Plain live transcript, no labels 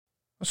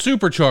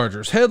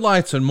Superchargers,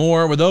 headlights, and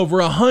more. With over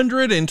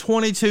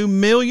 122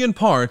 million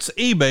parts,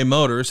 eBay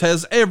Motors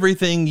has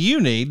everything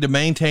you need to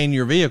maintain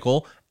your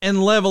vehicle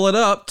and level it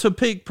up to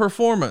peak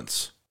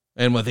performance.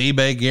 And with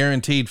eBay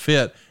Guaranteed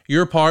Fit,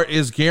 your part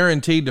is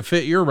guaranteed to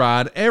fit your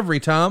ride every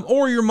time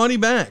or your money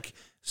back.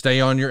 Stay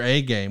on your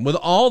A game with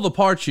all the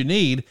parts you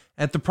need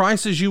at the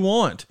prices you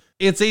want.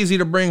 It's easy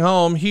to bring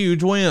home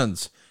huge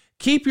wins.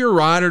 Keep your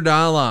ride or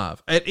die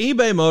alive at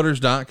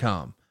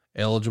ebaymotors.com.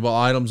 Eligible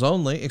items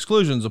only.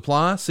 Exclusions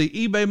apply. See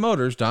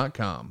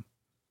ebaymotors.com.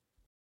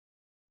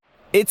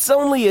 It's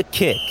only a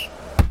kick,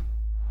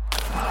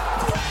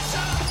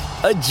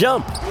 a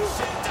jump,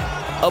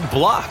 a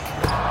block.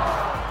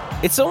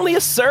 It's only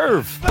a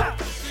serve.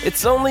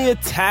 It's only a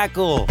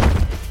tackle,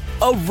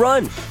 a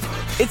run.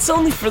 It's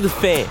only for the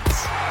fans.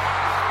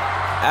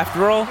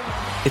 After all,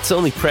 it's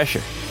only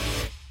pressure.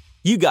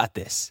 You got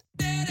this.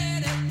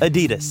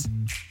 Adidas.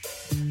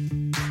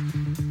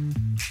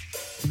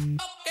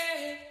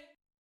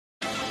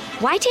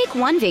 Why take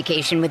one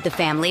vacation with the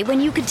family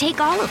when you could take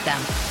all of them?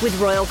 With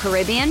Royal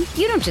Caribbean,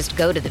 you don't just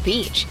go to the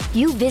beach.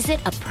 You visit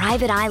a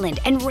private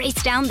island and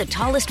race down the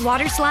tallest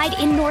water slide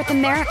in North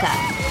America.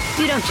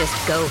 You don't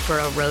just go for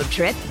a road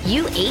trip.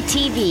 You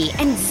ATV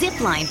and zip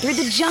line through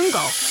the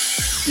jungle.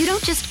 You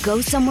don't just go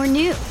somewhere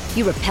new.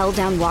 You rappel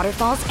down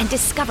waterfalls and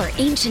discover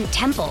ancient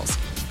temples.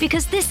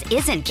 Because this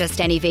isn't just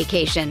any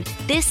vacation.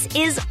 This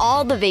is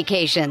all the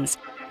vacations.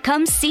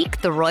 Come seek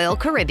the Royal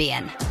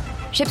Caribbean.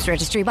 Ships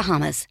Registry,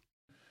 Bahamas.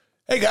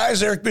 Hey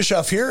guys, Eric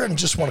Bischoff here, and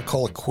just want to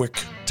call a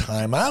quick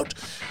timeout.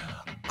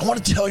 I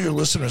want to tell your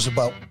listeners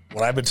about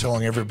what I've been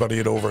telling everybody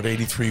at Over at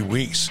 83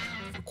 Weeks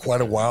for quite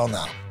a while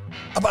now,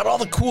 about all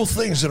the cool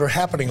things that are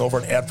happening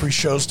over at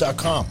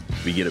adfreeshows.com.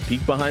 We get a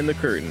peek behind the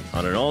curtain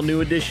on an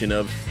all-new edition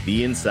of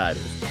The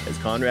Insiders, as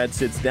Conrad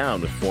sits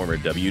down with former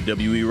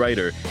WWE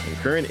writer and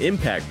current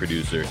Impact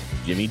producer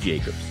Jimmy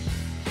Jacobs.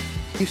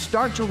 You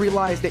start to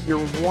realize that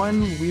you're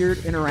one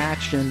weird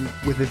interaction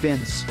with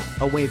Vince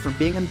away from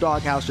being in the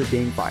doghouse or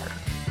being fired.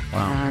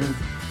 Wow. And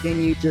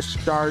then you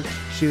just start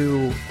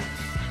to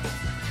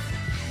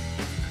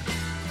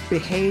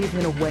behave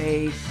in a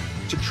way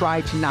to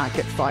try to not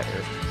get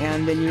fired.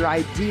 And then your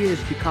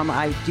ideas become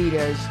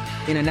ideas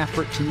in an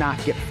effort to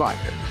not get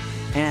fired.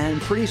 And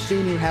pretty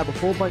soon you have a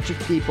whole bunch of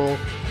people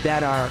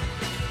that are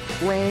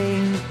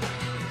playing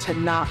to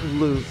not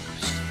lose.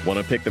 Want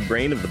to pick the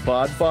brain of the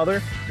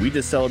Podfather? We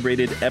just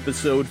celebrated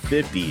episode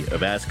 50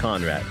 of Ask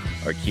Conrad,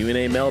 our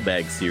Q&A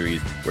mailbag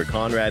series where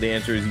Conrad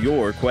answers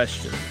your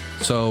questions.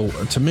 So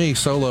to me,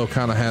 Solo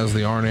kind of has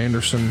the Arn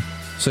Anderson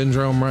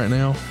syndrome right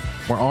now,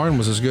 where Arn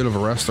was as good of a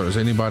wrestler as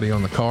anybody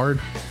on the card,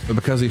 but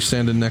because he's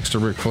standing next to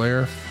Ric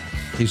Flair,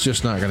 he's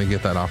just not going to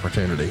get that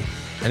opportunity.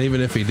 And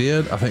even if he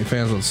did, I think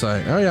fans would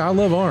say, oh yeah, I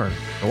love Arn,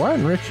 but why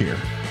isn't Rick here?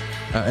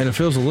 And it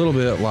feels a little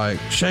bit like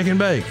Shake and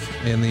Bake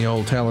in the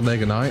old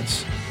Talladega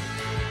Nights.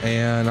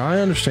 And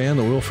I understand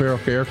the Will Ferrell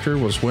character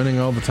was winning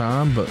all the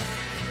time, but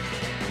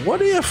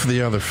what if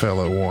the other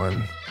fellow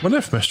won? What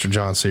if Mr.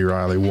 John C.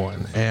 Reilly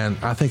won? And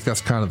I think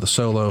that's kind of the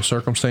Solo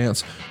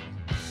circumstance.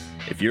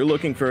 If you're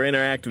looking for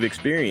interactive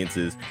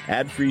experiences,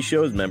 ad-free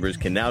shows members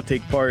can now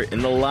take part in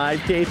the live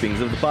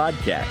tapings of the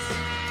podcast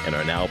and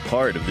are now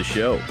part of the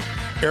show.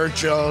 Eric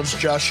Jones,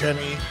 Josh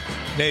Henney,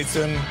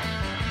 Nathan,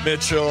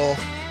 Mitchell,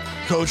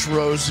 Coach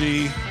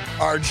Rosie,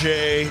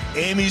 RJ,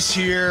 Amy's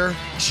here.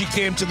 She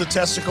came to the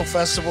Testicle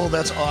Festival.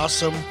 That's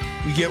awesome.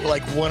 We get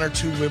like one or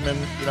two women,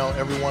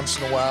 every once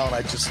in a while, and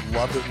I just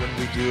love it when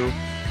we do.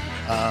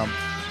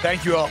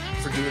 Thank you all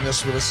for doing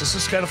this with us. This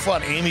is kind of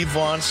fun. Amy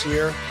Vaughn's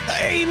here.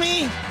 Hey,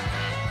 Amy!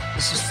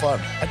 This is fun.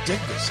 I dig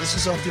this. This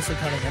is a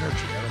different kind of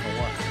energy. I don't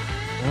know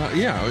why.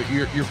 Yeah,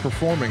 you're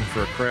performing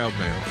for a crowd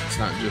now. It's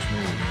not just me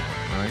anymore,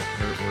 right?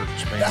 We're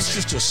expanding. That's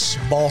just a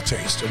small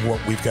taste of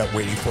what we've got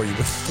waiting for you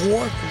with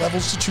 4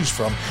 levels to choose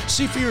from.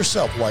 See for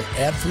yourself why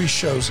ad-free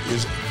shows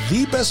is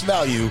the best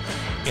value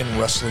in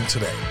wrestling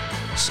today.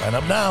 Sign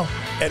up now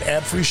at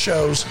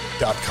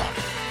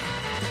adfreeshows.com.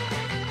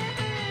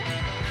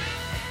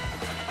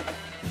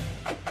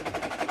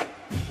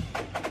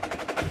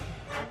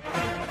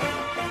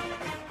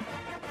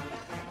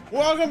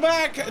 Welcome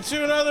back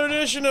to another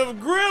edition of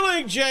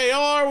Grilling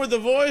JR with the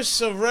voice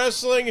of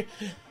wrestling,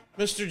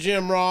 Mr.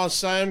 Jim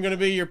Ross. I am going to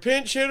be your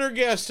pinch hitter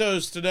guest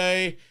host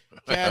today,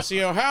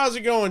 Cassio. How's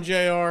it going,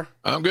 JR?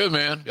 I'm good,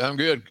 man. I'm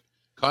good.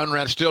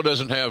 Conrad still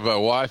doesn't have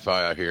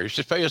Wi-Fi out here. He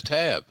should pay his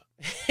tab.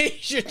 He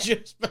should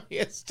just pay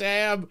his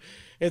tab.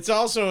 It's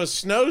also a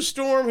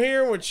snowstorm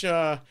here, which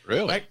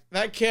really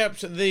that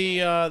kept the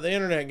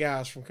internet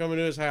guys from coming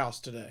to his house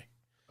today.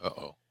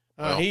 Uh-oh.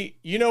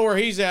 You know where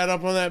he's at,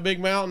 up on that big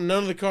mountain.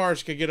 None of the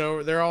cars could get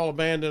over. They're all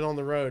abandoned on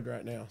the road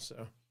right now.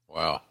 So.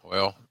 Wow.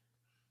 Well,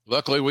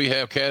 luckily we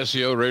have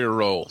Cassio ready to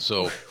roll.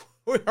 So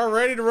we are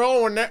ready to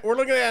roll. We're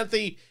looking at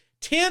the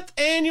 10th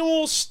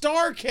annual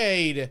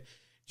Starrcade,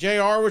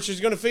 JR, which is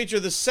going to feature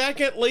the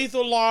second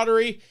Lethal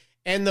Lottery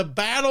and the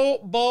Battle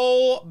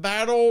Bowl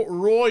Battle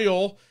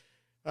Royal.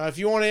 If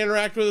you want to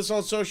interact with us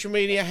on social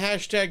media,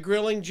 hashtag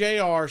Grilling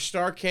JR,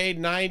 Starrcade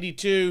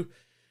 92.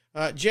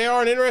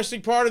 JR, an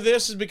interesting part of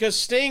this is because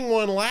Sting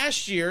won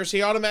last year, so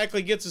he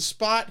automatically gets a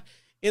spot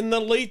in the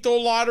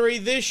Lethal Lottery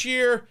this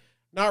year.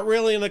 Not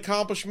really an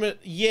accomplishment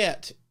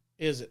yet,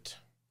 is it?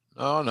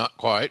 No, not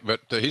quite, but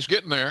he's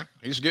getting there.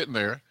 He's getting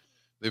there.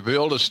 The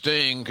build of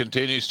Sting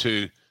continues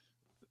to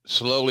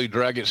slowly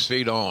drag its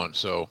feet on.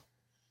 So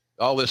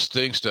all this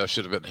Sting stuff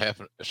should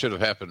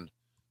have happened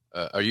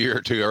a year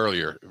or two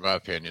earlier, in my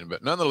opinion.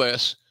 But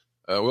nonetheless,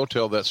 we'll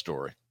tell that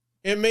story.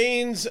 It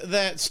means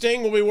that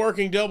Sting will be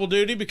working double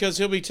duty because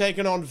he'll be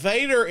taking on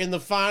Vader in the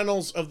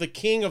finals of the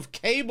King of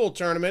Cable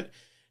tournament.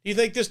 Do you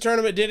think this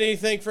tournament did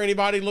anything for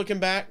anybody looking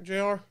back,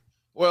 JR?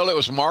 Well, it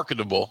was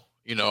marketable.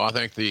 You know, I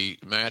think the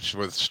match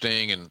with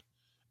Sting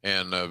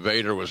and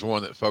Vader was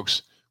one that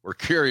folks were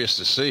curious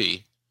to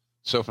see.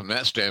 So from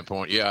that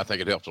standpoint, yeah, I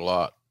think it helped a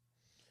lot.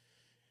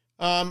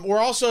 We're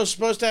also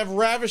supposed to have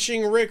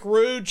Ravishing Rick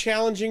Rude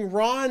challenging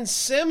Ron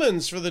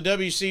Simmons for the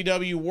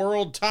WCW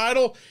World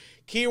title.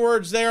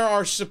 Keywords there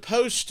are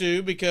supposed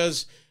to,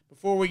 because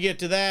before we get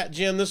to that,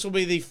 Jim, this will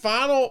be the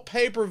final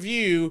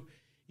pay-per-view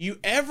you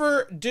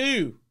ever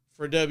do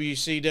for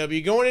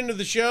WCW. Going into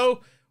the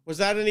show, was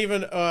that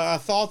even a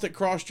thought that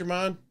crossed your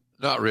mind?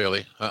 Not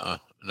really.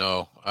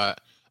 No. I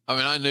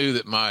mean, I knew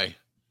that my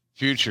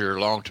future,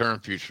 long-term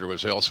future,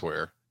 was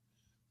elsewhere.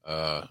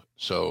 And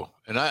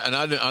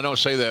I don't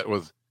say that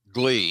with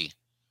glee.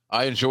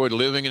 I enjoyed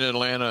living in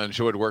Atlanta. I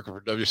enjoyed working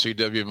for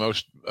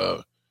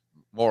WCW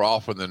more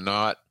often than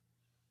not.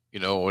 You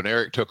know, when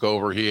Eric took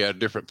over, he had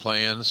different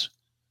plans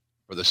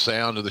for the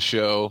sound of the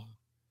show.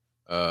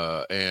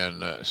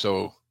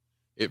 So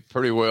it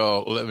pretty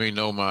well let me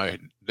know my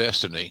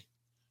destiny.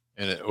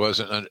 And it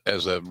wasn't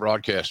as a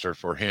broadcaster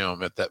for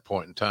him at that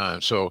point in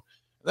time. So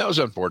that was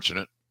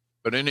unfortunate.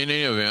 But in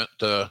any event,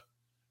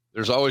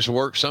 there's always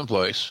work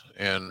someplace.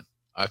 And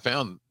I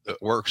found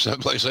that work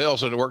someplace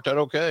else, and it worked out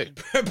okay.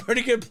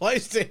 Pretty good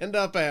place to end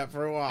up at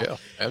for a while. Yeah,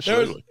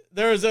 absolutely.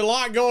 There's a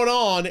lot going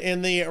on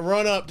in the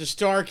run-up to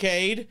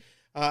Starrcade.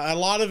 A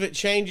lot of it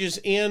changes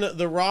in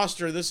the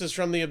roster. This is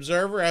from the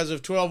Observer as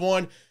of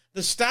 12/1.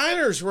 The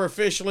Steiners were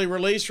officially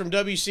released from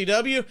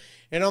WCW,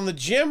 and on the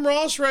Jim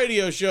Ross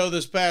radio show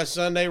this past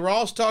Sunday,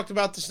 Ross talked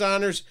about the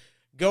Steiners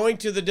going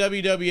to the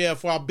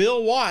WWF, while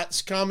Bill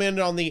Watts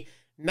commented on the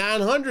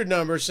 900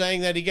 number,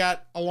 saying that he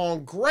got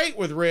along great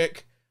with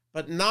Rick,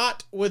 but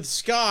not with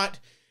Scott.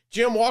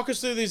 Jim, walk us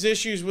through these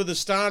issues with the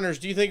Steiners.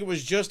 Do you think it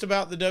was just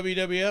about the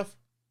WWF?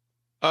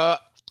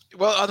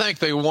 Well, I think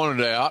they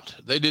wanted out.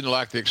 They didn't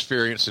like the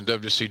experience in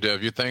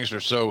WCW. Things are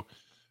so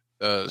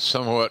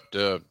somewhat,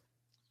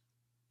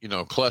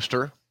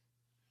 cluster.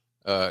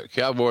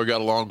 Cowboy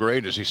got along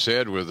great, as he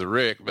said, with the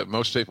Rick, but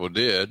most people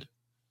did.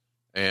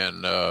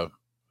 And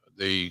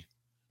the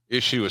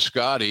issue with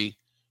Scotty,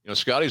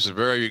 Scotty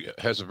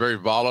has a very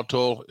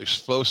volatile,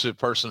 explosive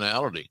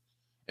personality.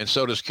 And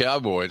so does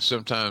Cowboy. And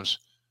sometimes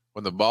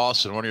when the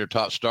boss and one of your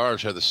top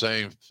stars have the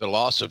same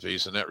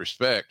philosophies in that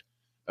respect,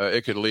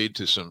 it could lead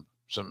to some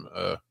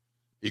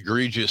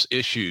egregious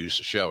issues,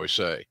 shall we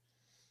say.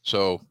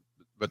 So,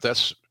 but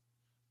that's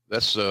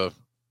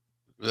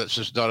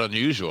just not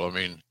unusual. I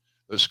mean,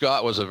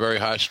 Scott was a very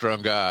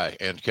high-strung guy,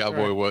 and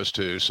Cowboy was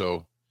too.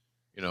 So,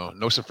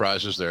 no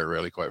surprises there,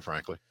 really, quite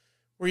frankly.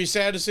 Were you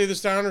sad to see the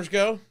Steiners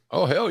go?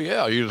 Oh, hell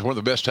yeah. He was one of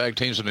the best tag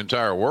teams in the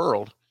entire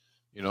world.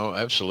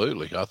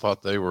 Absolutely. I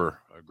thought they were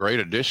a great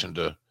addition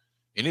to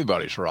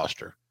anybody's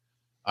roster.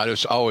 I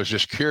was always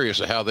just curious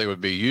of how they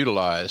would be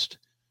utilized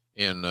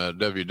in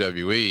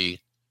WWE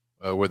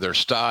with their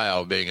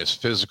style being as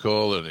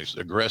physical and as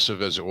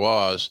aggressive as it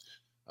was.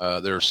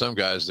 There are some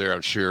guys there,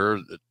 I'm sure,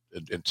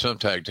 in some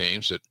tag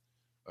teams that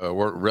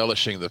weren't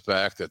relishing the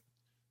fact that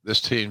this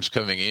team's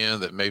coming in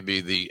that may be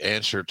the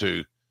answer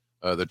to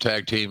the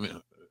tag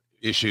team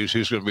issues.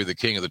 Who's going to be the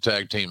king of the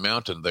tag team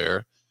mountain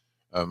there?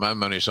 My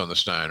money's on the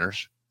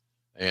Steiners.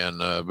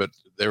 But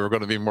they were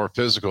going to be more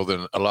physical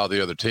than a lot of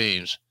the other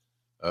teams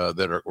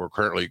that were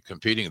currently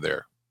competing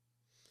there.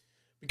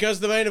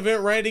 Because the main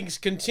event ratings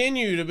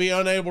continue to be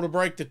unable to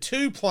break the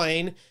 2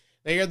 plane,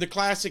 they aired the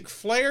classic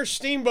Flair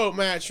Steamboat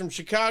match from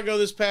Chicago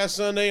this past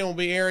Sunday and will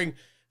be airing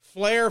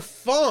Flair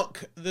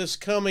Funk this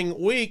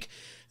coming week.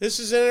 This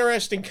is an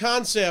interesting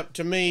concept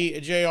to me,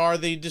 JR,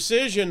 the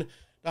decision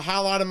to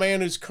highlight a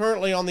man who's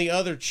currently on the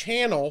other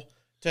channel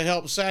to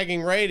help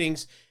sagging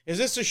ratings. Is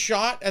this a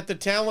shot at the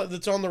talent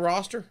that's on the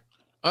roster?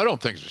 I don't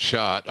think it's a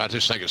shot. I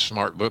just think it's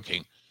smart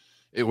booking.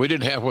 We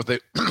didn't have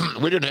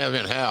we didn't have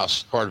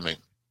in-house,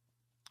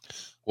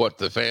 what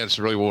the fans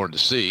really wanted to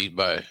see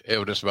by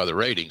evidenced by the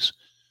ratings.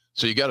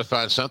 So you got to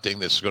find something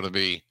that's going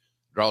to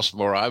draw some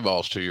more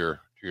eyeballs to your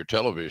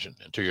television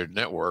and to your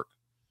network.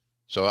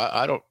 So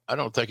I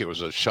don't think it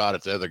was a shot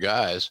at the other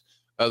guys,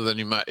 other than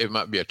it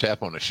might be a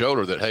tap on the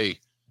shoulder that, hey,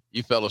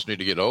 you fellas need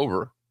to get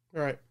over.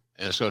 Right.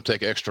 And it's going to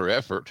take extra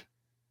effort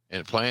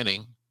and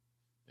planning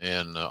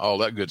and all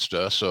that good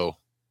stuff. So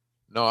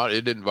no,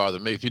 it didn't bother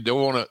me. If you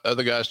don't want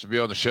other guys to be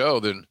on the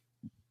show, then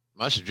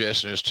my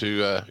suggestion is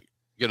to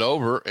get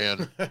over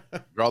and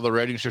draw the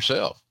ratings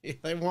yourself.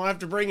 They won't have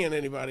to bring in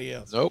anybody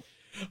else. Nope.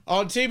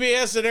 On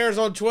TBS, it airs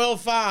on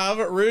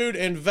 12/5. Rude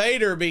and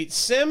Vader beat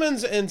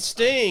Simmons and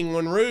Sting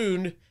when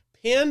Rude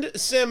pinned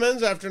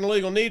Simmons after an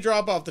illegal knee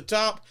drop off the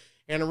top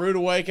and a rude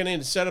awakening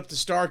to set up the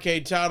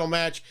Starrcade title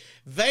match.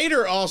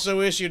 Vader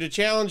also issued a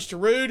challenge to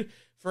Rude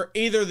for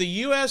either the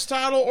U.S.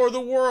 title or the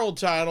world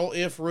title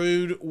if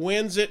Rude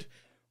wins it.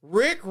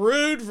 Rick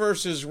Rude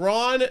versus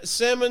Ron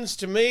Simmons.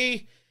 To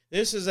me,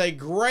 this is a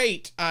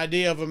great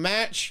idea of a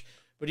match,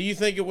 but do you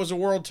think it was a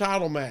world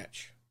title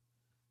match?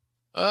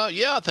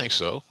 Yeah, I think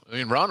so. I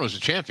mean, Ron was a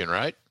champion,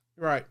 right?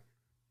 Right.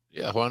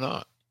 Yeah, why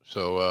not?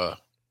 So,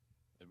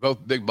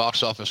 both big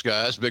box office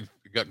guys,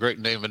 got great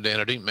name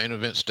identity, main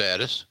event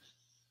status.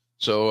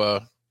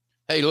 So,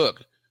 hey,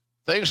 look,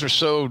 things are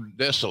so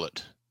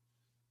desolate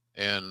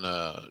and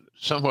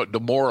somewhat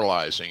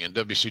demoralizing in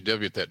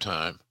WCW at that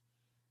time.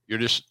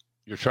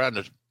 You're trying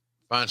to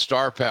find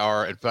star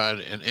power and find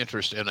an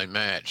interest in a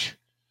match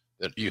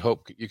that you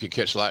hope you can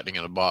catch lightning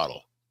in a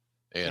bottle.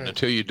 And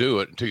until you do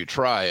it, until you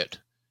try it,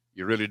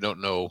 you really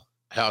don't know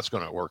how it's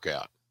going to work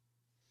out.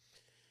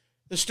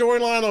 The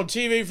storyline on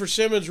TV for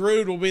Simmons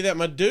Rude will be that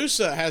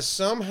Medusa has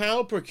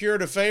somehow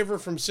procured a favor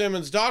from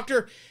Simmons'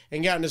 doctor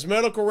and gotten his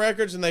medical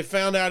records, and they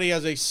found out he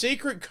has a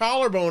secret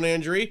collarbone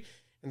injury,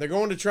 and they're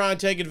going to try and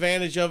take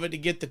advantage of it to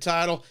get the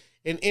title.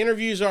 An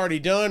interview's already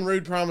done.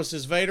 Rude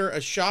promises Vader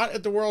a shot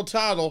at the world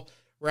title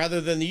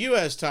rather than the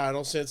U.S.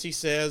 title, since he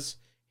says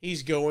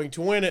he's going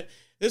to win it.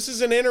 This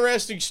is an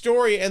interesting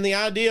story, and the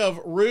idea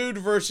of Rude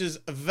versus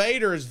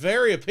Vader is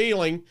very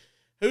appealing.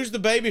 Who's the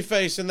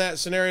babyface in that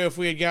scenario if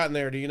we had gotten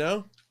there? Do you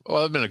know?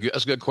 Well,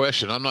 that's a good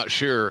question. I'm not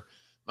sure.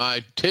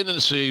 My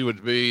tendency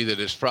would be that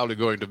it's probably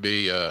going to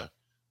be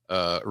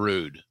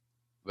Rude,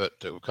 but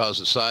because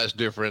of the size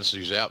difference,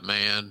 he's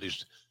outmanned.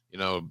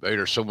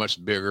 Vader's so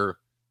much bigger,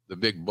 the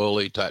big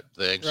bully type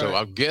thing. Right. So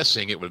I'm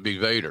guessing it would be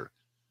Vader.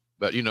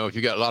 But if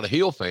you got a lot of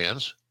heel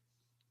fans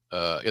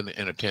in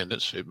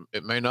attendance,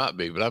 it may not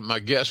be. But my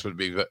guess would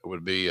be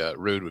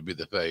Rude would be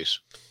the face.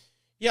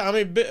 Yeah,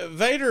 I mean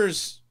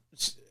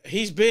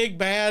he's big,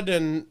 bad,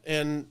 and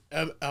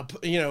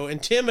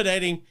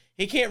intimidating.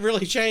 He can't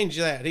really change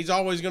that. He's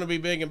always going to be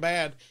big and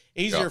bad.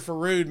 Easier for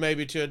Rude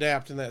maybe to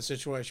adapt in that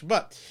situation.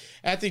 But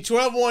at the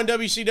 12/1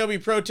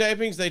 WCW Pro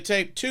Tapings, they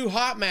taped 2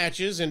 hot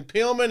matches in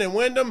Pillman and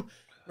Wyndham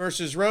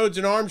versus Rhodes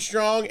and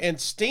Armstrong,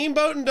 and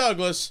Steamboat and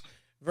Douglas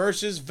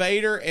versus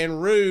Vader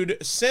and Rude.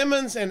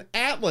 Simmons and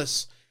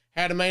Atlas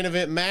had a main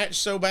event match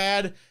so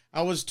bad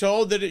I was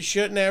told that it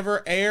shouldn't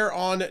ever air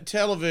on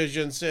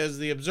television, says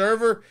the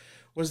Observer.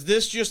 Was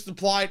this just the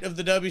plight of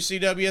the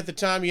WCW at the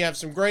time? You have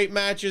some great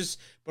matches,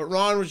 but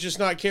Ron was just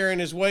not carrying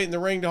his weight in the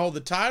ring to hold the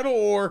title,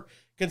 or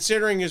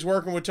considering his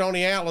working with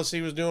Tony Atlas,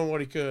 he was doing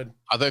what he could?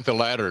 I think the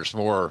latter is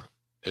more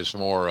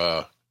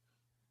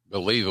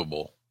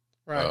believable.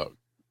 Right.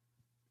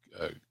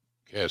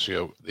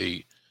 Casio,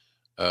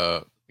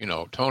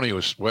 Tony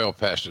was well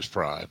past his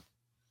prime.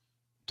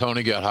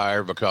 Tony got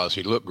hired because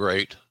he looked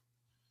great.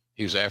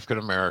 He was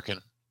African-American.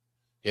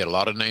 He had a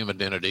lot of name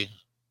identity.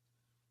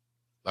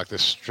 Like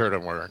this shirt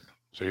I'm wearing.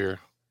 See here?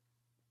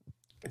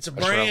 It's a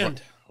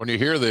brand. When you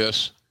hear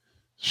this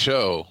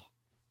show,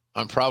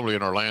 I'm probably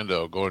in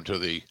Orlando going to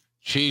the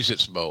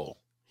Cheez-Its Bowl.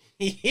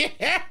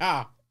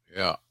 Yeah.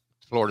 Yeah.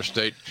 Florida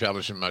State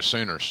challenging my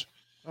Sooners.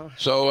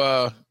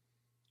 So,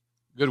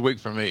 good week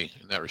for me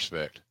in that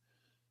respect.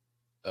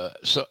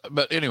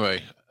 But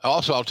anyway,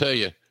 also I'll tell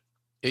you,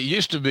 it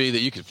used to be that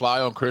you could fly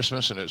on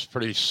Christmas and it's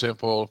pretty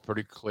simple,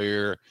 pretty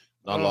clear.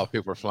 Not a lot of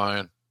people are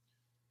flying.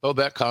 Throw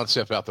that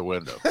concept out the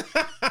window.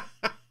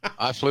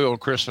 I flew on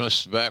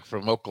Christmas back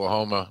from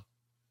Oklahoma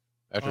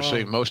after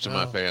seeing most of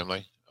my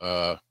family.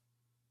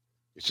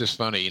 It's just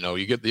funny,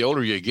 you get the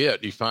older you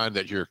get, you find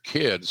that your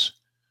kids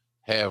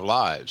have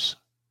lives.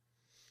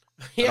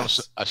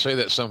 Yes. I say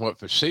that somewhat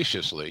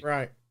facetiously.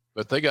 Right.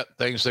 But they got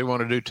things they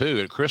want to do too.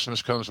 And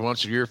Christmas comes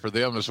once a year for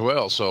them as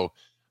well. So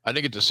I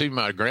didn't get to see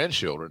my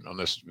grandchildren on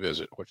this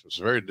visit, which was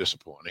very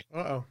disappointing.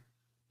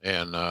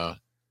 And,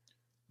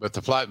 but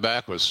the flight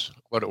back was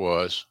what it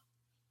was.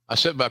 I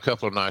sat by a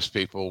couple of nice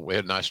people. We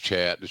had a nice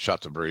chat. Just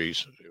shot the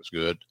breeze. It was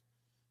good.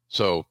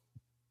 So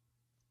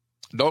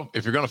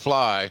if you're going to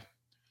fly,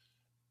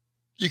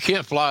 you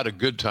can't fly at a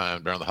good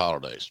time during the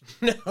holidays.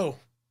 No,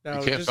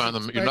 you can't find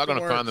them. You're not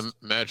going to find the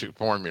magic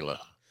formula.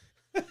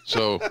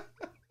 So,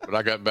 but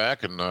I got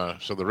back, and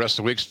so the rest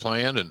of the week's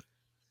planned, and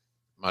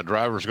my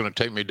driver's going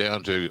to take me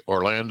down to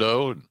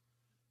Orlando, and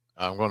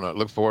I'm going to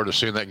look forward to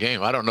seeing that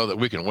game. I don't know that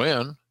we can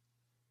win,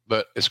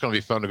 but it's going to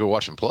be fun to go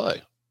watch them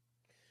play.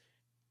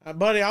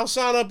 Buddy, I'll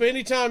sign up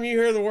anytime you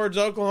hear the words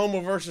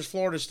Oklahoma versus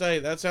Florida State.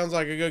 That sounds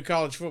like a good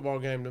college football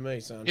game to me,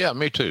 son. Yeah,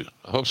 me too.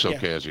 I hope so,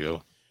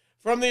 Casio.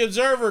 From the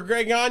Observer,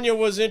 Greg Gagne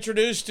was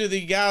introduced to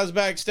the guys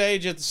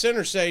backstage at the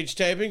Center Stage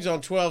tapings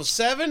on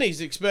 12/7.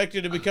 He's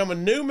expected to become a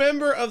new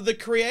member of the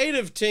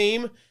creative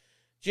team.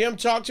 Jim,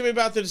 talk to me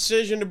about the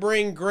decision to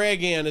bring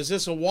Greg in. Is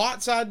this a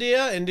Watts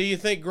idea, and do you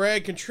think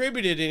Greg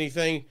contributed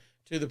anything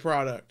to the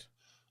product?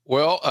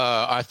 Well,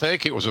 I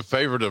think it was a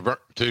favor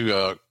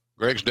to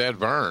Greg's dad,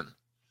 Vern.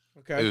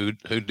 Okay.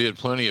 who did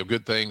plenty of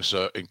good things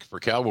for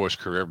Cowboys'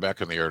 career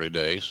back in the early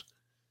days.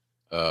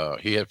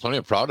 He had plenty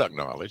of product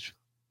knowledge.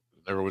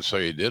 Never would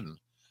say he didn't.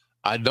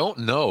 I don't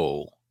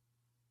know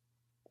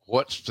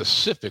what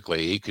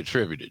specifically he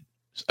contributed,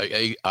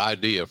 a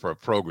idea for a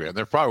program.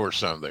 There probably were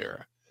some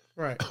there.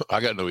 Right. I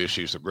got no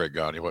issues with Greg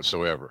Gagne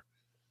whatsoever.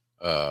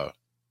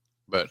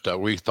 But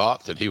we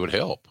thought that he would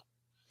help.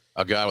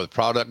 A guy with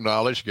product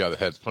knowledge, a guy that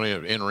had plenty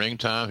of in-ring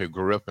time, who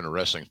grew up in a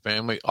wrestling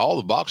family. All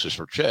the boxes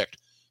were checked.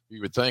 You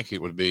would think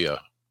it would be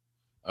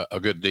a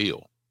good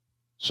deal.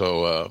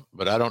 So,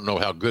 but I don't know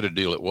how good a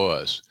deal it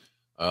was.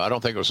 I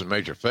don't think it was a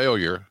major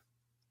failure,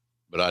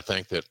 but I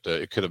think that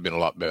it could have been a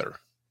lot better.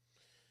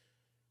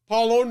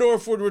 Paul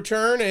Orndorff would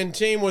return and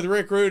team with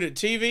Rick Rude at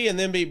TV and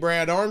then beat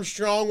Brad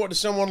Armstrong. What does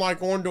someone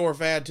like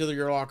Orndorff add to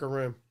your locker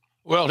room?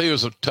 Well, he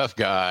was a tough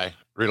guy,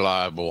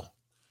 reliable.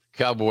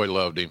 Cowboy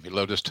loved him. He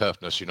loved his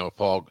toughness. You know,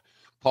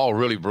 Paul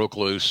really broke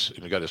loose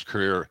and he got his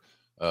career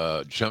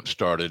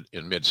jump-started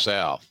in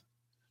Mid-South.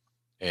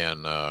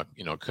 And,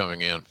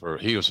 coming in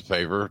he was a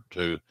favor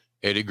to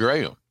Eddie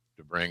Graham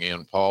to bring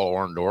in Paul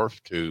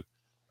Orndorff to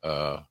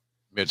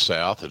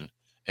Mid-South and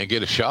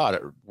get a shot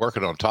at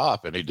working on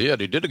top. And he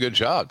did. He did a good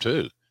job,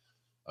 too.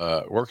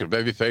 Working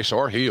babyface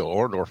or heel.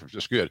 Orndorff was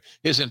just good.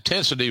 His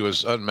intensity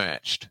was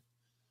unmatched.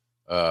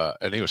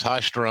 And he was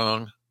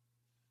high-strung.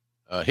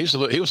 He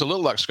was a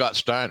little like Scott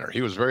Steiner.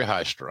 He was very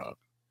high-strung.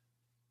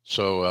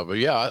 So, but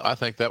yeah, I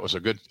think that was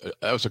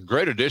a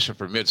great addition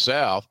for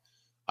Mid-South.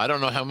 I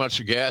don't know how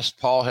much gas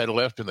Paul had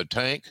left in the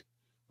tank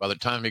by the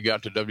time he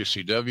got to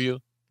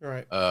WCW.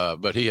 Right.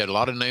 But he had a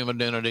lot of name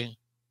identity,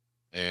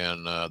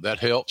 and that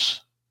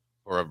helps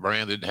for a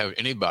brand that didn't have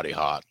anybody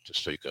hot to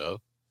speak of.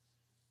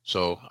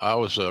 So I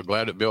was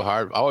glad that Bill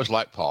hired. I always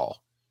liked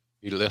Paul.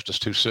 He left us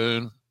too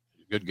soon.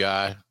 Good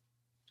guy.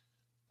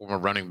 Former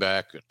running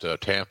back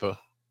at Tampa,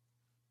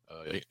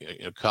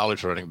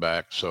 college running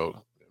back.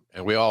 So,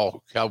 and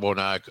Cowboy and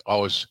I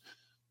always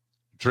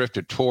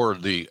drifted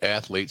toward the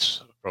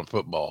athletes from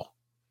football.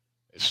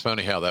 It's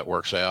funny how that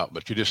works out,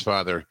 but you just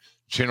find they're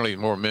generally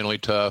more mentally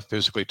tough,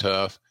 physically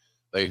tough.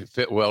 They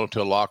fit well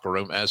into a locker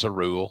room as a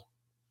rule.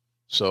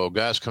 So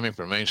guys coming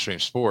from mainstream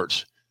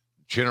sports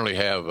generally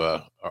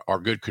are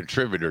good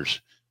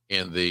contributors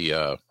in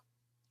the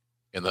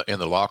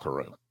locker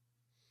room.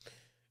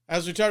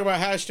 As we talk about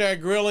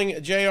hashtag grilling,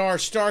 JR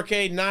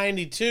Starcade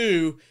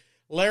 92,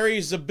 Larry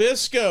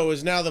Zbyszko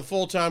is now the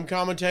full-time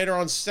commentator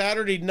on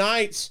Saturday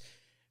nights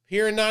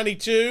here in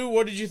 92.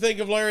 What did you think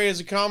of Larry as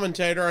a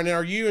commentator, and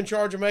are you in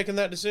charge of making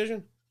that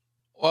decision?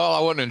 Well, I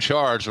wasn't in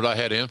charge, but I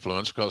had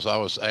influence because I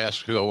was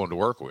asked who I wanted to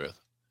work with.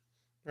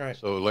 Right.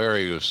 So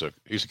Larry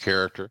he's a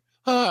character.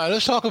 Hi,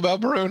 let's talk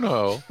about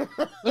Bruno.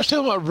 Let's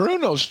tell about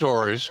Bruno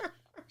stories.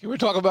 Can we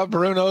talk about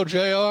Bruno,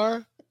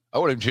 JR? I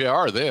wasn't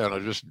JR then. I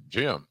was just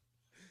Jim.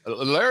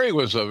 Larry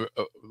was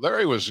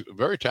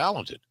very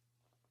talented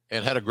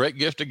and had a great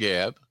gift of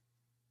gab.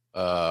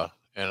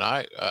 And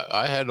I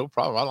had no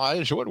problem. I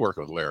enjoyed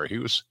working with Larry. He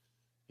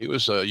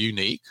was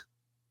unique,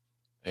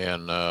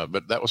 and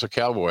but that was a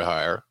Cowboy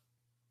hire,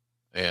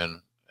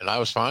 and I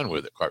was fine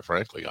with it. Quite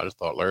frankly, I just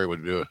thought Larry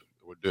would do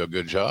a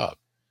good job.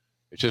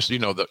 It's just you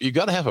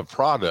got to have a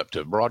product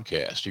to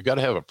broadcast. You got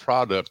to have a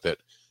product that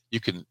you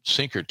can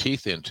sink your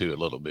teeth into a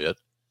little bit,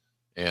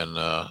 and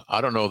I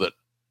don't know that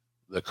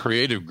the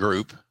creative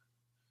group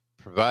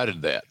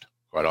provided that,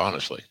 quite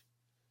honestly.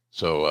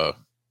 So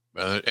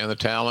and the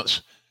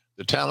talents.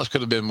 The talents could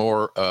have been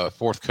more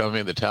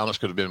forthcoming. The talents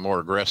could have been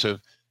more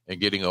aggressive in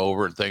getting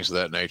over and things of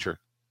that nature.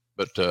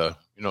 But,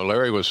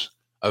 Larry was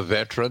a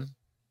veteran.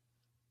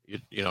 You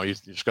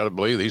just got to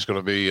believe that he's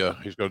going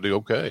to do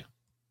okay.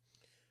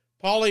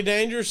 Paulie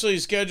Dangerously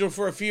is scheduled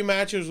for a few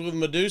matches with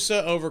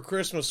Medusa over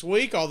Christmas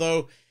week,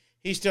 although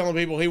he's telling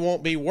people he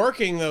won't be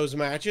working those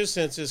matches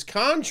since his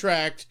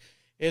contract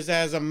is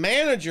as a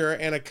manager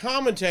and a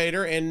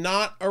commentator and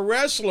not a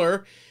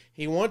wrestler.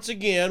 He once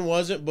again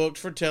wasn't booked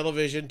for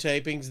television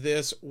tapings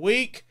this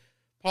week.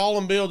 Paul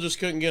and Bill just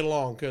couldn't get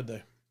along, could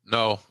they?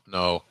 No.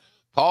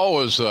 Paul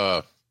was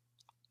a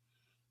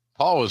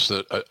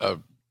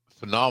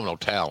phenomenal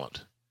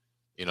talent.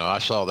 I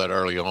saw that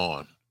early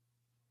on,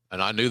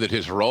 and I knew that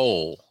his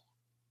role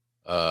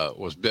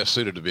was best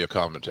suited to be a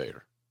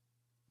commentator.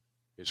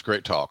 He's a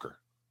great talker,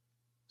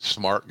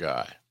 smart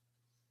guy.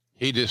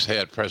 He just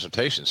had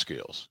presentation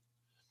skills.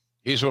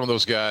 He's one of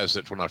those guys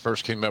that when I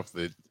first came up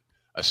with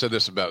I said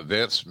this about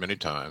Vince many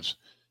times.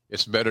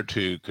 It's better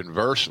to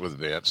converse with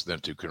Vince than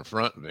to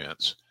confront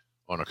Vince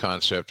on a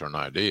concept or an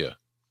idea.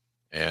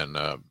 And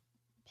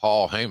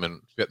Paul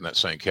Heyman fit in that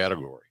same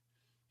category.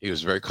 He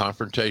was very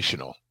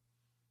confrontational,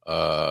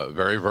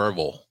 very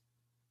verbal.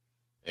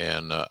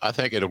 And I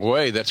think in a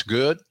way that's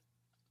good,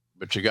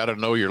 but you got to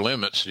know your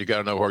limits. You got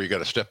to know where you got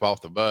to step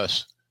off the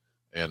bus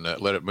and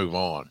let it move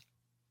on.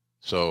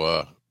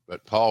 So,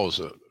 but Paul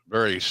was a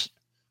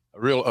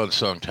real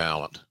unsung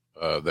talent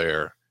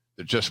there.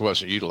 It just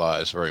wasn't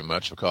utilized very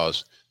much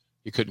because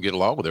he couldn't get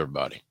along with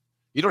everybody.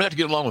 You don't have to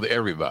get along with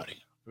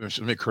everybody.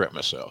 Let me correct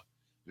myself.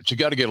 But you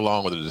got to get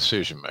along with a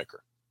decision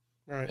maker.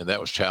 Right. And that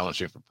was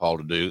challenging for Paul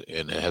to do,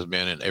 and it has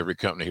been in every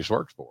company he's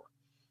worked for.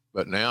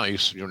 But now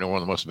he's one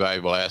of the most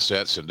valuable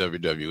assets in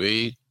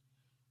WWE.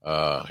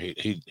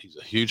 He's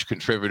a huge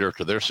contributor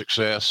to their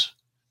success,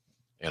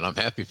 and I'm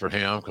happy for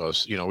him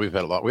because we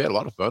had a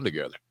lot of fun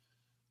together.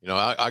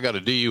 I got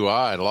a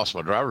DUI and lost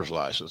my driver's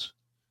license,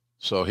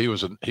 so he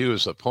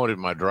was appointed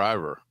my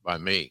driver by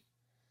me.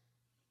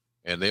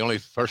 And the only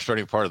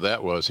frustrating part of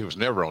that was he was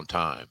never on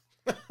time.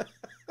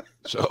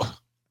 So,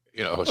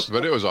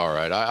 but it was all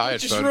right. I had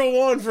just fun. rule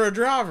one for a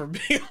driver: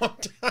 be on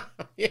time.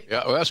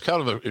 Yeah, well, that's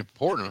kind of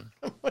important.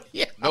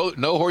 Yeah.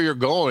 Know where you're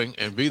going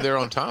and be there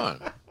on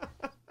time.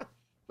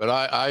 But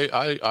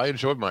I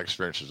enjoyed my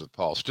experiences with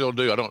Paul. Still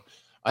do.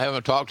 I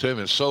haven't talked to him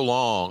in so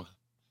long.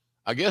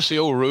 I guess the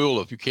old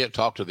rule, if you can't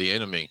talk to the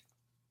enemy,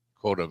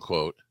 quote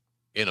unquote,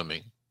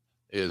 enemy,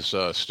 is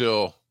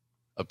still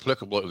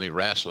applicable in the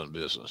wrestling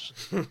business.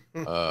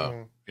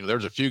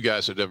 There's a few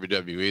guys at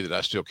WWE that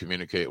I still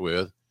communicate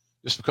with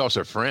just because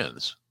they're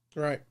friends.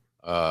 Right.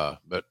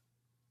 But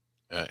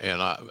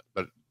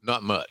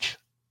not much.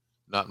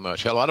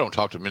 Hell, I don't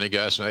talk to many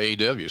guys in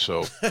AEW,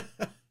 so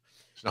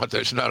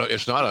it's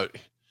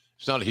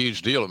not a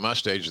huge deal at my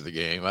stage of the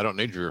game. I don't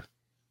need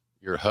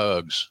your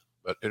hugs,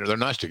 but they're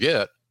nice to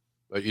get,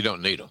 but you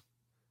don't need them.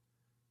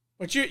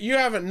 But you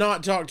haven't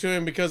not talked to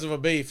him because of a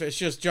beef. It's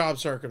just job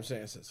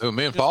circumstances. Who,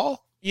 me and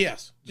Paul?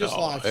 Yes. Just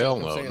life hell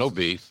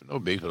circumstances. No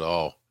beef at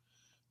all.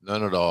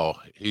 None at all.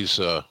 He's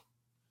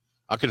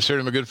I consider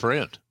him a good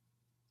friend.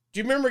 Do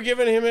you remember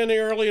giving him any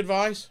early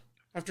advice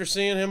after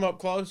seeing him up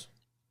close?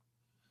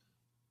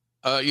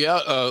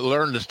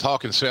 Learn to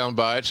talk in sound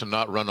bites and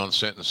not run on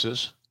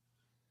sentences.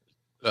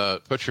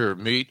 Put your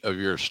meat of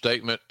your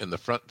statement in the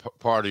front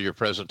part of your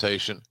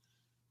presentation.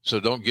 So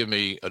don't give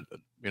me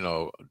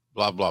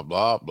blah blah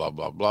blah blah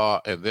blah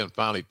blah, and then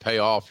finally pay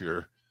off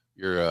your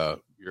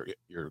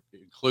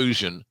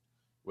inclusion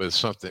with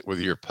something, with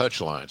your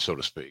punchline, so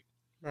to speak.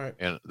 Right.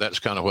 And that's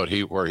kind of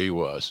where he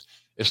was.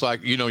 It's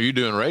like you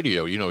doing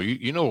radio. You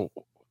know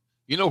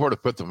where to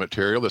put the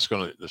material that's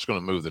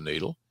gonna move the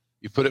needle.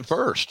 You put it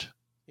first.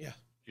 Yeah.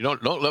 You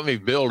don't let me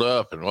build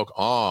up and look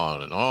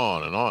on and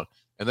on and on.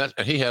 And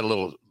he had a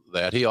little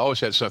that. He always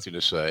had something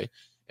to say.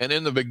 And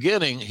in the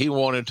beginning, he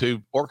wanted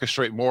to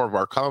orchestrate more of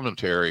our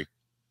commentary.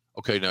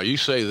 Okay, now you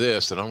say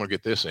this, and I'm going to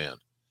get this in.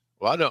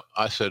 Well,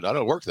 I said, I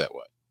don't work that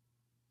way.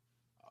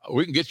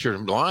 We can get your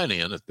line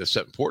in if that's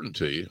important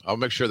to you. I'll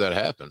make sure that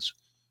happens.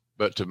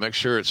 But to make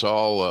sure it's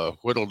all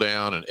whittled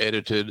down and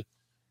edited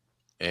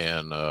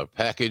and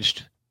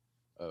packaged,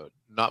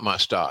 not my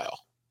style.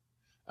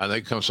 I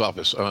think it comes off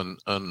as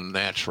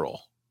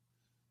unnatural.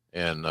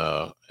 And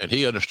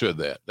he understood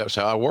that. That's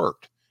how I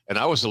worked. And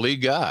I was the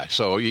lead guy.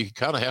 So you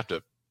kind of have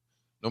to,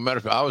 no matter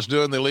if I was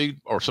doing the lead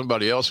or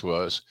somebody else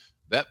was,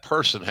 that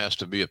person has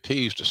to be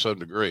appeased to some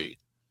degree.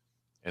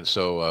 And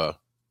so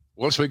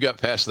once we got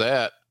past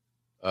that,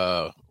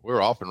 we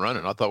were off and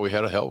running. I thought we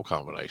had a hell of a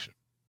combination.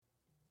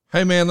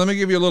 Hey man, let me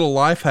give you a little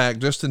life hack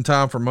just in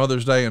time for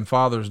Mother's Day and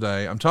Father's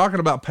Day. I'm talking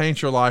about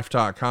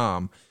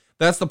paintyourlife.com.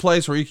 That's the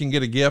place where you can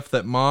get a gift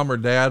that mom or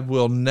dad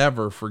will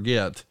never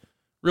forget.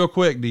 Real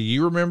quick, do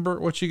you remember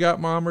what you got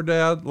mom or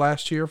dad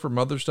last year for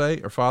Mother's Day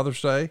or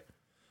Father's Day?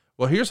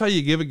 Well, here's how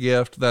you give a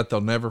gift that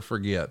they'll never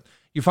forget.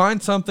 You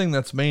find something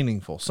that's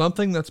meaningful,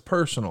 something that's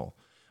personal.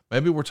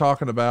 Maybe we're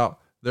talking about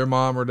their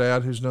mom or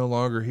dad who's no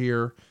longer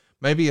here.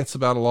 Maybe it's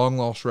about a long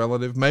lost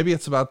relative. Maybe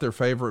it's about their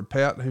favorite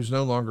pet who's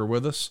no longer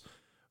with us.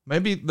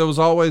 Maybe there was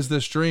always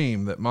this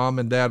dream that mom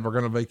and dad were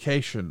going to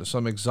vacation to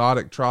some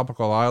exotic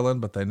tropical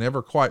island, but they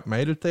never quite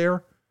made it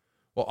there.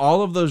 Well,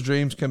 all of those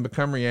dreams can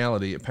become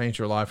reality at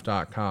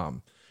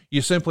paintyourlife.com.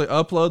 You simply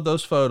upload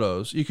those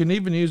photos. You can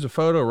even use a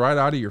photo right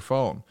out of your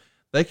phone.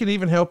 They can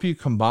even help you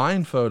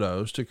combine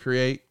photos to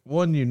create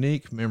one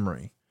unique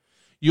memory.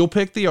 You'll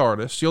pick the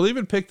artist. You'll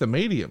even pick the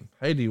medium.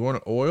 Hey, do you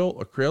want oil,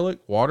 acrylic,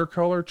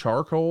 watercolor,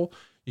 charcoal?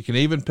 You can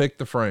even pick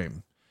the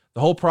frame.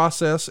 The whole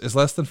process is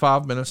less than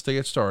 5 minutes to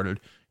get started.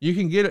 You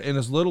can get it in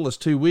as little as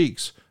 2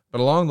 weeks, but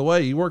along the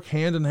way, you work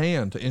hand in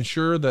hand to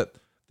ensure that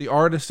the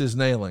artist is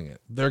nailing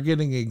it. They're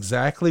getting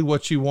exactly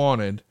what you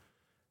wanted,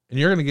 and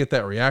you're going to get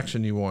that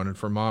reaction you wanted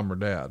from mom or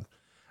dad.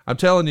 I'm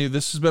telling you,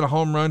 this has been a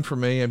home run for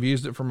me. I've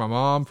used it for my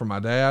mom, for my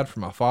dad, for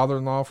my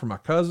father-in-law, for my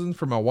cousins,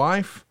 for my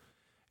wife.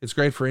 It's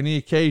great for any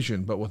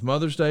occasion, but with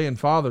Mother's Day and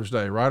Father's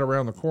Day right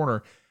around the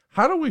corner,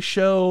 how do we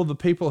show the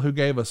people who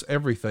gave us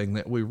everything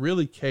that we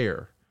really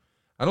care?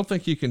 I don't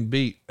think you can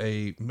beat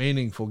a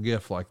meaningful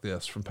gift like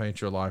this from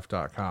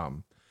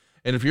paintyourlife.com.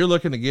 And if you're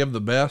looking to give the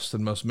best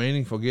and most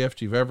meaningful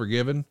gift you've ever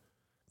given,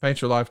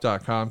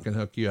 paintyourlife.com can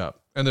hook you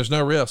up. And there's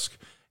no risk.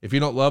 If you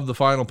don't love the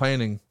final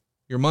painting,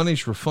 your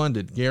money's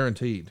refunded,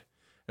 guaranteed.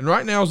 And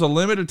right now is a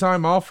limited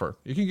time offer.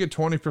 You can get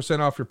 20%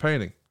 off your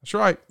painting. That's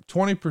right,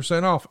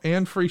 20% off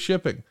and free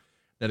shipping.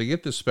 Now to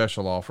get this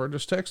special offer,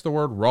 just text the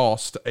word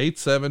Ross to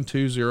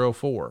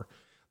 87204.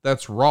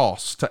 That's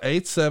Ross to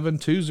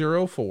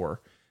 87204.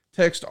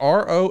 Text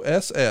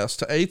ROSS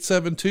to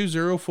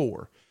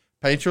 87204.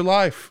 Paint your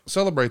life.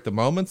 Celebrate the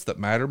moments that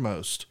matter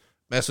most.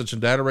 Message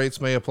and data rates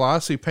may apply.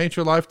 See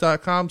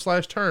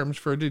paintyourlife.com/terms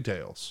for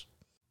details.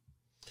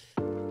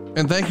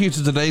 And thank you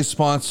to today's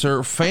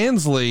sponsor,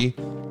 Fansly.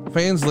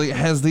 Fansly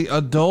has the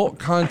adult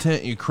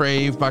content you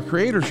crave by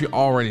creators you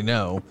already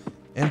know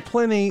and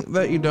plenty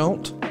that you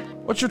don't.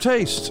 What's your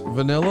taste?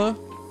 Vanilla?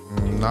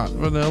 Not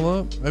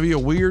vanilla? Maybe a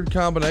weird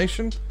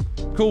combination?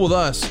 Cool with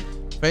us.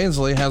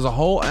 Fansly has a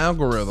whole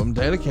algorithm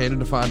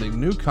dedicated to finding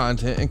new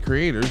content and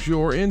creators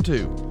you're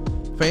into.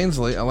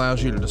 Fansly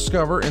allows you to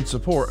discover and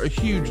support a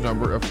huge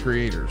number of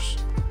creators.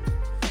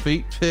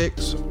 Feet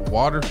pics,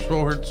 water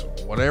sports,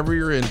 whatever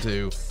you're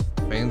into,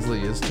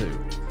 Fansly is too.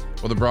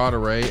 With a broad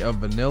array of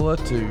vanilla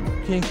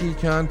to kinky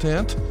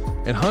content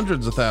and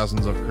hundreds of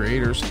thousands of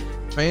creators,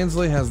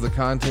 Fansly has the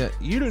content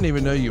you didn't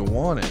even know you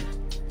wanted.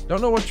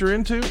 Don't know what you're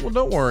into? Well,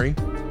 don't worry.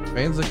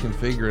 Fansly can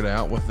figure it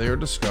out with their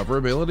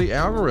discoverability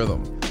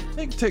algorithm.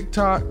 Think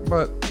TikTok,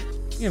 but,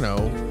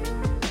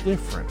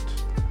 different.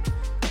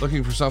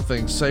 Looking for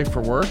something safe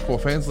for work? Well,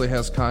 Fansly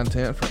has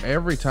content for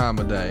every time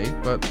of day,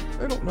 but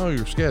they don't know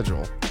your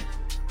schedule.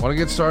 Want to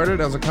get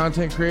started as a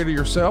content creator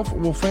yourself?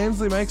 Well,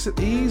 Fansly makes it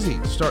easy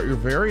to start your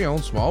very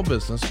own small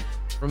business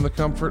from the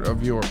comfort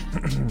of your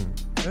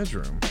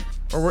bedroom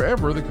or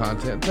wherever the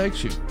content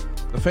takes you.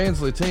 The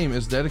Fansly team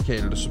is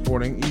dedicated to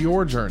supporting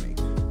your journey.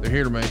 They're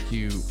here to make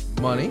you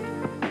money,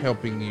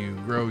 helping you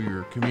grow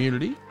your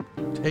community,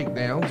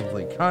 takedowns of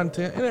leaked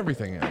content, and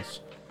everything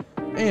else.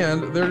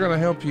 And they're going to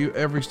help you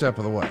every step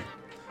of the way.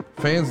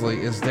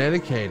 Fansly is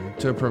dedicated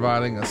to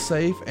providing a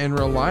safe and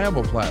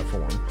reliable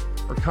platform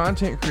for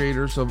content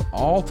creators of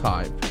all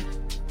type.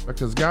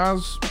 Because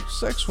guys,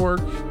 sex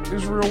work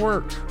is real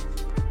work.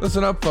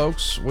 Listen up,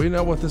 folks. We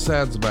know what this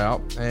ad's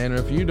about, and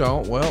if you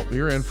don't, well,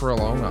 you're in for a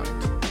long night.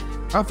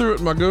 I threw it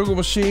in my Google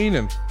machine,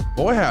 and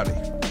boy howdy.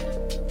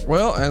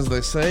 Well, as they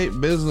say,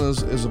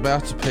 business is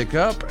about to pick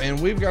up, and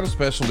we've got a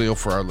special deal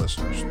for our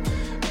listeners.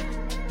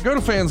 Go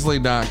to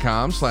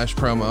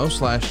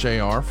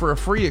fansly.com/promo/JR for a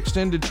free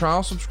extended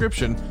trial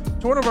subscription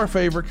to one of our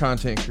favorite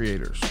content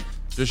creators.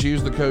 Just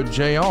use the code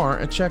JR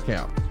at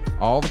checkout.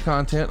 All the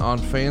content on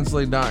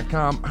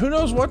fansly.com. Who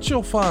knows what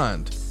you'll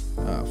find?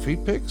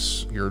 Feet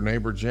pics, your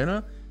neighbor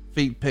Jenna.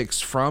 Feet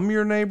pics from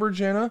your neighbor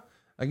Jenna.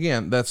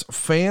 Again, that's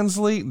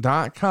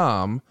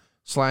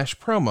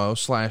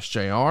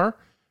fansly.com/promo/JR.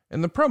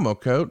 And the promo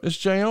code is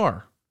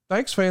JR.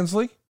 Thanks,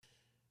 Fansly.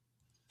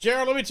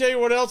 Jared, let me tell you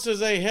what else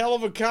is a hell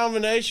of a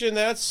combination.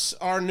 That's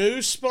our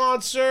new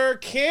sponsor,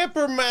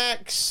 Camper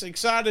Max.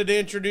 Excited to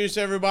introduce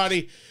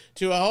everybody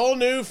to a whole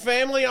new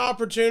family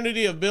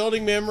opportunity of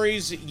building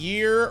memories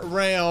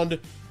year-round.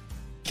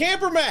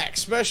 Camper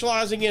Max,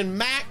 specializing in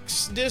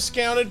max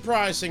discounted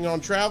pricing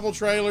on travel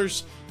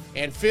trailers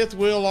and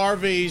fifth-wheel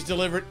RVs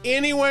delivered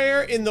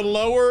anywhere in the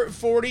lower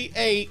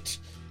 48.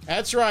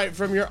 That's right,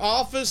 from your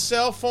office,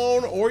 cell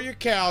phone, or your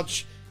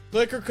couch.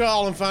 Click or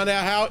call and find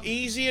out how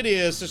easy it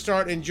is to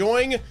start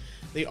enjoying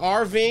the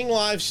RVing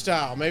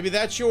lifestyle. Maybe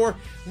that's your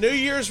New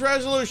Year's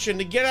resolution,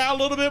 to get out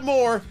a little bit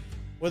more.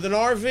 With an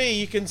RV,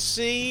 you can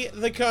see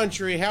the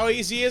country. How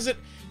easy is it?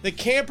 The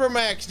Camper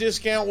Max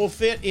discount will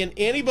fit in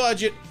any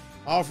budget,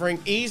 offering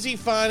easy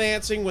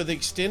financing with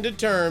extended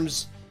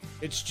terms.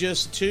 It's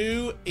just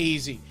too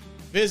easy.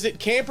 Visit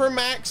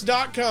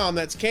campermax.com.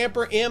 That's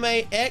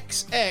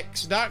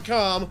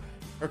campermaxx.com.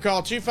 Or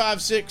call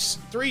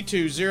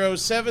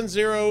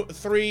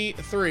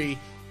 256-320-7033.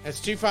 That's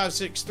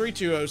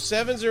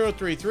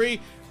 256-320-7033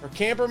 or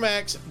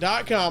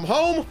campermax.com.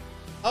 Home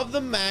of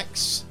the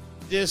Max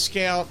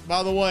discount.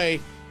 By the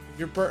way, if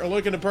you're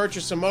looking to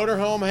purchase a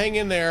motorhome, hang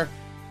in there.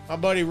 My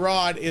buddy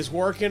Rod is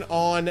working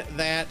on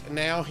that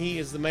now. He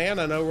is the man.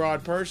 I know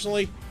Rod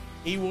personally.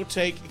 He will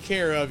take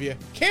care of you.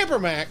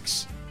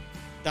 campermax.com.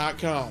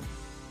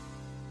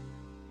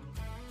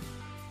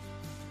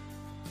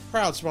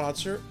 Proud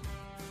sponsor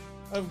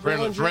of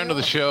friend of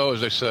the show,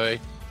 as they say.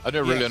 I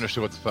never really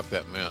understood what the fuck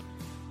that meant.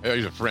 Yeah,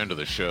 he's a friend of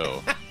the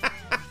show.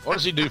 What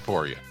does he do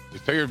for you? He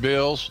pay your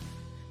bills?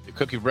 He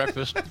cook you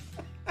breakfast?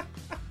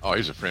 Oh,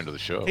 he's a friend of the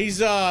show. He's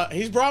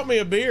brought me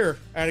a beer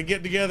at a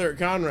get together at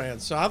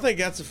Conrad's, so I think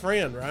that's a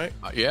friend, right?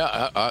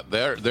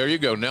 There you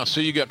go. Now,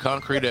 see, you got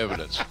concrete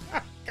evidence.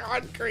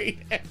 Concrete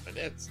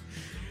evidence.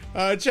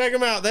 Check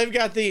them out. They've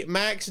got the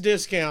Max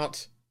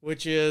discount,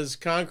 which is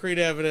concrete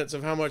evidence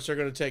of how much they're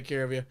going to take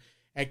care of you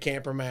at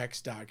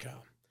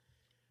campermax.com.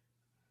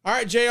 All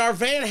right, JR,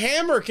 Van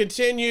Hammer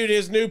continued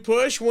his new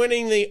push,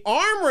 winning the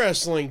arm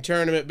wrestling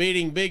tournament,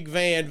 beating Big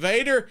Van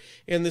Vader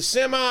in the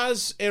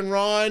semis and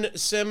Ron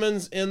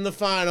Simmons in the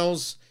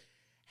finals.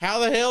 How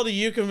the hell do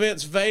you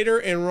convince Vader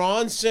and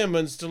Ron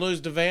Simmons to lose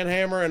to Van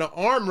Hammer in an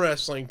arm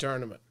wrestling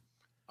tournament?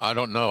 I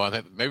don't know. I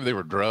think maybe they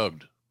were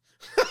drugged.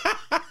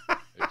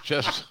 It's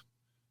just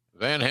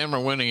Van Hammer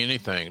winning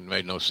anything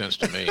made no sense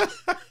to me, to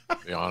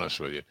be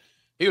honest with you.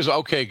 He was an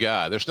okay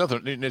guy. There's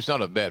nothing. It's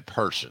not a bad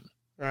person.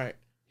 Right.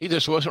 He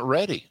just wasn't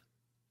ready.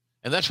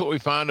 And that's what we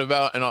find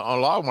about in a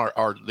lot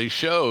of these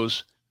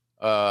shows.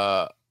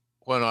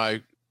 When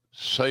I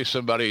say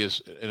somebody is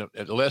in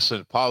a less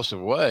than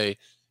positive way,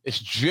 it's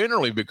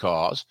generally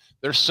because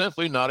they're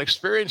simply not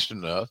experienced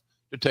enough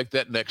to take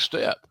that next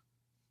step.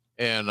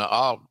 And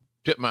I'll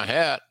tip my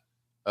hat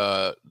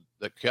that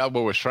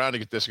Cowboy was trying to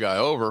get this guy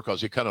over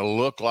because he kind of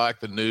looked like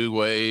the new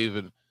wave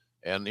and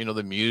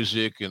the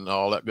music and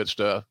all that good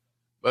stuff.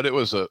 But it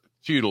was a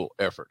futile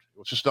effort. It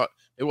was just not.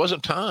 It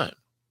wasn't time.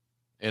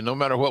 And no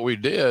matter what we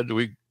did,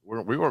 we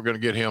weren't going to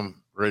get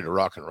him ready to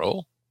rock and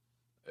roll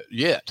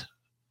yet.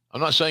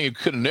 I'm not saying he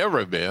could never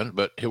have been,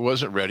 but he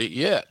wasn't ready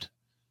yet.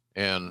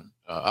 And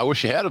I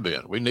wish he had have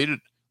been. We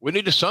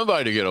needed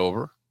somebody to get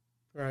over,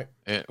 right?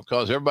 And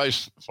because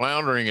everybody's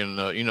floundering in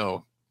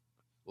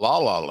la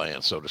la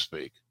land, so to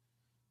speak.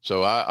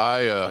 So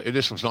it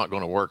just was not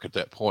going to work at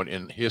that point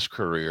in his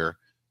career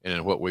and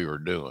in what we were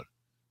doing.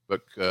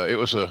 But it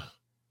was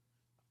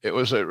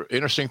an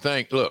interesting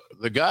thing. Look,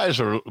 the guys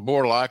are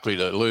more likely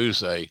to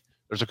lose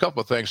there's a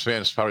couple of things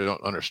fans probably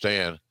don't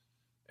understand,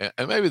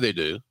 and maybe they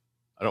do.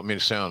 I don't mean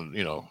to sound,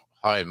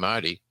 high and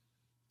mighty.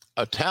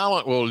 A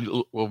talent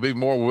will be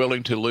more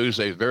willing to lose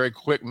a very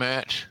quick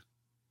match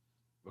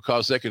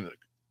because they can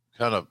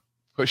kind of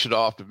push it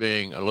off to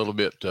being a little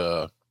bit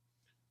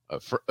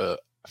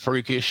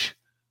freakish,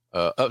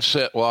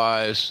 upset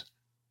wise,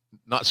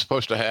 not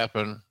supposed to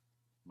happen,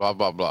 blah,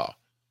 blah, blah.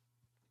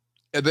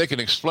 And they can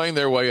explain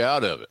their way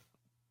out of it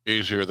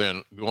easier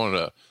than going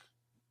to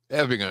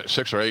having a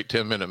 6 or 8,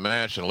 10-minute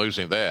match and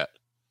losing that.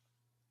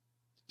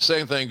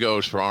 Same thing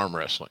goes for arm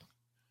wrestling.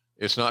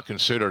 It's not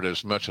considered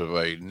as much of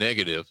a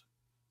negative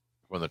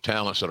when the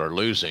talents that are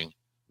losing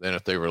than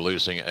if they were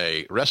losing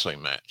a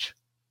wrestling match.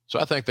 So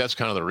I think that's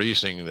kind of the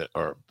reasoning that,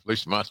 or at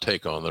least my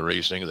take on the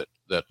reasoning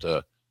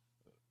that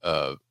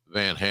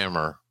Van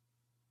Hammer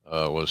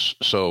was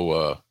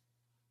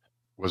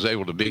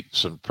able to beat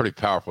some pretty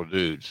powerful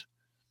dudes.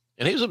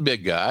 And he's a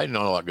big guy and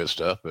all that good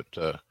stuff, but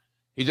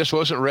he just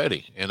wasn't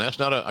ready. And that's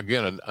not,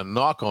 a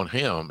knock on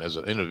him as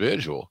an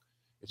individual.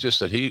 It's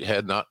just that he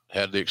had not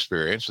had the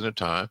experience and the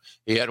time.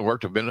 He hadn't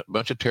worked a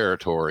bunch of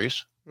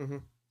territories. Mm-hmm.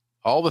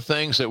 All the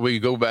things that we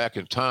go back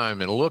in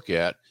time and look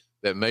at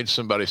that made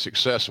somebody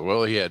successful.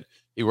 Well,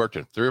 he worked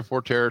in 3 or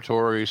 4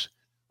 territories.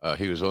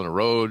 He was on the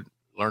road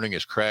learning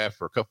his craft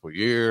for a couple of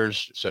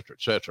years, et cetera,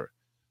 et cetera.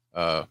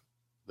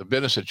 The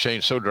business had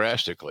changed so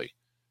drastically.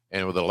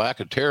 And with the lack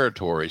of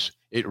territories,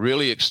 it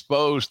really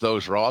exposed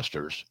those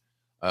rosters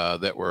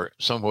that were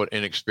somewhat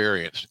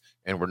inexperienced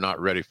and were not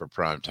ready for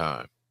prime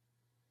time.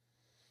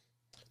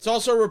 It's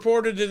also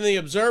reported in the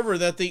Observer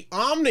that the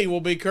Omni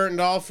will be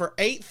curtained off for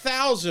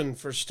 $8,000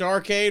 for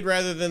Starrcade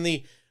rather than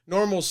the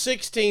normal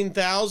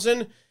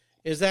 $16,000.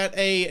 Is that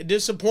a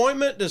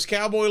disappointment? Does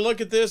Cowboy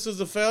look at this as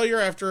a failure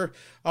after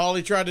all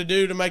he tried to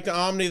do to make the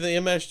Omni the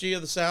MSG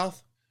of the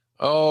South?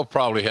 Oh,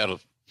 probably had a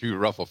few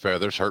ruffled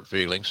feathers, hurt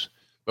feelings,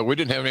 but we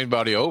didn't have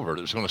anybody over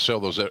that was going to sell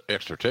those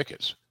extra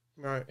tickets.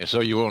 Right. And so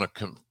you want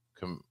to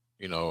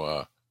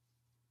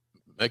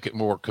make it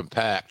more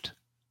compact,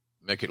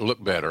 make it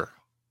look better.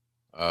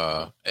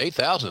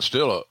 8,000 is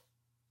still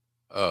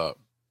a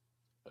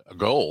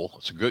goal.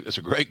 It's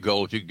a great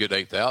goal if you can get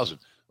 8,000.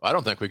 I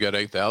don't think we got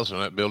 8,000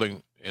 in that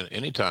building in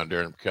any time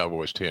during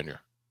Cowboys' tenure.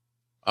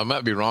 I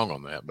might be wrong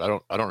on that,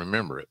 but I don't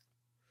remember it.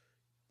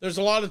 There's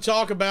a lot of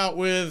talk about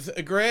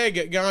with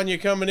Greg Gagne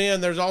coming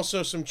in. There's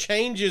also some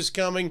changes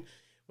coming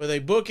with a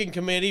booking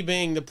committee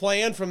being the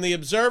plan from the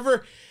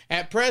Observer.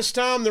 At press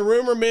time, the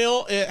rumor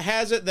mill, it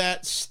has it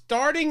that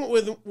starting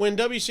with when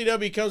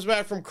WCW comes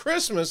back from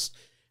Christmas,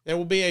 there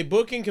will be a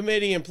booking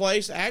committee in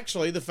place.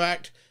 Actually, the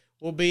fact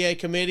will be a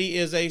committee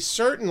is a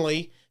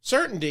certainty.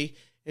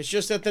 It's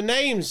just that the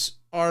names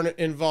aren't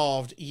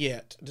involved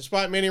yet.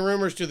 Despite many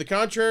rumors to the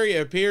contrary,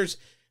 it appears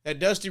that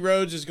Dusty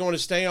Rhodes is going to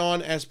stay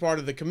on as part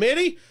of the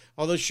committee,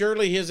 although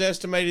surely his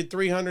estimated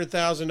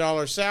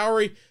 $300,000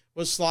 salary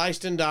was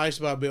sliced and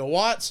diced by Bill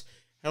Watts.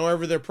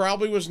 However, there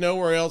probably was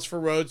nowhere else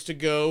for Rhodes to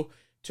go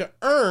to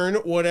earn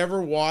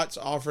whatever Watts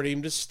offered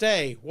him to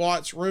stay.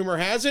 Watts, rumor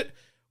has it,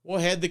 will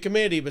head the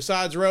committee.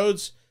 Besides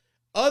Rhodes,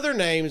 other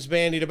names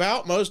bandied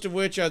about, most of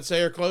which I'd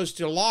say are close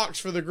to locks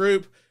for the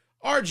group,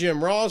 are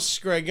Jim Ross,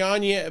 Greg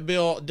Gagne,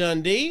 Bill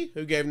Dundee,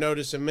 who gave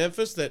notice in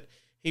Memphis that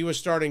he was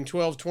starting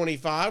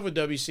 12/25 with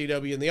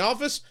WCW in the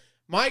office,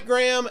 Mike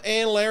Graham,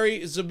 and Larry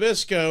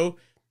Zbyszko.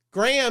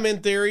 Graham,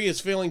 in theory, is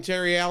filling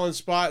Terry Allen's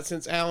spot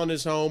since Allen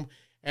is home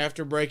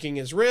after breaking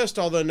his wrist,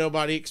 although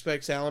nobody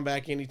expects Allen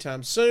back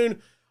anytime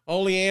soon.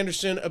 Ole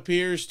Anderson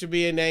appears to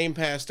be a name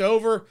passed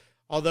over,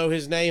 although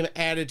his name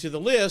added to the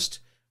list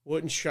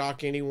wouldn't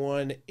shock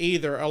anyone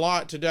either. A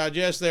lot to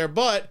digest there,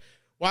 but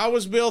why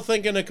was Bill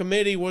thinking a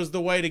committee was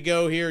the way to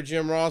go here,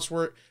 Jim Ross?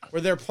 Were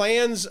there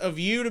plans of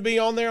you to be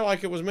on there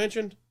like it was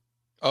mentioned?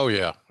 Oh,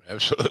 yeah,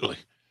 absolutely.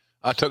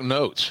 I took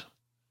notes.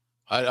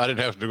 I didn't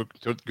have to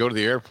go to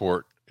the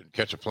airport and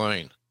catch a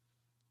plane.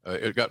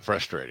 It got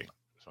frustrating,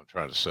 that's what I'm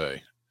trying to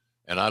say.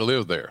 And I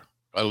lived there.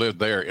 I lived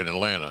there in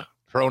Atlanta.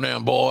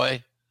 Pronoun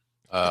boy.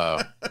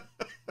 Yeah.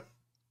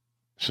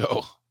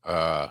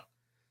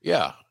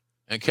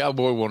 And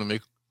Cowboy wanted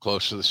me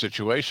close to the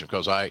situation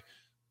because I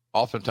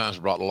oftentimes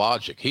brought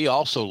logic. He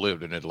also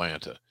lived in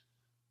Atlanta.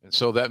 And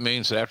so that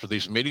means that after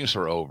these meetings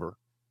are over,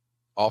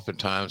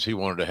 oftentimes he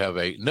wanted to have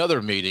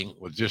another meeting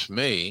with just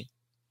me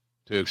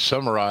to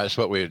summarize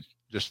what we had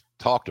just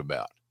talked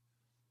about,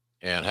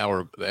 and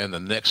and the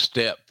next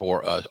step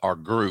for our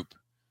group,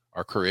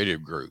 our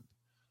creative group.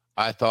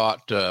 I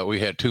thought we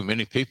had too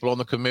many people on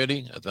the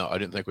committee. I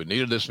didn't think we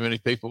needed this many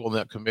people on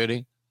that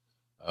committee.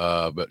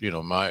 But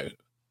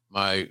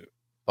my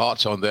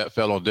thoughts on that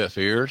fell on deaf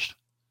ears,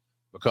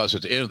 because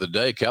at the end of the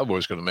day,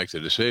 Cowboy's going to make the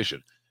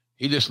decision.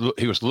 He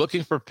was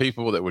looking for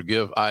people that would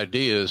give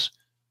ideas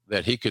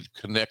that he could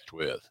connect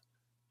with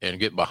and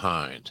get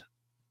behind.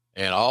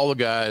 And all the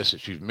guys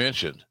that you've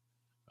mentioned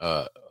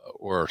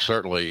were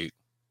certainly,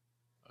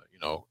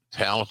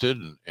 talented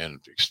and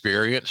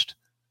experienced.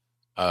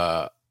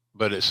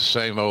 But it's the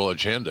same old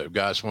agenda.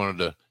 Guys wanted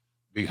to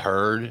be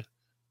heard.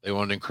 They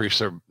wanted to increase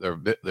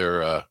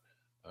their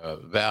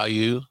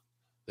value.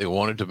 They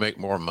wanted to make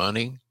more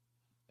money.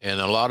 And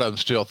a lot of them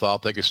still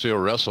thought they could still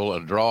wrestle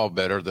and draw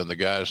better than the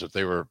guys that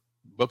they were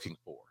booking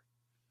for.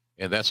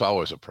 And that's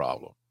always a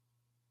problem.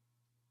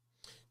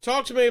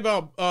 Talk to me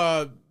about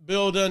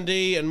Bill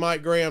Dundee and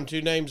Mike Graham,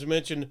 two names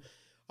mentioned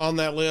on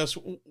that list.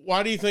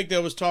 Why do you think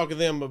there was talk of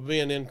them of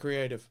being in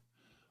creative?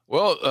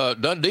 Well,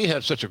 Dundee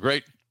had such a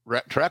great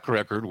track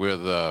record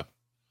with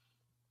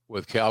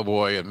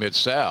Cowboy and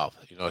Mid-South.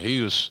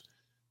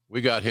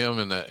 We got him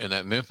in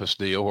that Memphis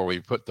deal where we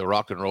put the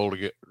rock and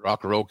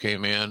roll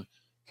came in.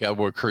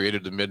 Cowboy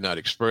created the Midnight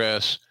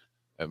Express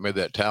and made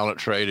that talent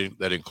trade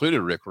that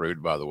included Rick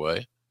Rude, by the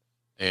way.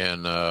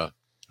 And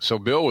so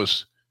Bill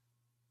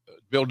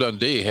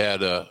Dundee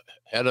had a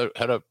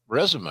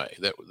resume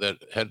that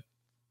had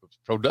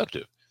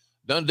productive.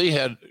 Dundee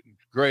had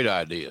great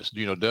ideas.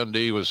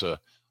 Dundee was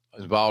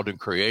involved in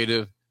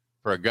creative.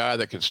 For a guy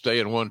that can stay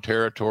in one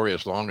territory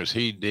as long as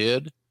he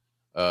did,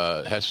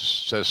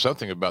 says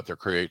something about their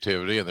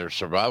creativity and their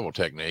survival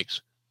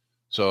techniques.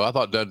 So I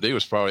thought Dundee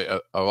was probably,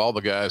 of all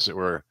the guys that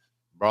were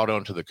brought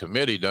onto the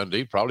committee,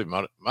 Dundee probably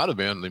might have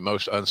been the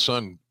most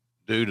unsung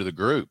dude of the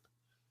group.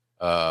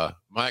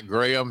 Mike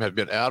Graham had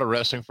been out of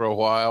wrestling for a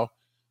while,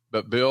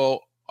 but Bill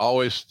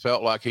always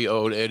felt like he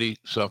owed Eddie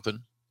something,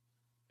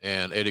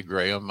 and Eddie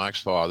Graham,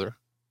 Mike's father,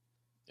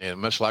 and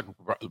much like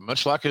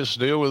his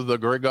deal with the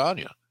Greg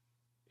Gagne.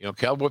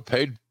 Cowboy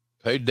paid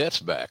debts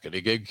back, and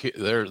he gave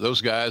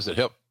those guys that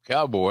helped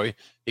Cowboy,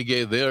 he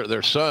gave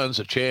their sons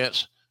a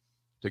chance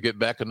to get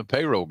back in the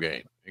payroll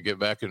game and get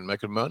back in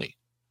making money.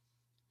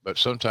 But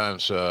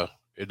sometimes it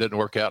didn't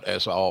work out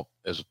as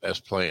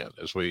planned,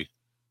 as we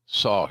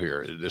saw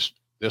here.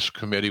 This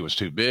committee was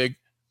too big.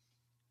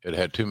 It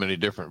had too many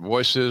different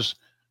voices.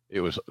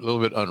 It was a little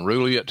bit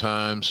unruly at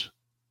times.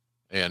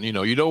 And,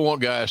 you don't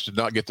want guys to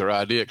not get their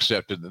idea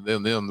accepted and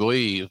then them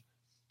leave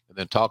and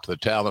then talk to the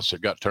talents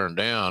that got turned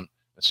down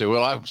and say,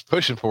 well, I was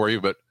pushing for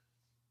you, but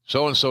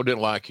so-and-so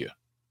didn't like you.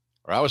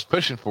 Or I was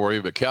pushing for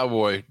you, but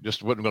Cowboy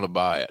just wasn't going to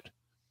buy it.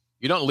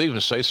 You don't leave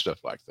and say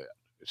stuff like that.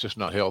 It's just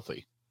not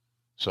healthy.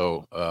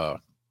 So,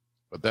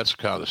 but that's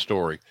kind of the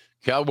story.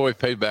 Cowboy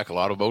paid back a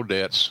lot of old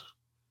debts,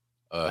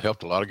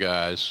 helped a lot of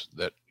guys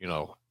that,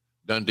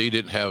 Dundee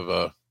didn't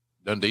have,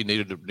 Dundee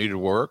needed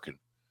work, and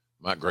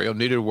Mike Graham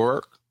needed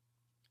work.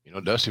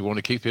 Dusty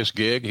wanted to keep his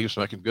gig. He was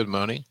making good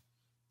money,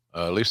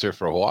 at least there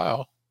for a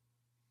while.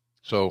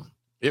 So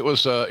it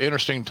was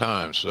interesting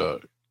times,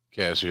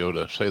 Casio,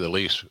 to say the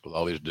least, with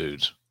all these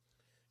dudes.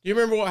 Do you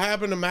remember what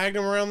happened to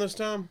Magnum around this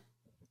time?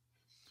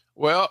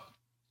 Well,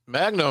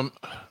 Magnum,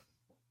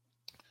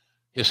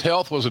 his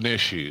health was an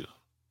issue.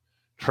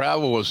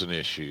 Travel was an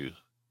issue.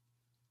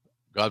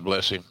 God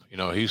bless him.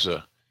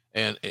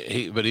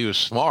 But he was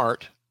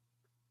smart,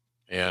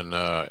 and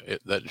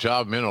that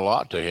job meant a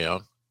lot to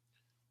him.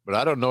 But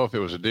I don't know if it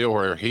was a deal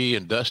where he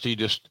and Dusty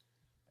just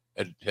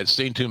had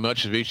seen too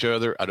much of each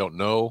other. I don't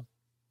know.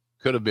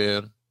 Could have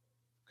been.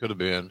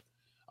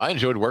 I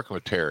enjoyed working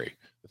with Terry.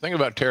 The thing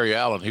about Terry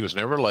Allen, he was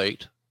never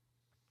late.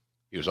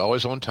 He was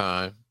always on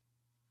time.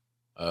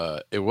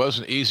 It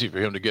wasn't easy for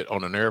him to get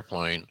on an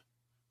airplane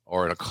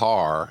or in a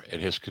car in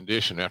his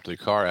condition after the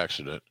car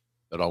accident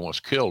that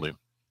almost killed him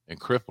and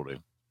crippled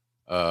him.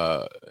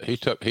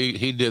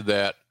 He did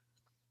that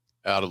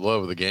out of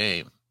love of the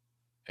game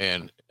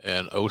and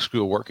old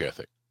school work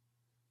ethic.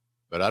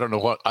 But I don't know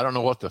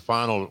what the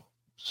final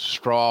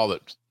straw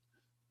that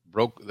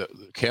broke the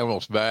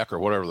camel's back or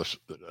whatever the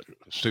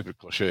stupid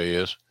cliche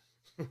is.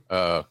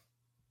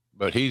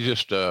 But he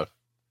just, it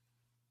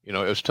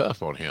was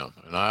tough on him.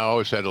 And I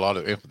always had a lot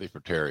of empathy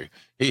for Terry.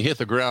 He hit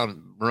the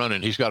ground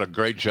running. He's got a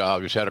great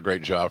job. He's had a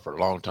great job for a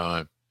long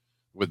time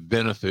with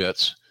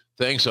benefits,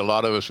 things a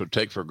lot of us would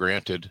take for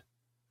granted.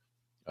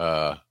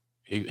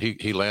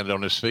 He landed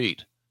on his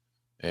feet,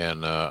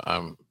 and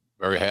I'm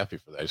very happy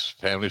for that. His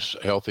family's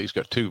healthy. He's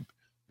got two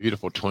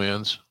beautiful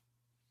twins.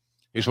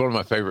 He's one of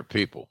my favorite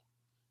people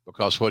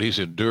because what he's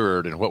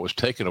endured and what was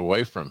taken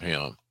away from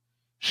him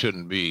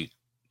shouldn't be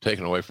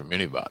taken away from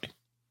anybody.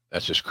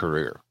 That's his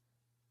career.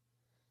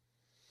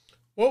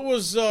 What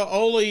was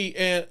Ole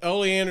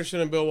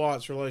Anderson and Bill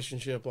Watts'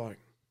 relationship like?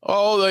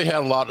 Oh, they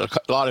had a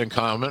lot in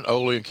common.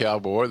 Ole and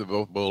Cowboy, they're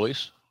both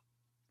bullies,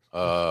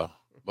 both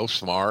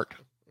smart,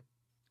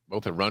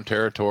 both have run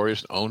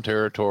territories, own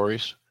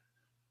territories.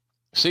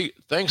 See,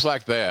 things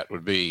like that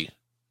would be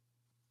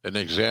an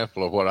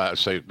example of what I'd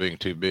say being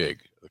too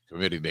big, the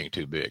committee being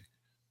too big.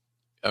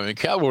 I mean,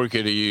 Cowboy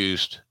could have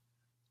used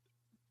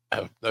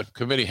a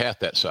committee half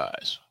that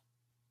size.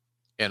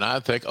 And I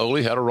think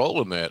Ole had a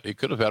role in that. He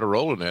could have had a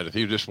role in that if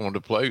he just wanted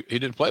to play. He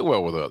didn't play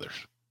well with others.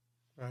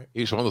 Right.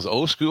 He's one of those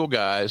old school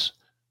guys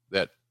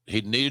that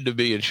he needed to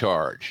be in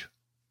charge.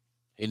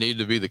 He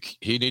needed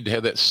to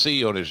have that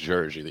C on his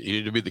jersey. He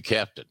needed to be the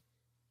captain.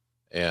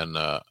 And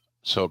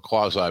so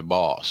quasi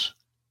boss.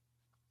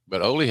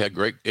 But Ole had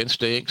great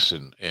instincts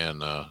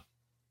and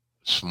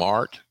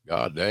smart.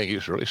 God dang, he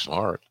was really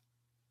smart.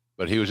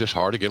 But he was just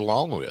hard to get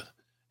along with.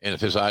 And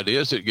if his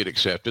ideas didn't get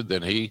accepted,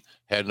 then he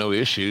had no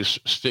issues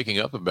speaking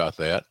up about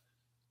that.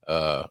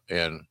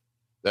 And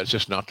that's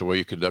just not the way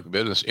you conduct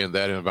business in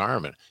that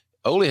environment.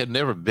 Ole had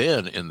never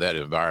been in that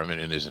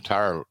environment in his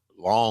entire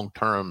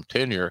long-term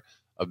tenure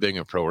of being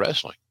in pro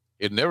wrestling.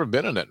 He had never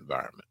been in that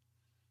environment.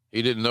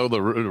 He didn't know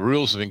the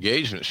rules of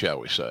engagement, shall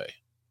we say.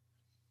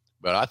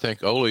 But I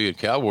think Ole and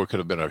Cowboy could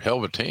have been a hell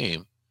of a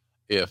team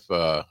if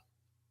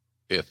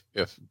they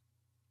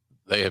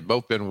had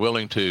both been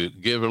willing to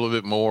give a little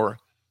bit more,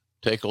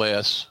 take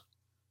less.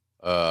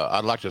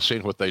 I'd like to have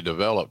seen what they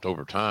developed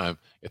over time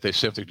if they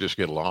simply just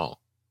get along.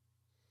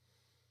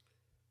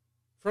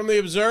 From the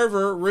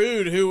Observer,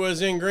 Rude, who was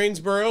in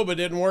Greensboro but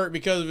didn't work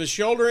because of his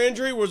shoulder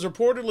injury, was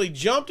reportedly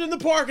jumped in the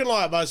parking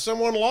lot by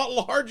someone a lot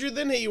larger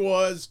than he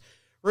was.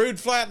 Rude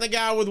flattened the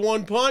guy with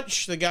one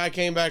punch. The guy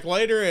came back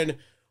later and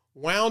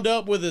wound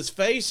up with his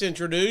face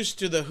introduced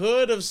to the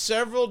hood of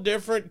several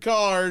different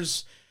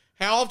cars.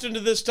 How often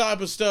did this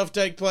type of stuff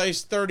take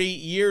place 30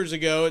 years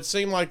ago? It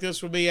seemed like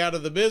this would be out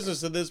of the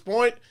business at this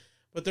point,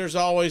 but there's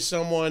always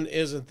someone,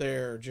 isn't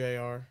there,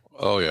 JR?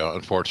 Oh, yeah,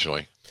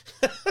 unfortunately.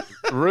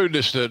 Rude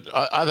just did.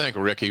 I think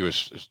Ricky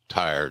was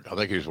tired. I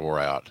think he was wore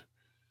out.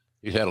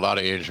 He's had a lot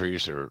of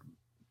injuries that were,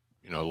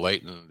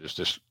 latent.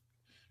 Just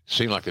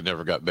seemed like they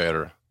never got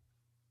better.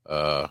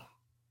 I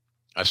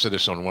said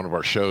this on one of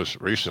our shows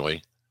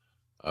recently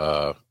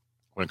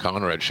when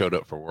Conrad showed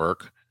up for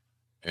work,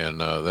 and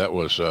that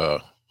was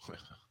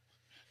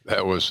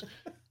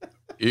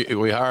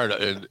we hired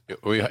in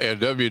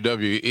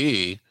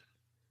WWE.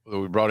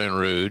 We brought in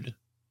Rude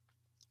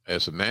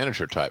as a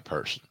manager type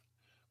person.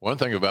 One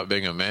thing about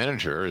being a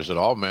manager is that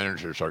all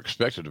managers are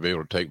expected to be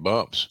able to take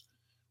bumps.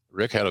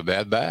 Rick had a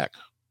bad back,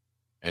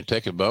 and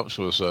taking bumps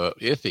was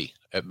iffy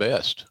at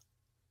best.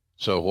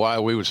 So why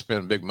we would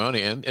spend big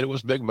money, and it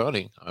was big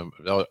money,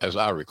 as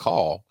I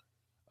recall,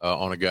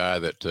 on a guy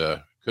that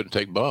couldn't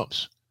take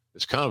bumps.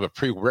 It's kind of a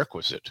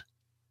prerequisite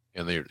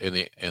in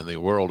the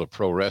world of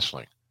pro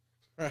wrestling.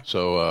 Right.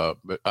 So,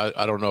 but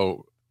I don't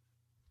know.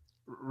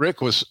 Rick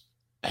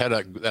had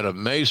that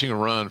amazing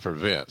run for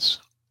Vince.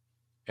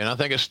 And I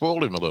think it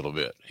spoiled him a little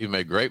bit. He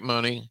made great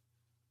money.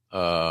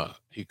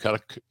 He kind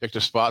of picked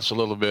his spots a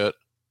little bit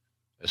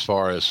as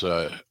far as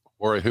who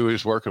he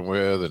was working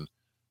with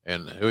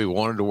and who he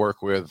wanted to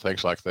work with,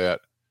 things like that.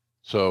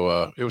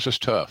 So it was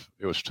just tough.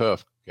 It was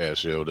tough,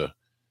 Casio, to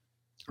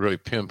really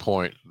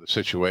pinpoint the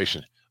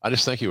situation. I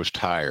just think he was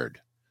tired.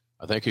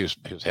 I think he was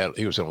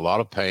in a lot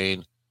of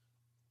pain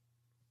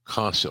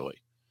constantly.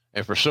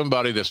 And for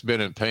somebody that's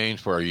been in pain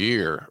for a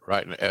year,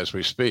 right as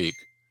we speak,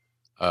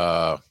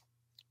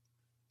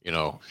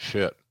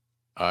 shit,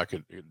 I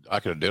could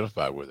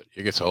identify with it.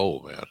 It gets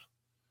old, man.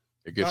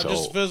 It gets old. Not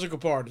just the physical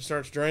part. It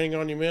starts draining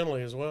on you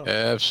mentally as well.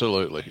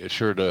 Absolutely. It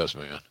sure does,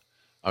 man.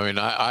 I mean,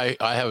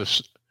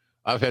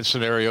 I've had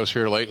scenarios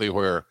here lately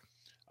where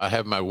I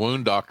have my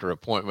wound doctor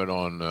appointment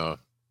on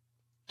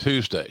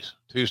Tuesday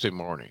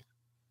morning.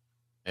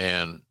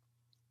 And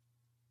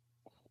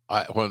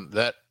when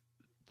that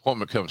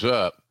appointment comes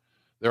up,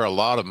 there are a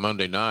lot of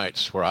Monday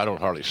nights where I don't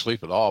hardly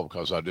sleep at all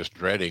because I'm just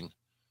dreading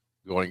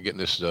going and getting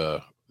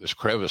this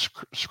crevice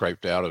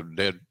scraped out of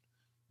dead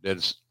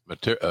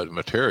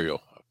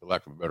material, for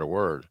lack of a better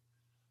word.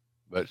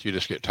 But you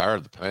just get tired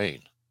of the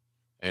pain.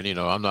 And,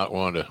 I'm not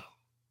one to,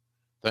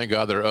 thank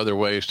God there are other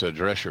ways to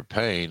address your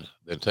pain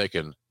than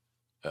taking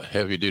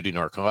heavy-duty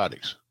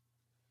narcotics.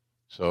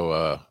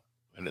 So,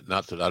 and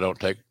not that I don't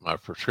take my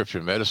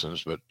prescription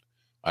medicines, but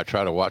I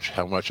try to watch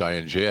how much I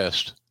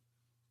ingest,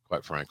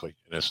 quite frankly.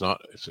 And it's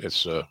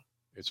a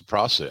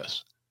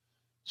process.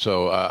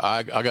 So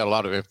I got a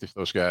lot of empathy for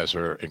those guys that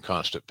are in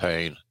constant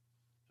pain.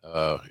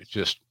 It's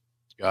just,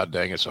 God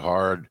dang, it's a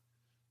hard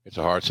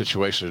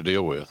situation to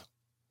deal with.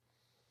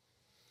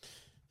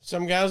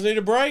 Some guys need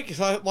a break,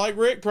 like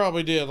Rick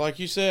probably did. Like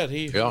you said,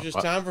 just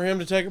time for him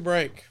to take a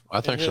break.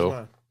 I think so.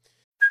 Mind.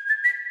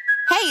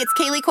 Hey, it's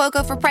Kaylee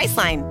Cuoco for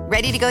Priceline.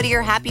 Ready to go to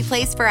your happy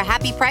place for a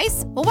happy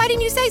price? Well, why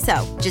didn't you say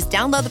so? Just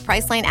download the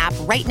Priceline app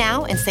right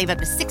now and save up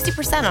to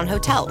 60% on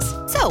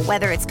hotels. So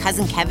whether it's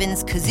Cousin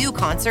Kevin's Kazoo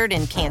Concert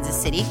in Kansas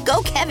City,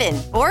 go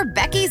Kevin, or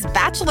Becky's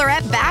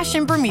Bachelorette Bash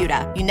in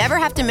Bermuda, you never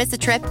have to miss a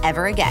trip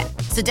ever again.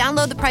 So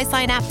download the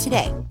Priceline app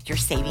today. Your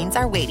savings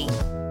are waiting.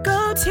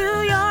 Go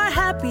to your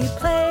happy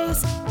place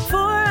for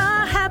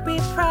a happy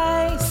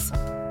price.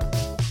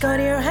 Go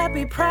to your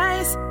happy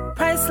price,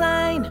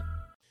 Priceline.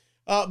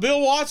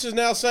 Bill Watts is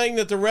now saying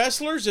that the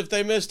wrestlers, if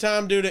they miss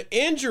time due to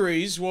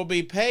injuries, will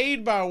be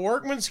paid by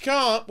workman's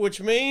comp,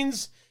 which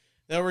means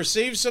they'll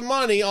receive some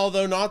money,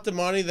 although not the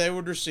money they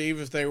would receive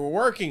if they were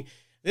working.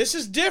 This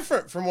is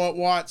different from what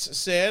Watts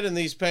said in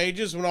these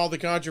pages when all the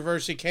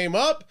controversy came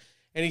up,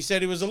 and he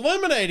said he was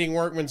eliminating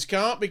workman's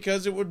comp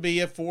because it would be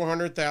a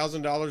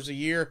 $400,000 a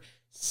year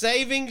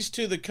savings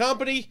to the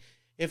company.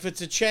 If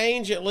it's a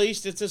change, at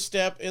least it's a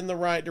step in the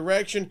right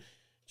direction.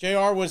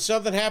 JR, when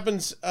something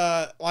happens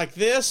like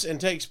this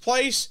and takes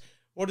place,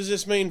 what does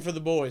this mean for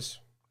the boys?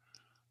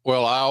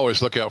 Well, I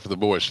always look out for the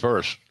boys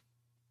first,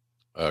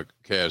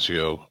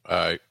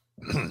 Casio.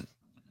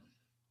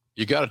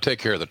 You got to take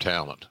care of the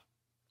talent.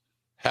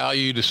 How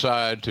you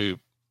decide to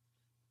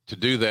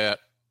do that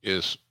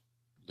is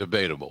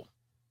debatable.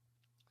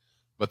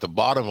 But the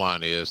bottom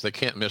line is they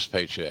can't miss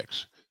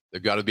paychecks.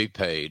 They've got to be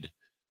paid.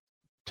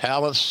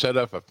 Talents set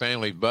up a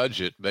family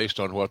budget based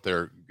on what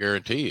their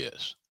guarantee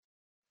is.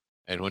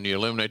 And when you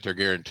eliminate their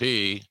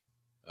guarantee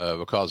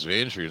because of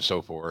injury and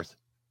so forth,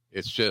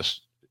 it's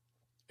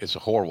a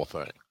horrible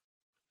thing.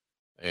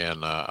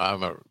 And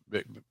I'm a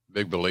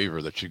big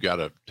believer that you got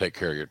to take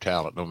care of your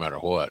talent no matter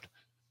what.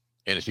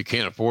 And if you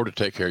can't afford to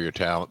take care of your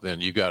talent, then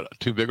you got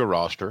too big a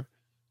roster,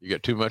 you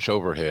get too much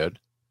overhead,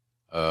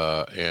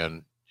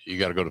 and you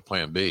got to go to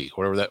plan B,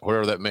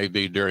 whatever that may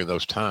be during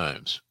those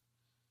times.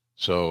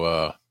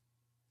 So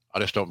I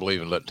just don't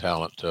believe in letting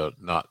talent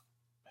not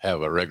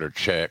have a regular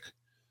check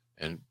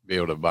and be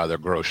able to buy their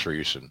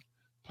groceries and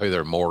pay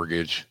their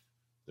mortgage,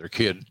 their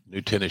kid new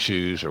tennis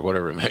shoes or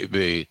whatever it may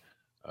be.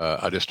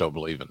 I just don't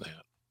believe in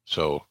that.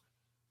 So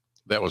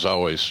that was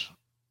always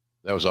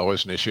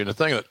an issue. And the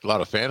thing that a lot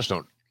of fans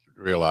don't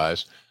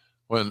realize,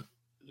 when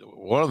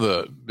one of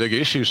the big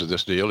issues of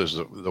this deal is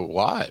the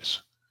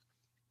wives.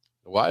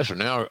 The wives are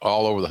now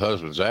all over the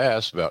husband's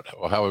ass about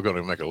how we're going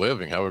to make a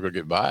living, how we're going to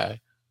get by.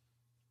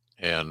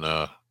 And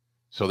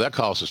so that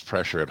causes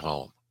pressure at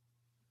home.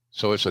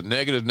 So it's a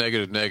negative,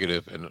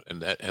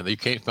 and you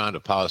can't find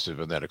a positive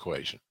in that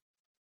equation.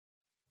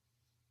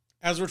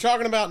 As we're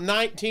talking about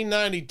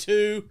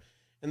 1992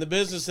 and the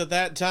business at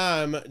that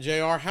time,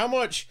 JR, how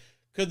much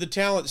could the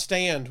talent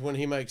stand when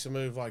he makes a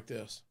move like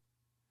this?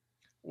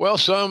 Well,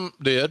 some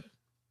did.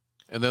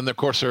 And then, of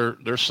course,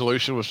 their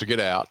solution was to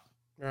get out.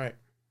 Right.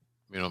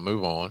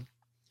 Move on.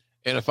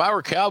 And if I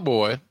were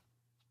Cowboy,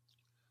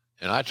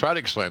 and I try to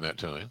explain that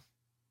to him,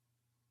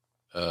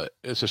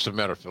 it's just a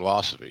matter of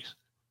philosophies.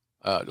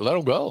 Let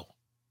them go.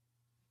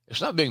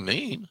 It's not being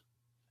mean.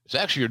 It's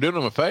actually, you're doing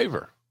them a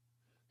favor.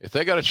 If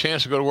they got a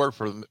chance to go to work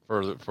for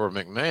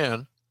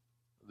McMahon,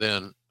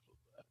 then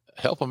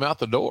help them out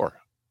the door.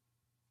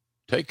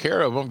 Take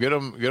care of them, get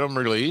them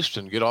released,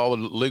 and get all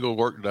the legal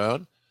work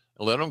done,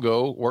 and let them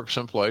go work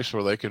someplace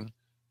where they can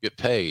get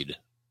paid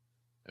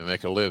and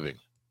make a living.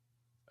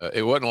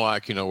 It wasn't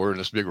like, we're in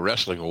this big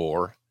wrestling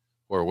war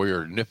where we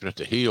are nipping at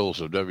the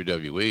heels of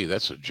WWE.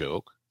 That's a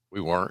joke.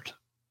 We weren't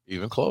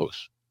even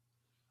close.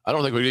 I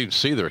don't think we'd even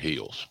see their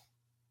heels.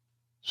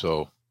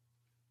 So,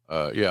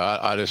 I'm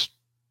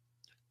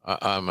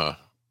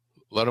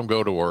let them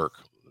go to work.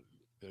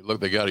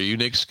 Look, they got a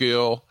unique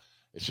skill.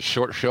 It's a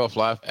short shelf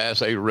life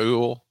as a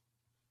rule.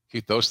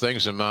 Keep those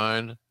things in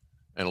mind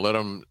and let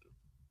them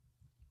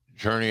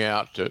journey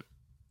out to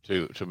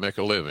make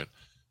a living.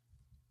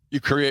 You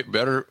create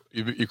better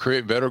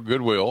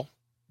goodwill.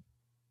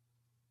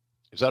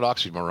 Is that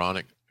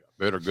oxymoronic?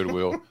 Better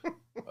goodwill.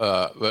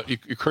 But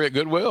you create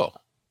goodwill.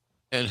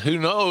 And who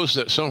knows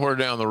that somewhere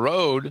down the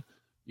road,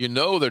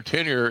 their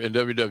tenure in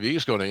WWE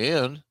is going to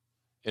end,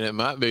 and it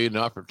might be an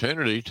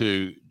opportunity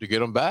to get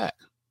them back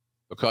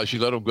because you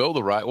let them go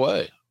the right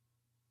way.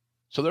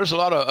 So there's a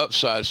lot of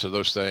upsides to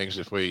those things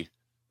if we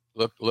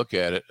look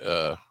at it.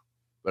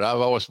 But I've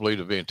always believed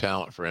in being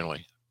talent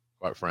friendly,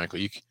 quite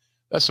frankly.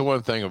 That's the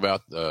one thing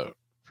about the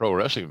pro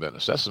wrestling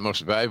business. That's the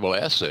most valuable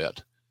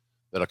asset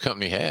that a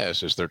company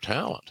has is their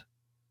talent.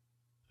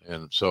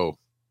 And so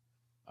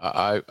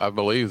I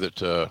believe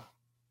that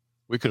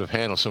we could have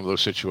handled some of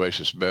those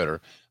situations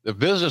better. The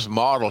business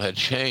model had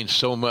changed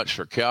so much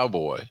for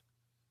Cowboy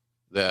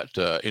that,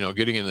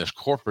 getting in this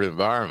corporate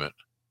environment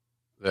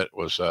that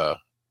was a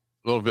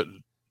little bit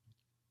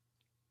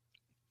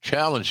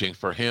challenging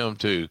for him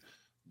to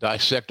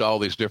dissect all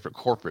these different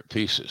corporate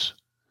pieces.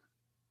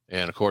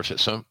 And of course, at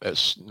some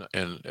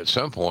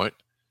point,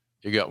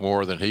 he got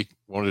more than he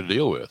wanted to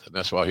deal with, and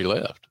that's why he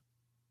left.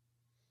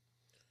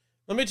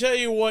 Let me tell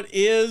you what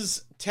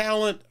is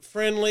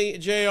talent-friendly,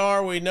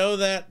 JR. We know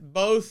that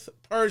both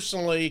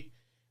personally.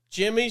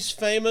 Jimmy's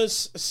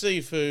Famous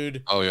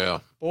Seafood. Oh, yeah.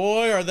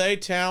 Boy, are they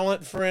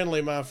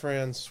talent-friendly, my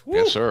friends. Woo.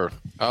 Yes, sir.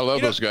 I love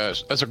those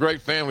guys. That's a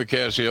great family,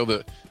 Casio.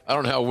 That I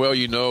don't know how well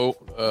you know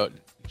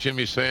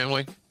Jimmy's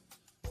family.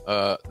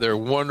 They're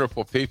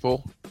wonderful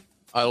people.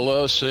 I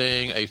love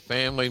seeing a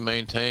family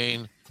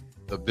maintain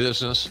the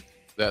business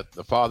that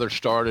the father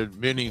started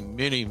many,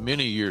 many,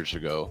 many years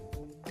ago.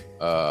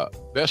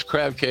 Best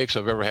crab cakes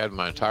I've ever had in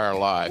my entire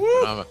life.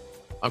 And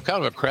I'm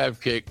kind of a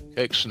crab cake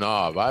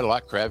snob. I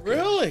like crab cakes.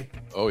 Really?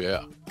 Oh,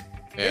 yeah.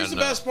 Here's the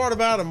best part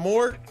about them.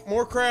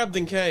 More crab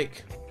than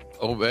cake.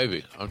 Oh,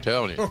 baby, I'm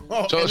telling you.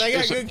 And they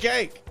got good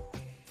cake.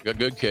 Got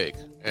good cake.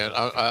 And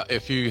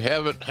if you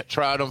haven't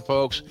tried them,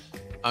 folks,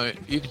 I mean,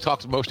 you can talk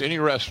to most any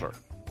wrestler,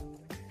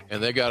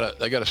 and they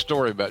got a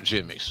story about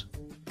Jimmy's,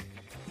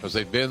 because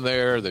they've been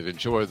there, they've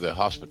enjoyed the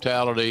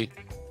hospitality,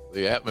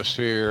 the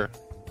atmosphere,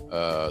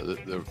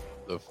 the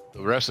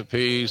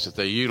recipes that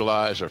they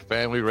utilize are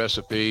family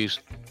recipes,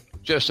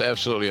 just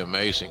absolutely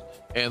amazing.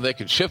 And they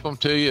can ship them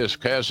to you, as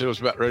Cass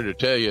was about ready to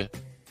tell you.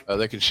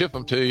 They can ship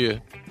them to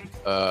you,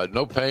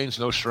 no pains,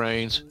 no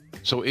strains,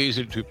 so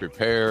easy to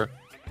prepare.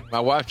 My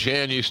wife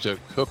Jan used to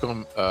cook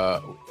them.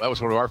 That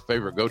was one of our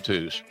favorite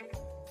go-tos.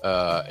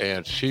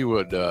 And she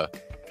would,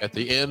 at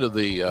the end of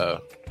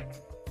the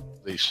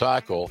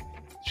cycle,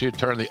 she'd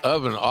turn the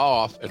oven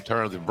off and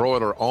turn the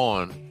broiler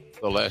on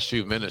the last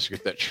few minutes to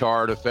get that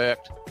charred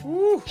effect.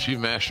 Woo. She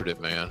mastered it,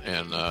 man.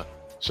 And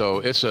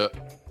so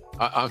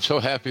I'm so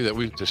happy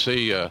that to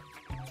see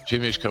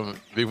Jimmy's come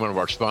be one of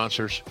our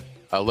sponsors.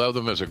 I love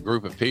them as a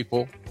group of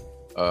people.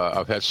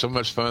 I've had so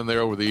much fun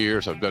there over the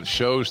years. I've done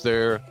shows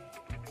there.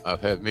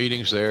 I've had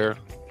meetings there.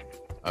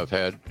 I've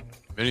had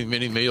many,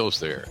 many meals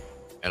there.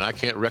 And I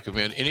can't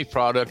recommend any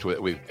product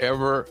that we've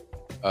ever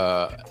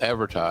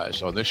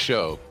advertised on this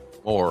show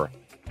more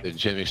than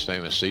Jimmy's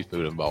Famous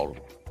Seafood in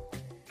Baltimore.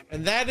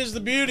 And that is the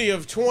beauty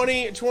of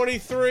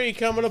 2023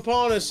 coming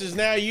upon us, is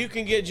now you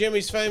can get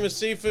Jimmy's Famous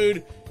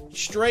Seafood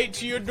straight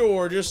to your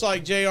door, just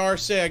like JR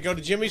said. Go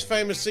to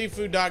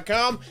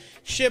jimmysfamousseafood.com,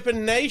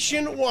 shipping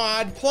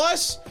nationwide,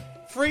 plus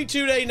free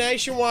 2-day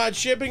nationwide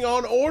shipping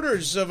on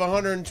orders of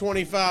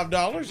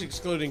 $125,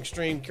 excluding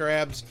streamed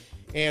crabs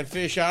and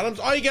fish items.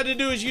 All you got to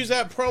do is use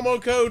that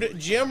promo code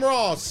Jim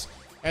Ross.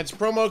 That's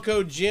promo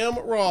code Jim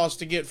Ross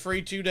to get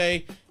free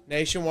 2-day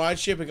nationwide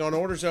shipping on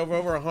orders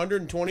over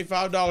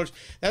 $125.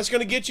 That's going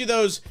to get you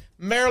those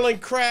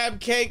Maryland crab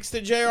cakes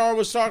that JR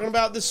was talking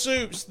about, the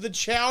soups, the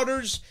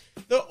chowders,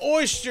 the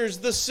oysters,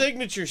 the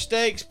signature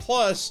steaks,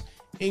 plus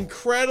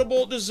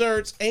incredible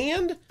desserts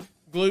and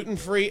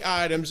gluten-free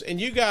items. And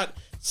you got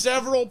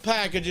several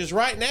packages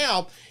right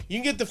now. You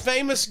can get the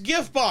famous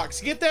gift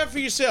box. Get that for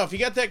yourself. You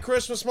got that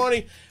Christmas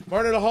money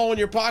burning a hole in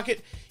your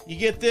pocket. You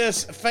get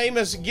this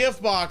famous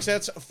gift box.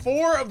 That's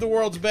 4 of the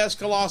world's best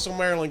colossal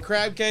Maryland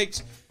crab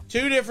cakes,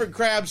 2 different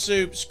crab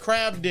soups,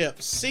 crab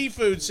dips,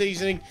 seafood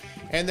seasoning,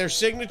 and their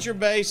signature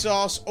bay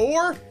sauce.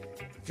 Or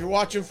if you're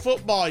watching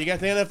football, you got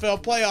the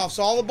NFL playoffs,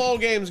 all the bowl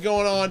games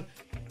going on.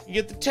 You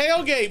get the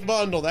tailgate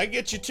bundle. That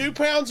gets you 2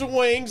 pounds of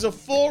wings, a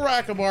full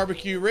rack of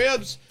barbecue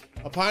ribs,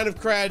 a pint of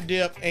crab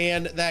dip,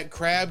 and that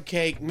crab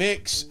cake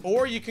mix.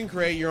 Or you can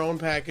create your own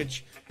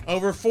package.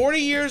 Over 40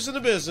 years in the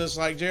business,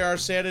 like JR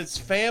said, it's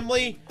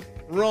family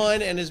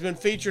run and has been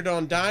featured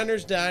on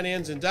diners,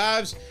 dine-ins, and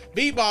dives.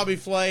 Beat Bobby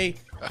Flay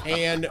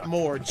and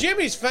more.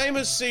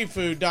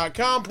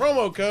 jimmysfamousseafood.com,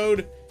 promo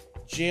code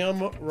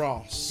Jim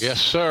Ross. Yes,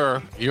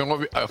 sir. You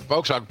know,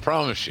 folks, I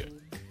promise you,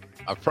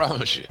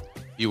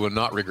 you will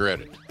not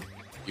regret it.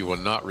 You will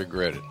not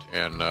regret it.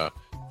 And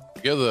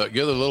give the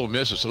little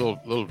missus a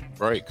little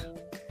break.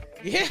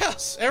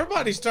 Yes,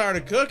 everybody's tired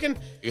of cooking.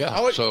 Yeah.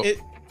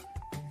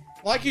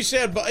 Like you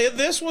said, but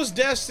this was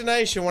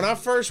destination. When I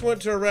first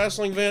went to a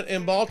wrestling event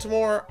in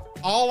Baltimore,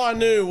 all I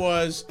knew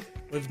was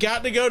we've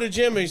got to go to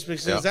Jimmy's,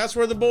 because that's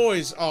where the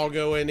boys all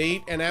go and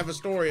eat and have a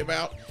story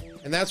about.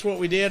 And that's what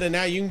we did. And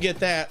now you can get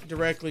that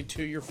directly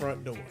to your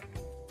front door.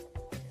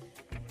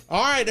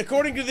 All right.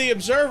 According to the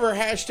Observer,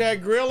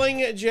 hashtag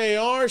grilling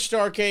JR,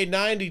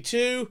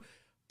 Starcade92,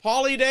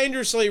 Paulie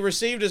Dangerously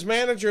received his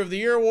Manager of the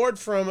Year award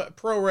from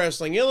Pro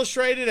Wrestling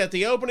Illustrated at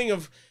the opening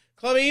of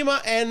Club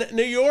EMA in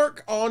New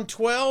York on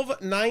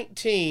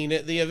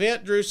 12/19. The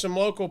event drew some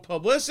local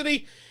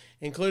publicity,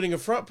 including a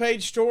front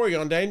page story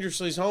on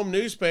Dangerously's home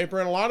newspaper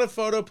and a lot of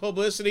photo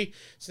publicity,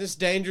 since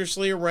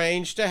Dangerously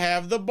arranged to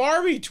have the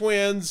Barbie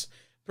twins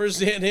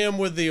present him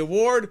with the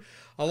award.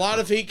 A lot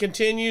of heat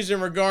continues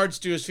in regards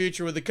to his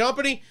future with the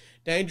company.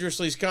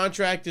 Dangerously's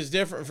contract is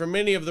different from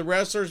many of the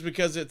wrestlers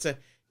because it's a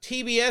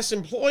TBS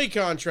employee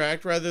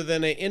contract rather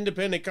than an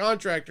independent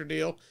contractor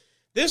deal.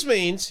 This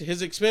means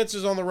his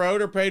expenses on the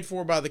road are paid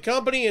for by the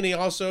company, and he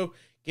also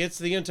gets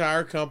the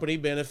entire company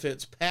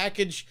benefits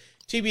package.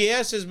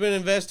 TBS has been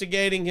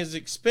investigating his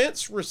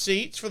expense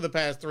receipts for the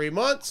past 3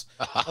 months.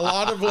 A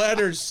lot of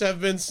letters have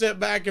been sent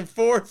back and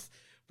forth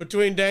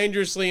between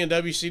Dangerously and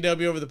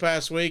WCW over the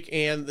past week,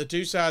 and the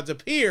two sides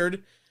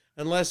appeared,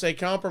 unless a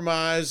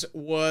compromise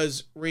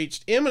was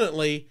reached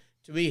imminently,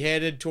 to be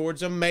headed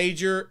towards a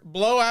major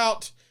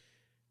blowout.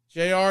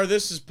 JR,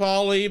 this is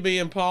Paulie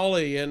being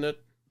Paulie, isn't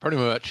it? Pretty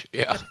much,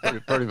 yeah,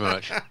 pretty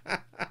much.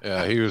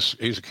 Yeah,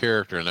 he's a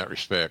character in that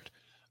respect.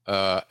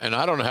 And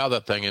I don't know how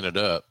that thing ended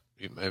up.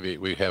 Maybe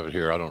we have it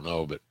here, I don't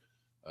know. But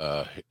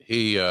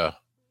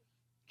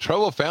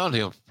trouble found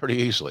him pretty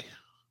easily.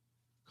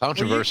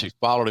 Controversy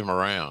followed him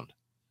around.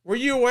 Were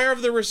you aware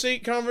of the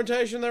receipt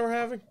confrontation they were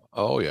having?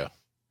 Oh, yeah.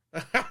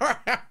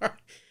 How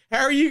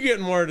are you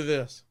getting word of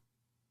this?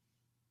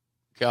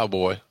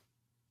 Cowboy,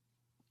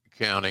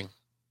 accounting.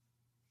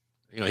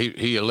 You know,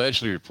 he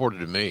allegedly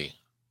reported to me.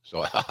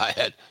 So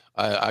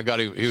I got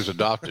him. He was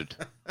adopted.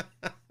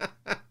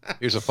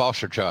 He was a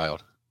foster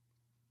child.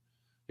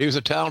 He was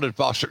a talented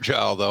foster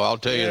child, though. I'll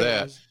tell you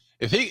that.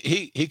 If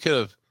he could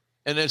have,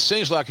 and it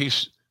seems like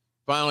he's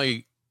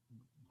finally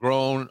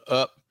grown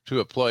up to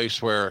a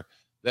place where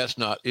that's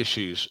not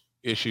issues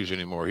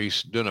anymore.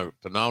 He's done a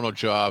phenomenal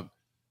job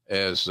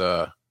as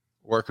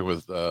working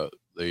with the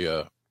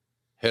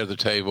head of the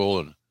table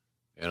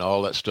and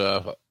all that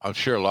stuff. I'm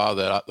sure a lot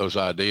of those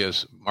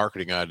ideas,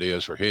 marketing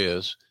ideas, were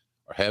his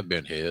or have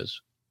been his.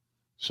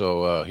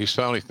 So he's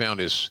finally found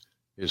his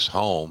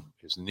home,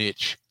 his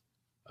niche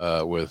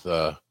with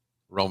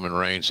Roman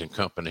Reigns and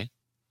company.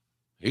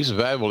 He's a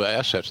valuable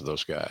asset to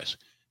those guys.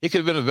 He could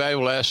have been a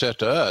valuable asset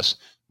to us,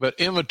 but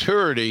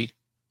immaturity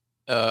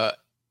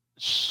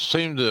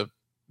seemed to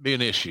be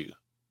an issue.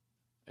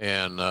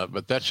 And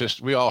but that's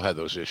just, we all had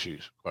those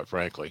issues, quite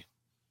frankly.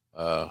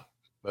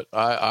 But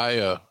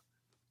I'm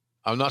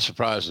not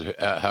surprised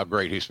at how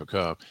great he's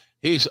become.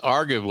 He's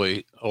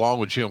arguably, along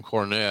with Jim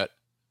Cornette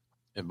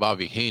and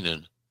Bobby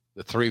Heenan,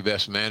 the three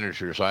best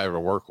managers I ever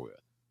worked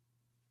with.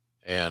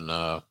 And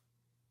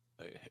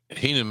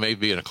Heenan may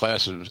be in a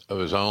class of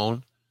his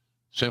own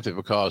simply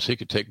because he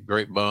could take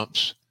great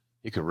bumps.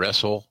 He could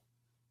wrestle.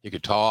 He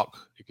could talk.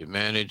 He could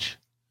manage.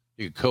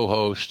 He could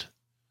co-host.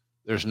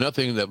 There's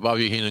nothing that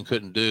Bobby Heenan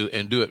couldn't do,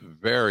 and do it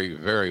very,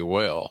 very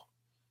well.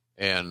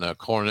 And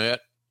Cornette,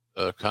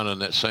 kind of in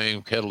that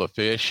same kettle of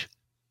fish.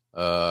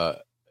 And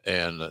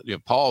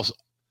Paul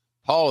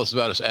is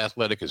about as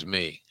athletic as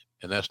me,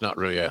 and that's not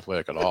really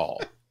athletic at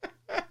all.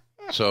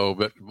 So,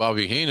 but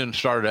Bobby Heenan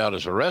started out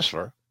as a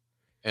wrestler,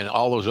 and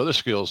all those other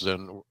skills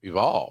then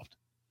evolved.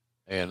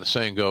 And the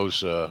same goes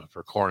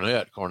for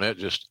Cornette. Cornette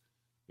just,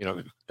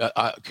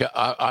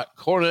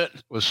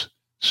 Cornette was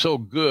so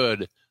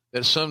good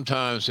that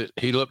sometimes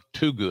he looked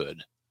too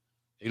good.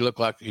 He looked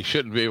like he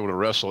shouldn't be able to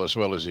wrestle as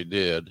well as he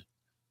did,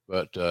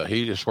 but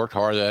he just worked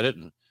hard at it.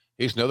 And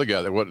he's another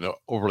guy that wasn't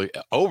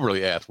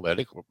overly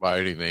athletic by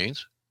any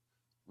means.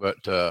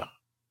 But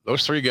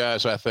those three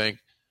guys, I think,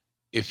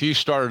 if you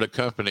started a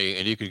company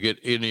and you could get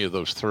any of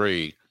those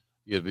three,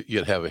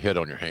 you'd have a hit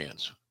on your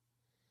hands.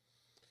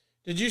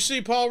 Did you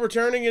see Paul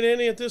returning at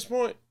any at this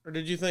point, or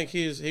did you think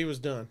he was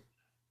done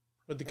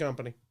with the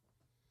company?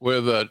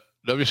 With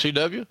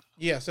WCW?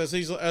 Yes, as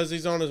he's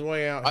on his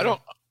way out.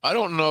 I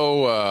don't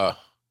know.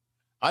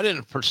 I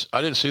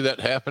didn't see that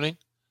happening.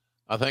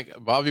 I think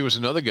Bobby was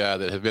another guy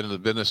that had been in the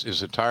business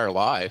his entire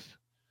life,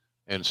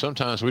 and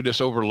sometimes we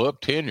just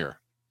overlook tenure,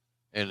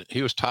 and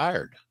he was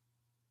tired.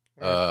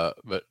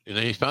 But and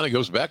then he finally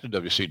goes back to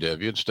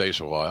WCW and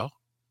stays a while.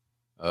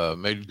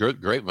 Made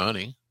great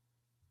money.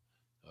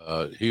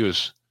 He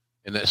was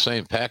in that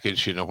same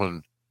package,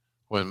 when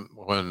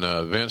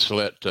Vince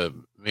let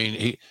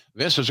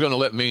Vince was going to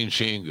let Mean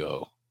Gene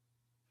go,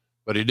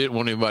 but he didn't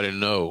want anybody to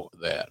know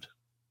that,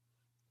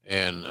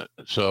 and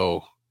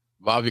so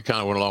Bobby kind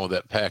of went along with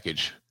that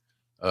package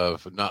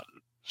of not,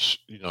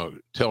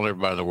 telling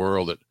everybody in the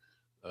world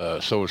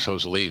that so and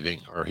so's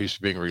leaving or he's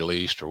being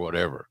released or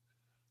whatever.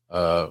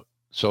 So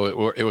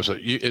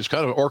it's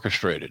kind of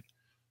orchestrated.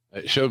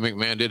 It showed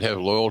McMahon did have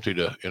loyalty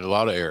in a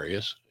lot of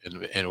areas,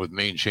 and with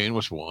Mean Gene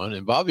was one,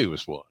 and Bobby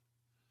was one.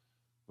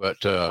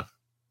 But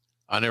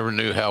I never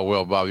knew how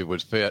well Bobby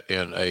would fit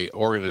in a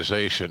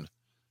organization,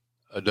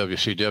 a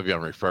WCW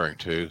I'm referring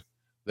to,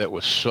 that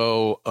was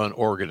so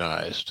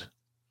unorganized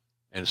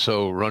and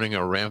so running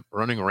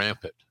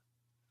rampant,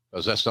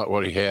 because that's not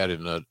what he had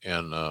in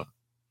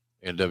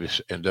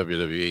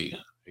WWE.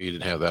 He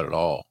didn't have that at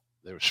all.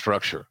 There was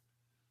structure,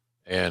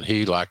 and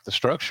he liked the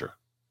structure.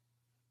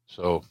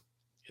 So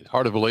it's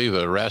hard to believe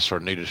that a wrestler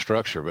needed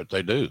structure, but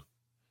they do,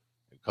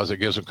 because it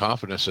gives them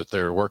confidence that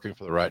they're working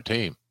for the right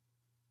team.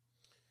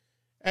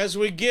 As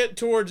we get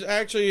towards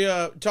actually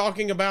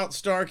talking about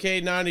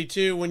Starrcade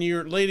 92, when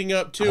you're leading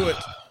up to it,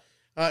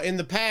 in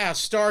the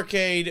past,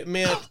 Starrcade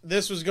meant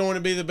this was going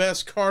to be the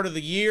best card of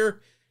the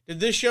year. Did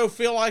this show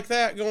feel like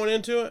that going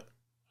into it?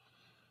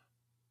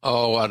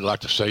 Oh, I'd like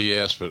to say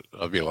yes, but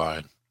I'd be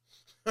lying.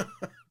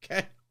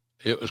 Okay.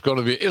 It's going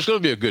to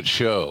be a good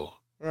show.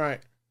 Right.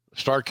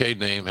 Starrcade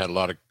name had a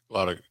lot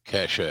of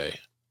cachet.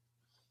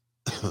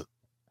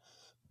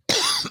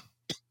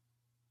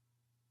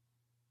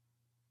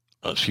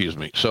 Excuse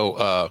me.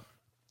 So,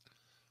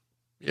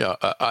 yeah,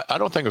 I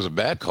don't think it was a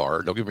bad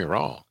card. Don't get me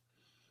wrong.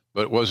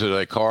 But was it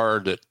a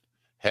card that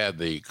had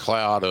the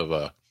cloud of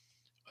a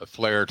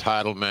Flair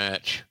title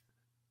match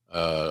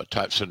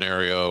type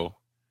scenario,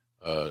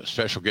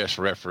 special guest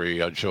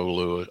referee, Joe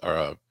Lewis,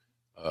 or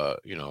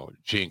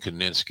Gene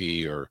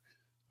Kaninsky,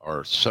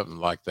 or something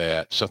like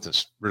that, something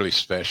really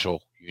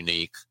special,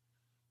 unique?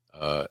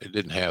 It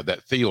didn't have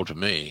that feel to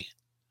me.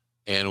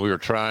 And we were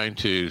trying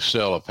to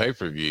sell a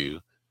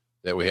pay-per-view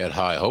that we had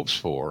high hopes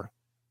for,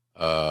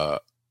 but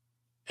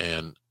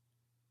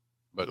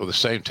with the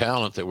same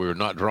talent that we were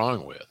not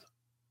drawing with.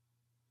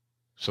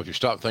 So if you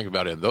stop thinking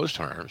about it in those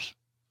terms,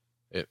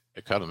 it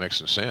kind of makes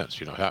some sense.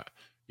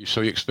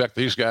 So you expect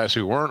these guys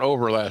who weren't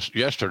over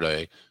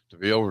yesterday to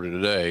be over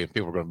today, and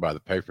people are going to buy the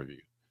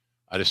pay-per-view.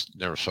 I just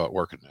never saw it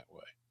working that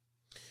way.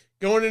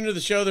 Going into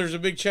the show, there's a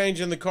big change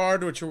in the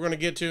card, which we're going to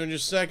get to in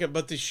just a second,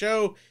 but the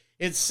show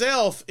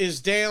itself is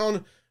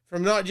down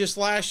from not just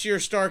last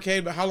year's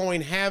Starrcade, but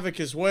Halloween Havoc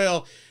as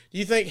well. Do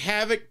you think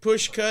Havoc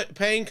pushed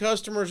paying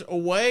customers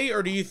away,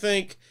 or do you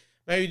think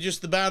maybe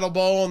just the Battle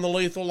Bowl and the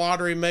Lethal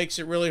Lottery makes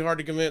it really hard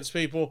to convince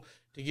people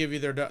to give you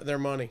their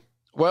money?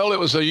 Well, it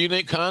was a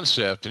unique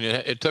concept, and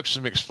it took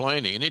some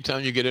explaining.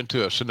 Anytime you get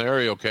into a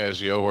scenario,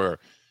 Casio, where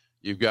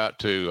you've got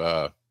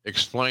to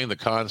explain the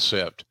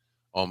concept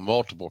on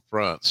multiple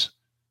fronts,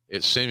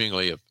 it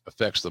seemingly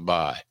affects the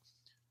buy.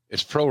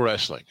 It's pro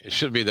wrestling. It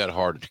shouldn't be that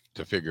hard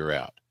to figure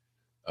out.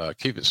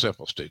 Keep it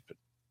simple, stupid.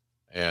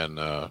 And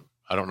I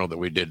don't know that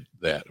we did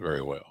that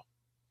very well.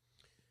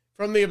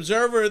 From the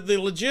Observer, the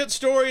legit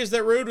story is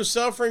that Rude was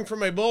suffering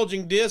from a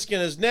bulging disc in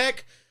his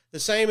neck, the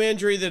same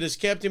injury that has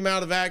kept him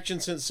out of action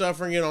since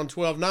suffering it on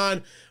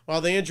 12/9.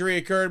 While the injury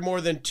occurred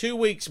more than 2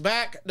 weeks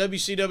back,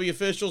 WCW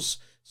officials,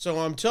 so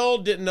I'm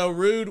told, didn't know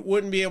Rude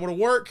wouldn't be able to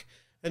work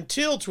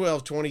until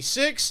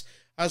 12/26.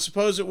 I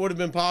suppose it would have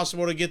been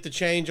possible to get the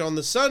change on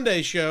the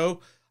Sunday show,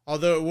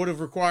 although it would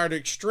have required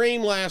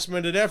extreme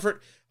last-minute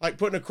effort, like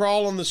putting a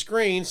crawl on the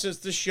screen, since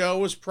the show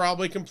was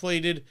probably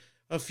completed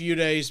a few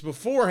days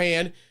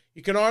beforehand.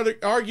 You can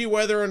argue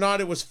whether or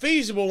not it was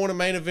feasible when a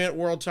main event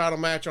world title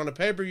match on a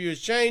pay-per-view is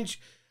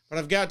changed, but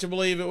I've got to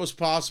believe it was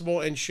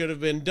possible and should have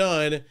been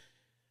done.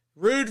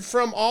 Rude,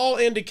 from all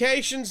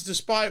indications,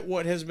 despite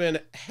what has been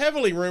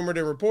heavily rumored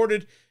and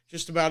reported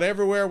just about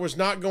everywhere, was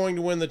not going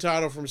to win the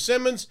title from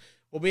Simmons,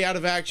 will be out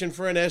of action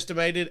for an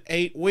estimated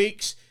 8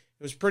 weeks.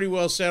 It was pretty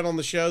well said on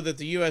the show that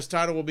the U.S.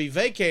 title will be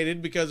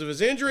vacated because of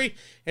his injury,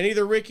 and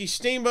either Ricky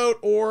Steamboat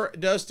or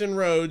Dustin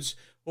Rhodes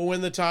will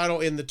win the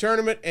title in the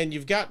tournament, and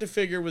you've got to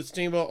figure with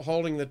Steamboat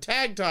holding the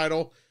tag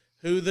title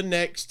who the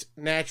next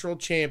natural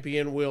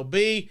champion will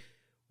be.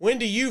 When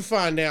do you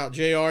find out,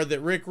 JR, that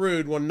Rick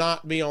Rude will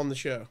not be on the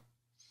show?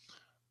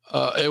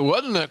 It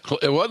wasn't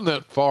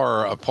that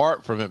far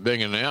apart from it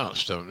being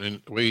announced. I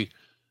mean,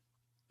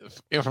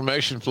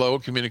 information flow,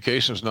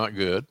 communication is not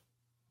good.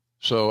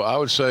 So I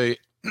would say,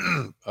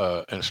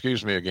 and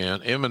excuse me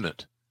again,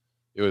 imminent.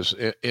 It was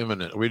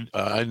imminent.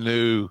 I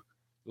knew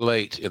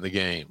late in the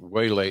game,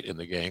 way late in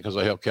the game, because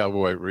I helped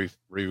Cowboy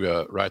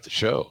write the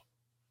show.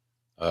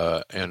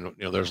 And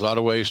there's a lot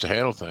of ways to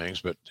handle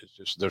things, but it's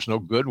just, there's no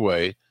good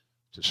way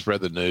to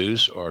spread the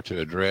news or to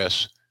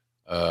address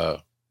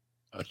a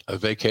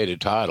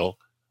vacated title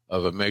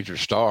of a major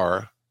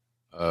star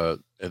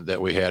and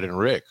that we had in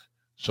Rick.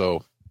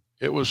 So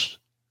it was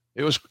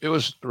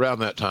around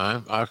that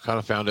time. I kind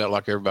of found out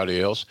like everybody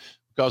else,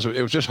 because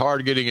it was just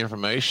hard getting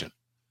information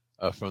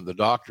from the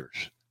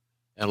doctors.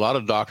 And a lot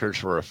of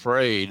doctors were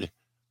afraid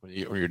when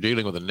you're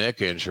dealing with a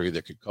neck injury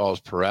that could cause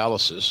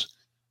paralysis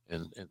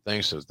and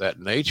things of that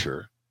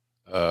nature.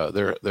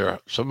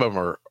 Some of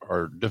them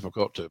are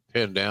difficult to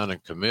pin down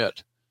and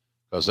commit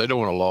because they don't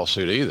want a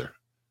lawsuit either.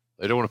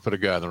 They don't want to put a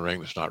guy in the ring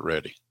that's not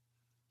ready.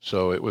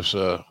 So it was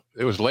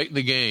late in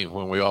the game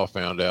when we all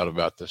found out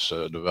about this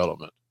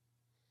development.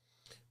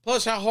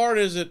 Plus, how hard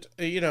is it?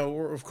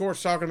 We're of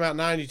course talking about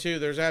 92.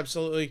 There's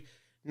absolutely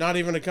not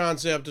even a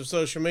concept of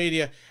social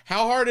media.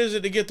 How hard is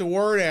it to get the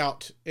word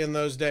out in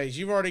those days?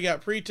 You've already got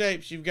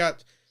pre-tapes, you've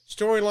got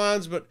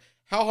storylines, but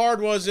how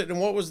hard was it? And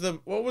what's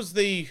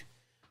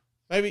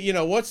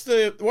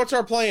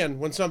our plan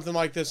when something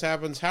like this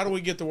happens? How do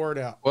we get the word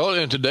out? Well,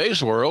 in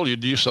today's world,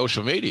 you'd use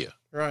social media.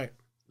 Right.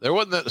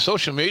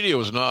 Social media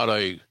was not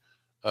a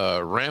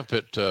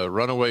rampant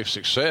runaway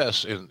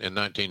success in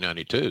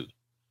 1992.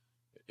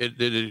 Did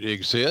it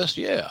exist?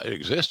 Yeah, it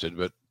existed,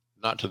 but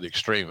not to the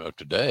extreme of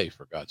today,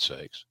 for God's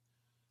sakes.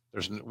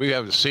 We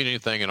haven't seen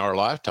anything in our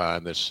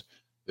lifetime that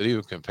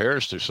even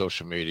compares to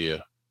social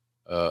media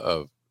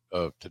of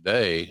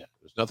today.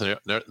 There's nothing.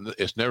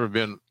 It's never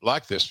been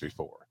like this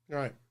before.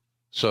 Right.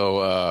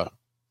 So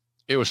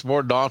it was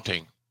more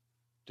daunting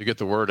to get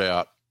the word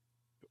out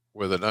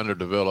with an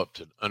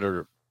underdeveloped and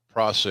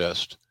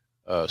under-processed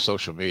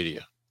social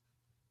media.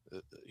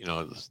 The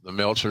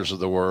Meltzers of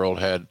the world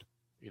had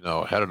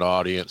an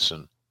audience,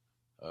 and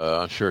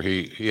I'm sure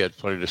he had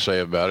plenty to say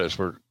about it as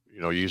we're,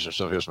 using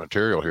some of his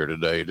material here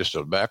today, just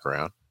as a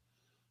background.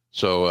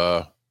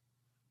 So,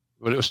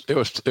 but it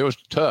was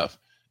tough.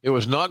 It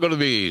was not going to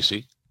be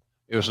easy.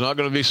 It was not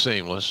going to be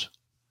seamless.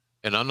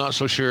 And I'm not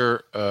so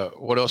sure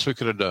what else we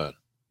could have done.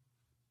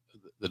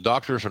 The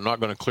doctors are not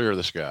going to clear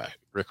this guy,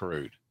 Rick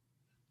Rude.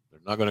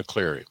 They're not going to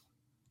clear him.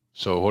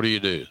 So what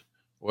do?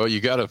 Well, you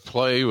got to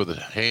play with the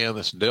hand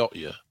that's dealt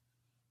you.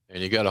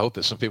 And you got to hope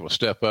that some people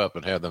step up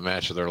and have the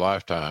match of their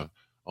lifetime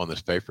on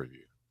this pay-per-view.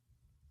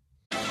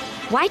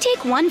 Why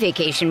take one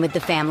vacation with the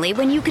family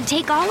when you could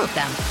take all of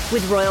them?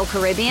 With Royal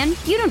Caribbean,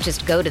 you don't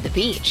just go to the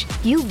beach.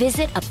 You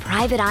visit a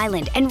private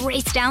island and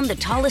race down the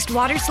tallest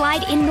water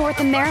slide in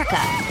North America.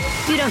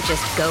 You don't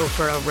just go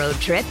for a road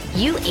trip.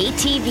 You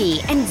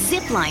ATV and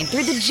zip line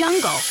through the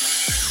jungle.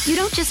 You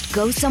don't just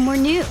go somewhere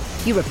new.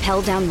 You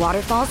rappel down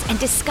waterfalls and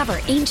discover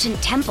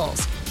ancient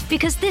temples.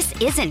 Because this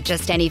isn't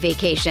just any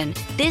vacation.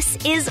 This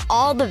is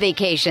all the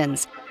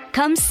vacations.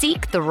 Come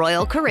seek the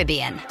Royal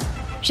Caribbean.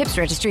 Ships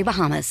Registry,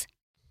 Bahamas.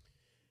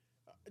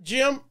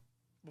 Jim,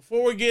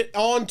 before we get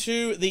on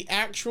to the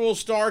actual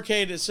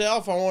Starrcade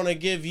itself, I want to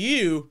give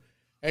you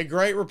a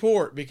great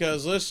report,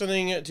 because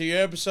listening to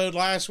your episode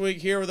last week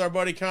here with our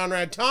buddy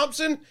Conrad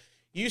Thompson,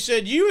 you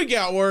said you had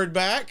got word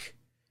back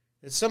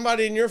that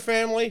somebody in your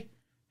family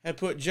had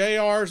put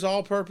JR's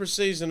all-purpose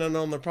seasoning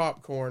on their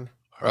popcorn.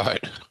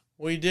 Right.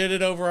 We did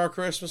it over our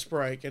Christmas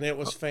break, and it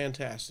was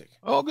fantastic.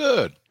 Oh,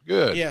 good.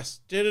 Yes,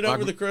 did it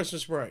over the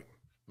Christmas break.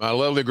 My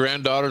lovely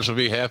granddaughters will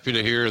be happy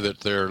to hear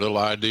that their little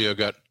idea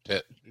got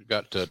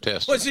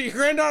tested. Well, so your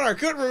granddaughter, I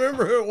couldn't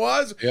remember who it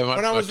was. Yeah,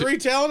 when I was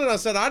retelling it, I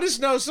said, I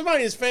just know somebody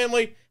in his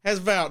family has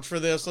vouched for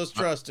this. Let's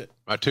trust it.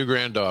 My two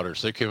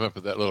granddaughters, they came up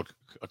with that little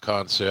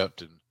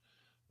concept, and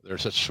they're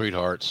such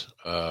sweethearts.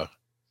 Yeah,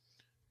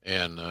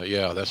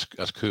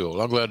 that's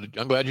cool.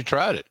 I'm glad you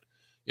tried it.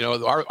 You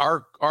know,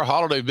 our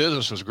holiday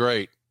business was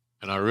great,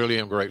 and I really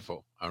am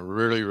grateful. I'm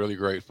really, really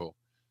grateful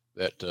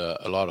that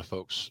a lot of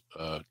folks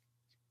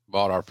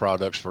bought our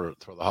products for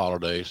the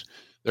holidays.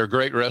 They're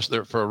great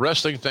They're for a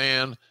wrestling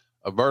fan,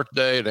 a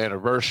birthday, an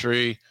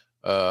anniversary,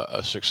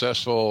 a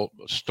successful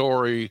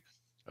story,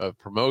 a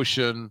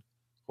promotion,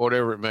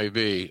 whatever it may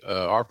be.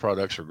 Our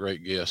products are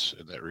great gifts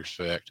in that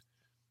respect.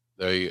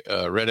 The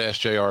Red Ass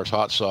JR's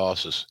hot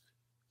sauce is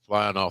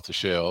flying off the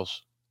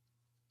shelves,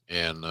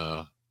 and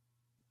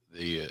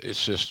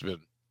it's just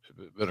been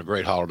a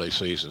great holiday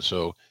season.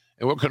 So,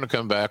 and we're going to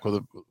come back with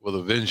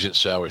a vengeance,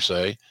 shall we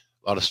say?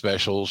 A lot of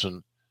specials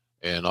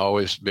and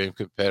always being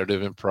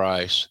competitive in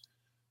price,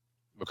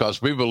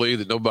 because we believe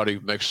that nobody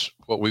makes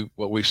what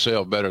we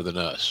sell better than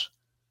us.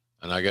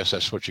 And I guess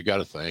that's what you got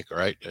to think,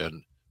 right?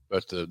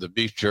 But the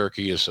beef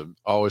jerky has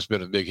always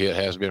been a big hit,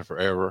 has been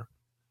forever.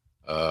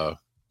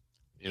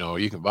 You know,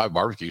 you can buy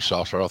barbecue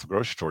sauce right off the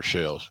grocery store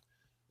shelves.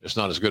 It's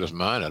not as good as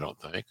mine, I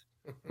don't think.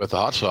 But the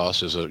hot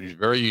sauce is a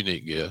very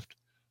unique gift.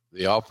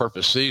 The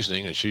all-purpose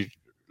seasoning, as she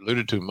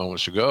alluded to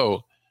moments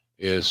ago,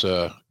 is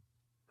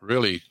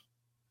really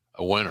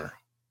a winner.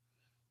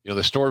 You know,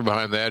 the story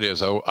behind that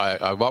is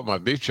I bought my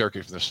beef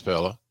jerky from this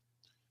fella.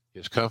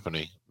 His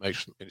company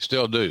makes, and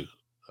still do,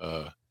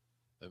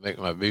 they make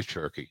my beef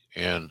jerky.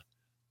 And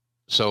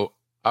so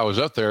I was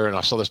up there and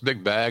I saw this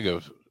big bag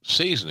of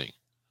seasoning.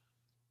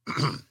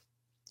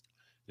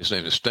 His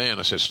name is Stan.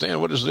 I said,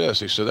 Stan, what is this?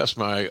 He said, that's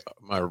my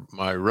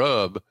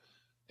rub.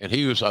 And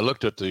I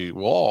looked at the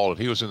wall, and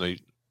he was in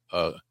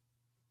the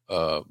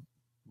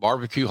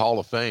Barbecue Hall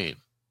of Fame.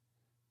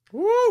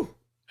 Woo!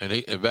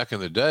 And back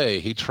in the day,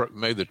 he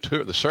made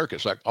the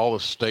circuits, like all the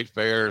state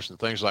fairs and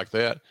things like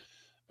that,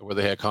 where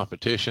they had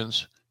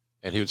competitions,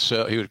 and he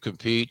would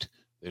compete,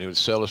 and he would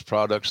sell his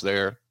products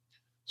there.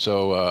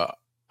 So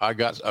I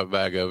got a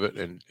bag of it,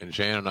 and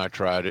Jan and I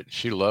tried it.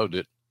 She loved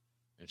it,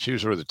 and she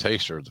was really the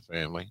taster of the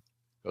family,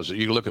 because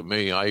you look at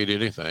me, I eat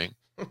anything,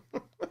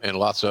 and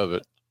lots of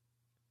it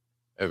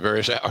at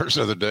various hours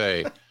of the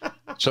day.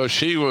 So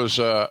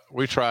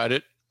we tried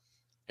it,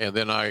 and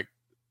then I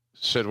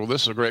said, well,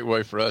 this is a great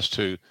way for us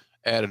to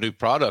add a new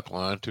product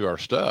line to our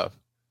stuff.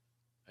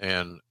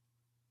 And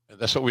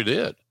that's what we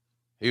did.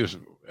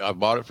 I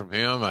bought it from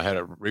him. I had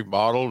it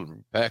rebottled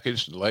and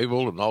packaged and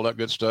labeled and all that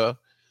good stuff.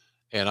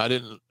 And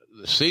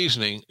the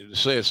seasoning, to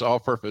say it's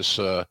all-purpose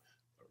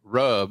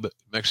rub,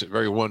 makes it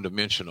very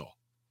one-dimensional.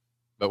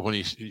 But when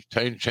you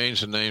change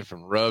the name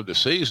from rub to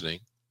seasoning,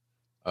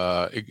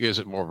 it gives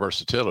it more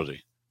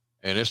versatility.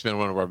 And it's been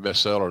one of our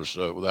best sellers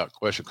without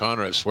question.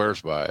 Conrad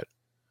swears by it.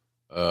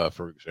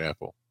 For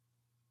example,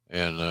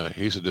 and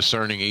he's a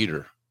discerning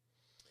eater.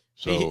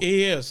 So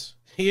he is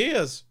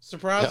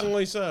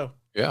surprisingly so.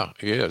 Yeah,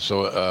 he is.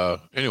 So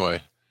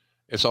anyway,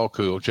 it's all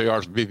cool.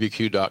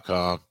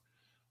 JR'sBBQ.com.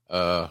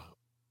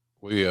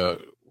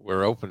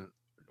 We're open.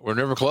 We're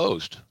never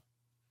closed.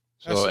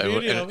 So that's the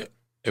beauty of it.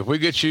 If we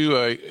get you,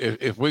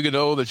 if we can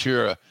know that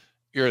you're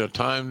in a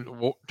time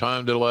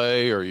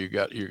delay, or you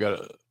got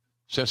a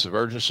sense of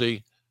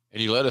urgency,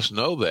 and you let us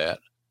know that.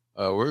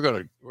 We're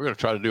gonna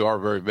try to do our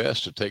very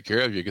best to take care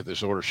of you, get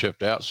this order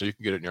shipped out so you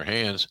can get it in your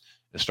hands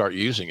and start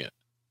using it.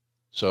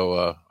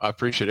 So I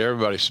appreciate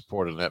everybody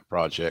supporting that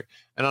project.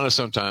 And I know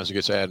sometimes it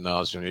gets ad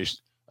nauseum.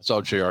 That's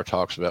all JR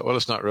talks about. Well,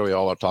 it's not really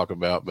all I talk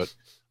about, but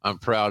I'm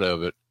proud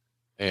of it.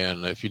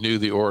 And if you knew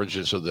the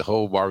origins of the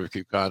whole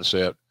barbecue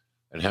concept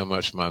and how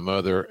much my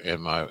mother and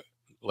my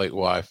late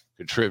wife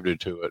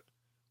contributed to it,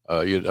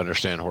 you'd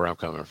understand where I'm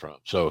coming from.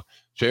 So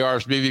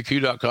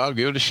JR'sBBQ.com,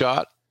 give it a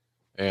shot,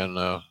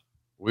 and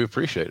we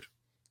appreciate it.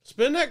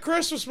 Spend that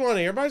Christmas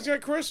money. Everybody's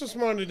got Christmas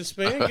money to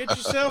spend. Get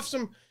yourself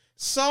some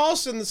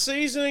sauce and the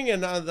seasoning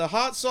and the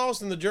hot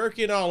sauce and the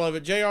jerky and all of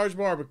it.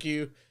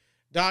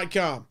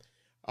 JR'sBarbecue.com.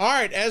 All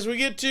right, as we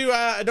get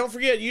to, don't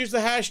forget, use the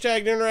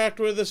hashtag to interact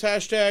with us,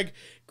 hashtag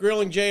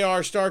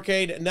GrillingJR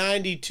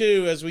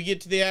Starrcade92. As we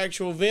get to the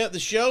actual event, the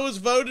show is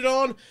voted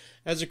on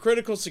as a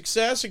critical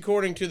success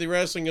according to the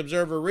Wrestling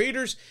Observer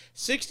readers.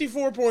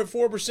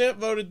 64.4%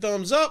 voted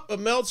thumbs up, but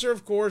Meltzer,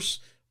 of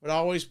course, would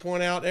always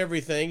point out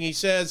everything. He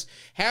says,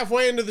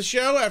 halfway into the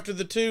show, after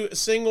the two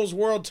singles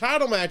world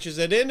title matches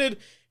had ended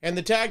and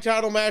the tag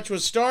title match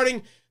was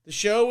starting, the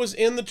show was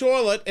in the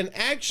toilet and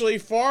actually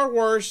far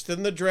worse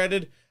than the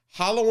dreaded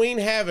Halloween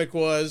Havoc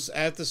was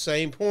at the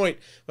same point.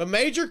 But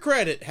major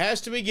credit has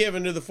to be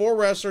given to the 4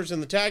 wrestlers in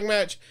the tag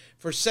match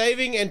for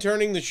saving and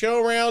turning the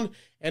show around,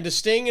 and to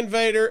Sting and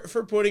Vader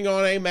for putting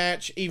on a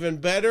match even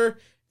better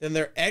than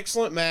their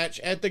excellent match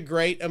at the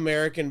Great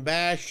American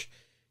Bash.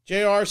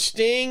 JR,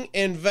 Sting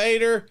and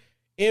Vader,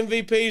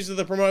 MVPs of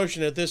the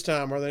promotion at this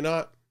time, are they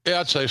not?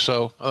 Yeah, I'd say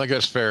so. I think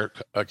that's fair,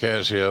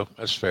 Casio.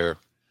 That's fair.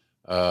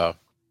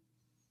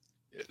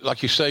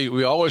 Like you say,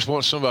 we always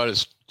want somebody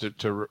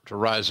to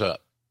rise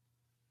up.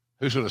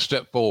 Who's going to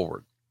step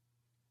forward?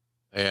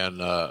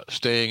 And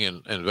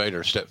Sting and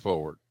Vader stepped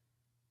forward,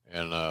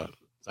 and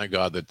thank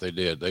God that they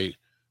did. They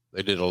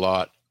did a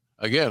lot.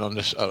 Again,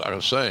 I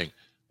was saying,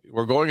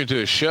 we're going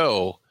into a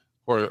show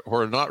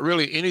where not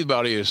really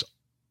anybody is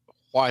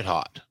white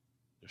hot.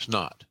 It's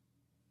not.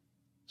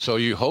 So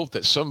you hope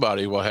that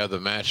somebody will have the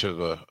match of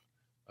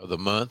the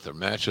month, or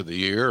match of the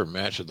year, or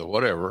match of the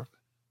whatever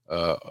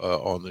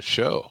on the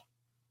show,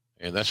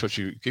 and that's what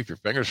you keep your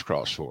fingers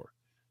crossed for.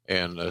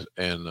 And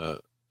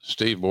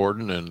Steve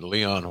Borden and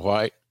Leon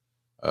White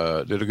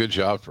did a good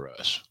job for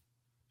us.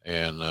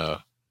 And,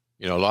 a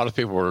lot of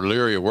people were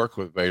leery of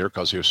working with Vader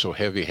because he was so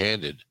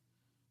heavy-handed.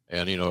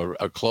 And,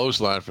 a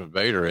clothesline from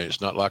Vader, it's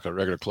not like a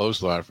regular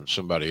clothesline from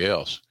somebody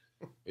else.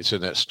 It's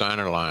in that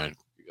Steiner line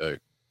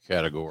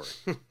category.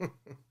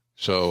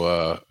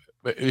 So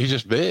but he's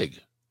just big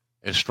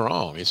and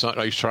strong. It's not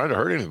like he's trying to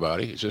hurt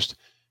anybody. He's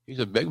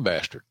a big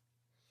bastard.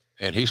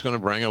 And he's going to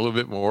bring a little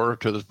bit more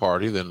to the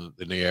party than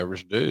the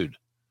average dude.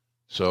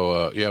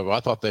 So, I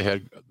thought they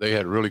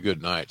had really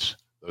good nights,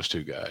 those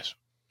 2 guys.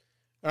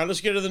 All right,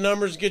 let's get to the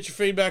numbers and get your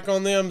feedback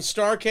on them.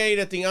 Starrcade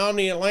at the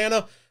Omni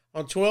Atlanta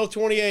on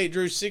 12/28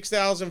 drew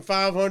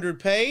 6,500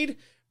 paid,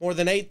 more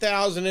than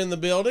 8,000 in the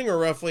building, or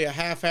roughly a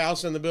half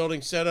house in the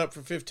building set up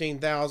for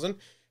 15,000.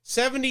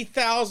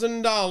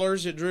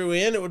 $70,000 it drew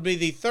in. It would be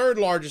the 3rd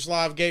largest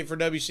live gate for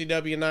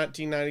WCW in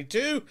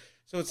 1992.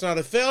 So it's not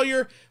a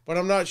failure, but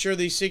I'm not sure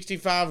the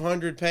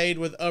 6,500 paid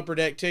with Upper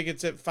Deck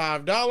tickets at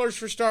 $5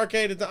 for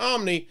Starrcade at the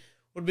Omni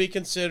would be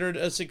considered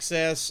a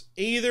success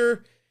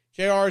either.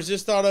 JR, is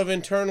this thought of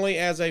internally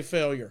as a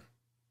failure?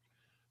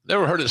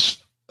 Never heard it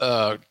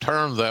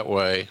termed that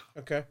way.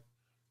 Okay.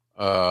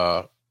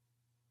 Over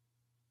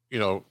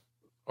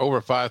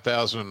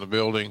 5,000 in the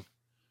building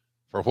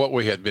for what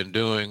we had been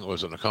doing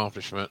was an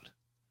accomplishment.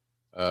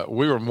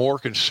 We were more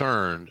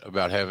concerned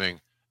about having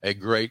a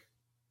great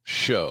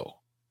show.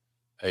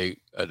 A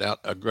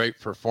great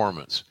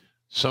performance.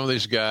 Some of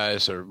these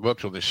guys that are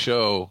booked on the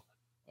show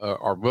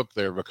are booked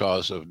there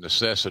because of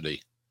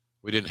necessity.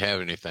 We didn't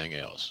have anything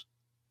else.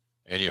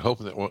 And you're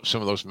hoping that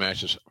some of those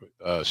matches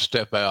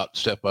step up,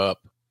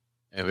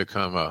 and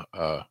become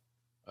a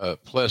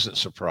pleasant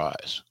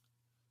surprise.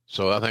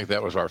 So I think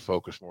that was our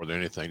focus more than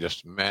anything,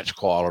 just match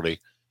quality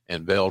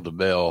and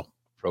bell-to-bell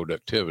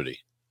productivity.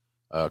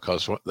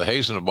 Because the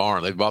Hayes in the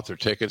Barn, they bought their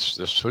tickets.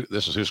 This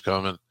is who's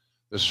coming.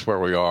 This is where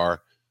we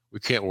are. We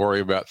can't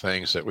worry about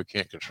things that we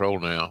can't control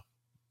now.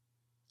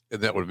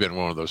 And that would have been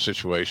one of those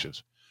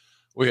situations.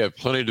 We have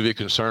plenty to be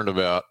concerned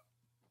about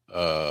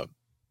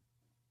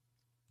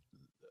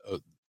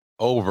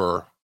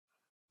over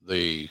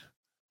the,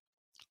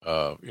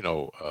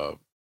 the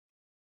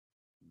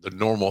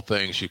normal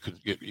things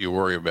you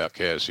worry about,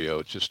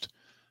 Casio.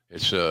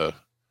 It's the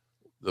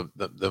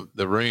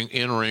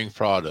in-ring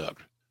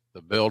product,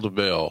 the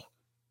bell-to-bell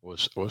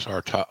was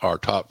our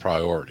top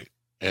priority.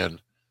 And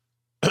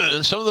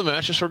some of the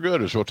matches were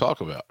good, as we'll talk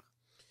about.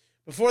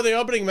 Before the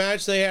opening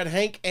match, they had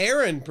Hank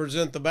Aaron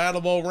present the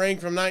Battle Bowl ring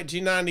from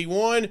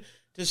 1991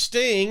 to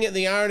Sting.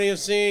 The irony of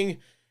seeing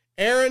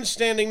Aaron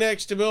standing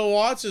next to Bill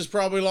Watts is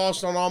probably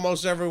lost on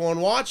almost everyone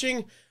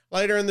watching.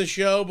 Later in the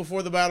show,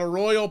 before the Battle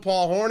Royal,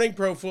 Paul Hornung,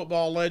 pro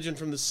football legend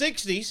from the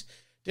 60s,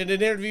 did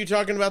an interview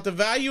talking about the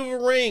value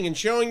of a ring and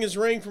showing his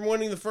ring from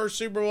winning the first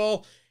Super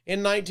Bowl in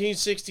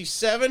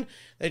 1967.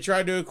 They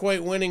tried to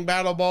equate winning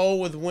Battle Bowl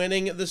with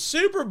winning the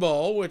Super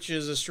Bowl, which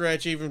is a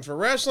stretch even for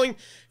wrestling.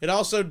 It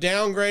also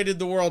downgraded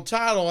the world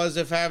title as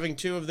if having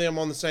 2 of them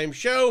on the same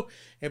show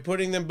and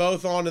putting them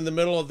both on in the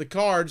middle of the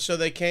card so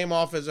they came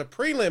off as a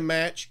prelim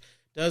match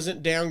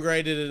doesn't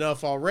downgrade it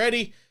enough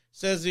already,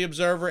 says the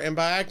Observer, and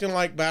by acting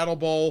like Battle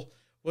Bowl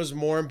was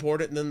more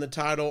important than the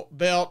title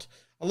belt.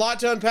 A lot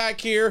to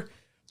unpack here.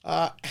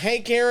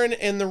 Hank Aaron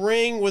in the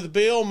ring with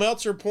Bill.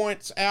 Meltzer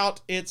points out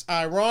it's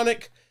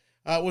ironic.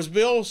 Was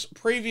Bill's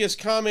previous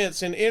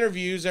comments in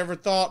interviews ever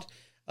thought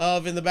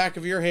of in the back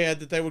of your head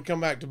that they would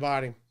come back to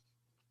bite him?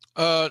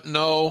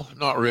 No,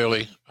 not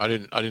really. I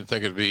didn't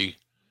think it'd be.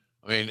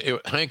 I mean,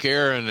 Hank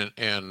Aaron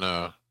and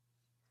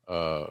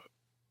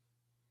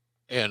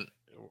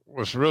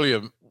was really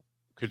a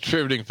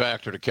contributing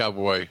factor to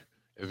Cowboy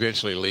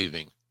eventually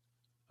leaving,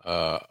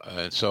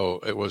 and so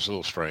it was a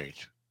little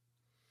strange.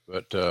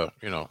 But,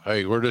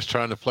 hey, we're just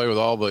trying to play with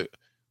all the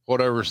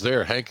whatever's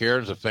there. Hank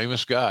Aaron's a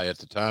famous guy. At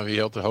the time, he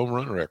held the home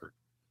run record.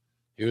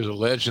 He was a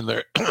legend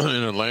there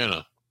in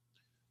Atlanta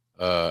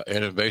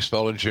and in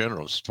baseball in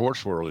general,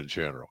 sports world in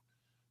general.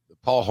 The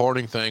Paul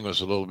Hornung thing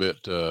was a little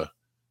bit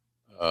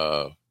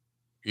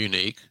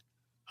unique.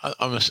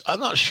 I'm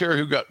not sure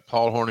who got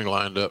Paul Hornung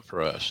lined up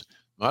for us.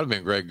 Might have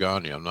been Greg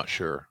Gagne. I'm not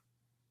sure,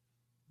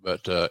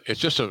 but it's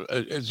just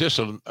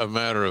a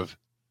matter of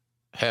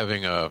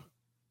having a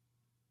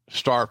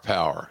star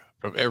power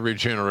from every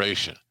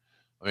generation.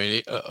 I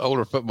mean,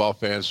 older football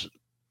fans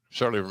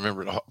certainly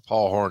remember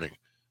Paul Hornung,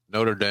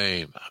 Notre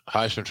Dame,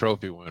 Heisman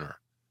Trophy winner,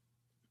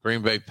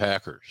 Green Bay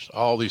Packers,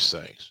 all these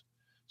things.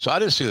 So I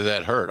didn't see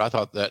that hurt. I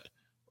thought that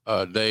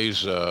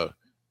days, well,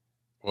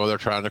 they're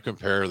trying to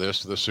compare this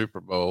to the Super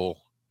Bowl.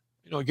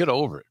 Get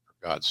over it,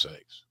 for God's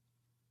sakes.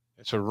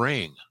 It's a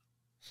ring,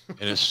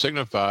 and it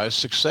signifies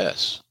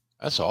success.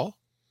 That's all.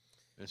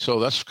 And so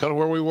that's kind of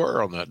where we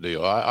were on that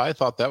deal. I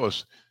thought that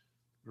was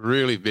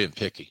really being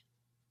picky,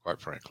 quite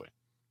frankly.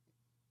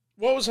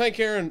 What was Hank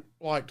Aaron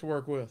like to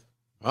work with?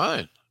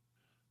 Fine.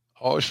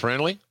 Always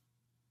friendly.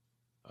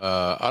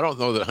 I don't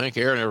know that Hank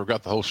Aaron ever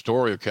got the whole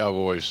story of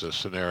Cowboys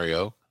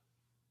scenario,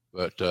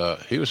 but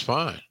he was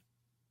fine.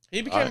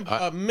 He became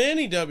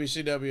many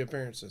WCW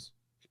appearances.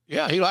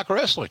 Yeah, he liked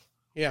wrestling.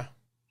 Yeah.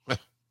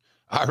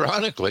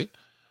 Ironically.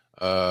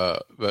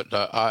 But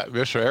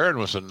Mr. Aaron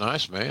was a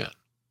nice man.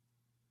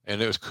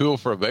 And it was cool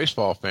for a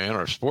baseball fan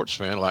or a sports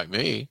fan like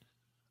me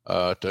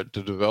to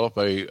develop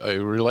a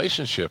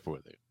relationship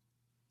with him.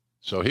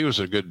 So he was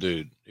a good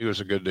dude. He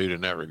was a good dude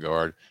in that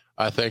regard.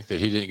 I think that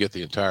he didn't get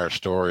the entire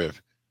story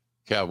of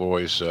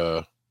Cowboys,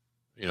 alleged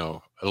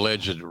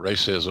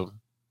racism.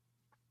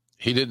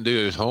 He didn't do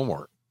his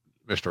homework,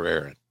 Mr.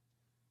 Aaron.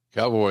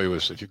 Cowboy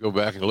was, if you go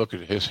back and look at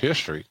his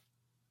history,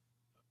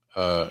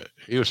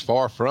 he was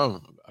far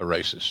from a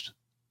racist.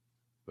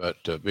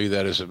 But be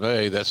that as it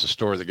may, that's the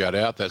story that got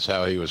out. That's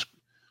how he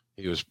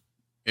was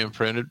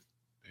imprinted,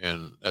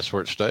 and that's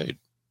where it stayed.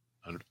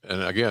 And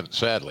again,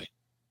 sadly.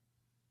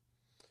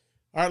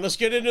 All right, let's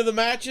get into the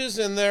matches,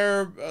 and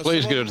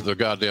please get into the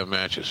goddamn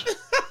matches.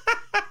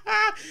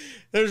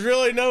 There's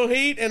really no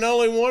heat, and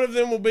only one of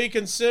them will be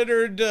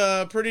considered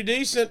pretty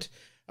decent.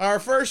 Our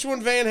first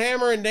one, Van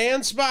Hammer and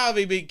Dan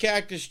Spivey beat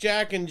Cactus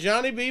Jack and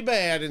Johnny B.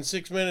 Bad in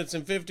 6 minutes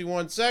and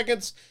 51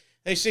 seconds.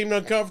 They seemed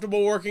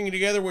uncomfortable working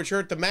together, which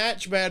hurt the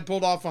match. Bad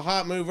pulled off a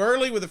hot move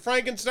early with a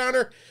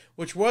Frankensteiner,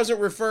 which wasn't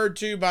referred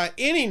to by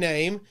any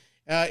name,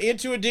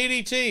 into a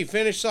DDT.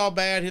 Finish saw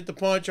Bad hit the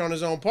punch on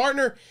his own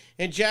partner,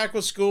 and Jack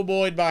was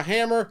schoolboyed by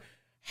Hammer.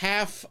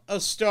 Half a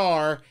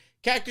star.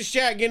 Cactus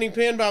Jack getting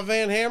pinned by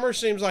Van Hammer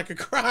seems like a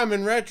crime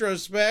in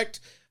retrospect,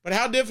 but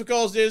how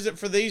difficult is it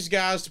for these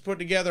guys to put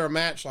together a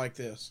match like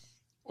this?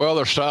 Well,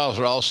 their styles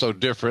are also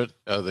different.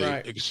 The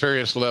Right.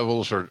 experience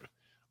levels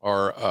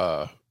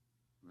are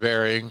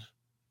varying.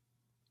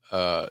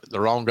 The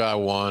wrong guy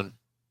won.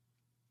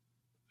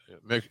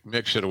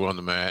 Mick should have won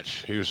the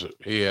match.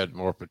 He had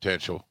more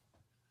potential,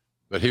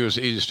 but he was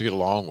easiest to get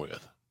along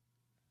with.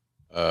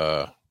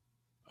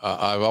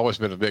 I've always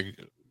been a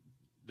big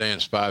Dan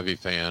Spivey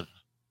fan.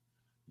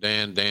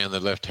 Dan,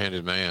 the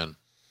left-handed man.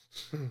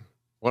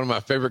 One of my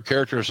favorite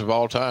characters of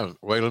all time,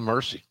 Waylon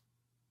Mercy.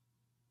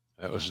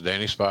 That was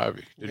Danny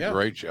Spivey. Did a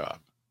great job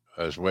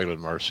as Waylon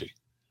Mercy.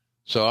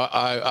 So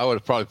I would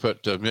have probably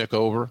put Mick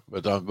over,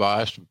 but I'm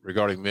biased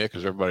regarding Mick,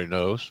 as everybody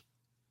knows.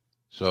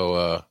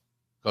 So,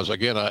 because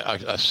again,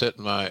 I set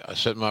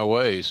my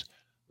ways.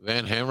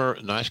 Van Hammer,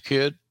 nice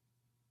kid,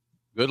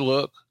 good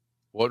look,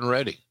 wasn't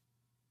ready,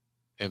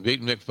 and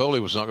beating Mick Foley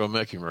was not going to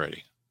make him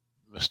ready.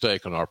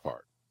 Mistake on our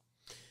part.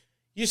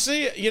 You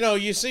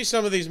see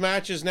some of these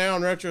matches now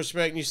in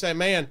retrospect, and you say,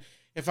 man,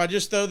 if I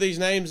just throw these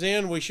names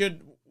in, we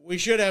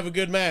should have a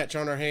good match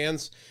on our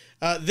hands.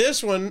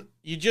 This one,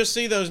 you just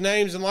see those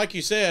names, and like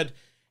you said,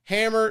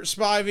 Hammer,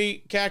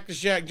 Spivey, Cactus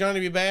Jack,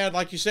 Johnny B. Bad,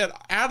 like you said,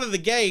 out of the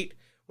gate,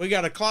 we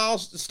got a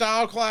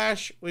style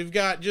clash. We've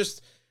got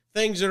just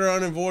things that are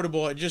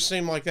unavoidable. It just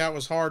seemed like that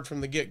was hard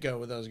from the get-go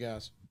with those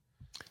guys.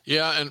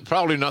 Yeah, and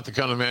probably not the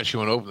kind of match you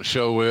want to open the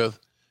show with.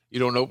 You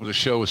don't open the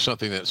show with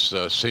something that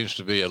seems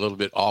to be a little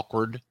bit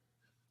awkward,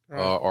 Right.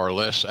 Or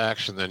less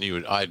action than you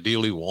would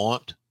ideally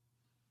want.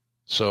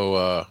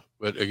 So,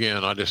 but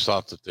again, I just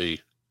thought that the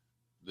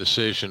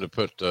decision to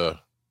put the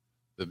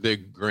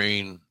big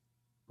green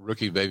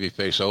rookie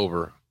babyface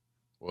over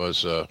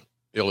was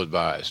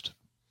ill-advised.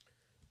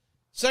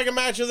 Second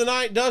match of the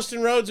night,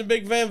 Dustin Rhodes and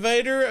Big Van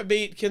Vader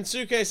beat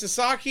Kensuke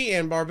Sasaki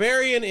and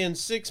Barbarian in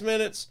 6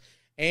 minutes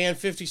and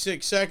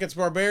 56 seconds.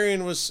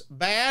 Barbarian was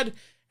bad,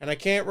 and I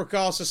can't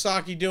recall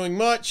Sasaki doing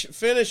much.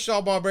 Finish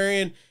saw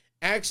Barbarian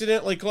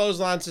accidentally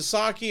clothesline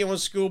Sasaki and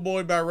was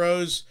schoolboyed by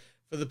Rhodes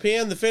for the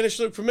pin. The finish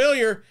looked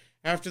familiar.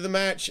 After the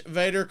match,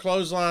 Vader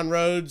clotheslined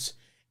Rhodes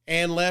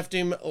and left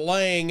him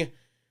laying.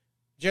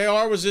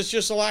 JR, was this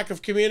just a lack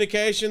of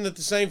communication that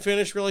the same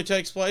finish really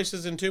takes place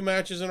as in 2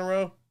 matches in a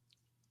row?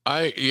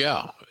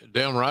 Yeah,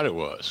 damn right it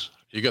was.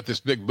 You got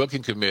this big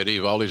booking committee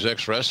of all these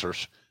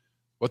ex-wrestlers.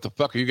 What the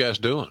fuck are you guys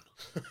doing?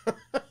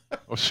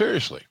 Well,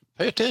 seriously,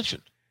 pay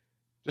attention.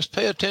 Just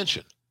pay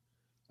attention.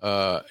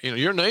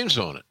 Your name's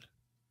on it.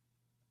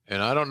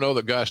 And I don't know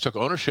that guys took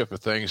ownership of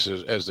things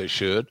as they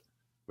should,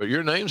 but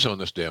your name's on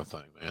this damn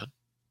thing, man.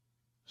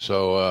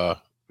 So,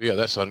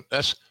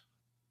 that's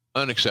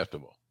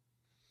unacceptable.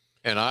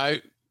 And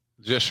I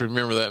just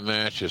remember that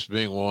match as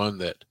being one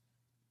that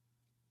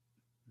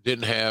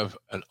didn't have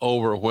an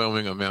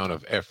overwhelming amount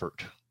of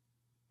effort.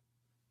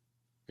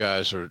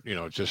 Guys are,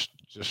 just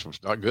was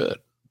not good.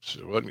 So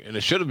it wasn't, and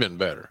it should have been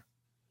better.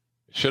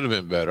 It should have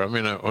been better. I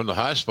mean, on the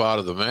high spot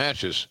of the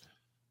match is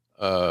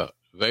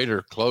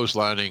Vader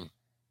clotheslining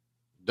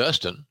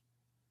Dustin.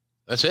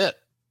 That's it.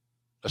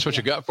 That's what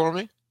you got for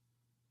me?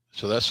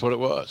 So that's what it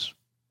was.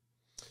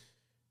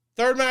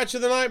 Third match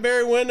of the night,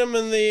 Barry Windham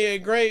and the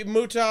great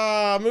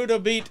Muta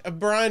beat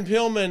Brian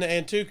Pillman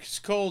and Too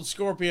Cold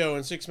Scorpio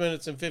in 6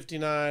 minutes and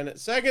 59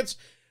 seconds.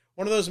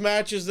 One of those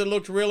matches that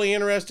looked really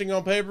interesting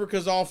on paper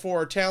because all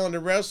four are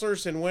talented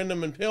wrestlers, and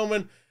Windham and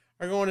Pillman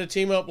are going to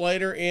team up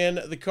later in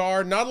the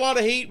card. Not a lot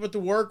of heat, but the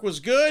work was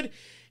good.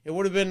 It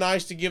would have been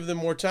nice to give them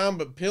more time,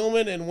 but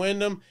Pillman and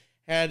Windham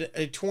had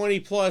a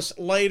 20-plus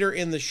later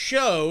in the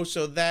show,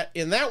 so that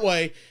in that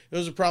way, it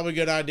was a probably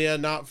good idea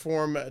not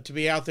for him to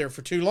be out there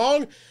for too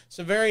long.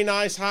 Some very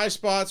nice high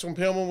spots when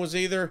Pillman was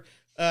either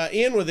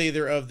in with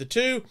either of the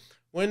two.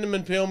 Windham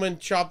and Pillman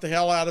chopped the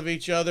hell out of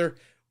each other,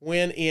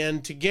 went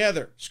in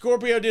together.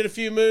 Scorpio did a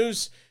few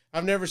moves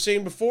I've never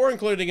seen before,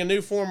 including a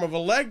new form of a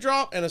leg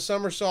drop and a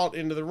somersault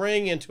into the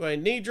ring into a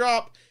knee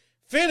drop.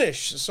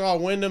 Finish saw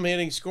Windham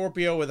hitting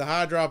Scorpio with a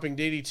high-dropping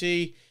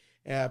DDT.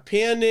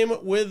 Pinned him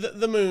with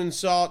the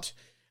moonsault.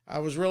 I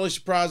was really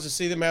surprised to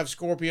see them have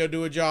Scorpio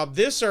do a job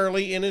this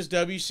early in his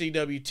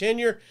WCW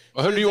tenure.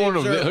 Well, who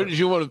did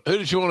you want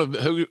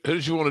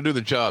to do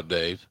the job,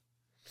 Dave?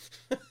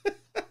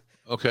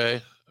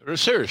 Okay,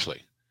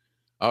 seriously,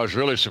 I was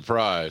really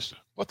surprised.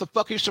 What the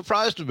fuck are you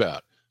surprised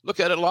about? Look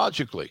at it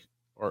logically,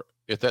 or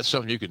if that's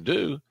something you can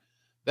do,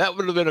 that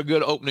would have been a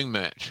good opening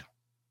match.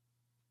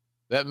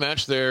 That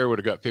match there would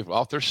have got people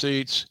off their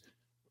seats,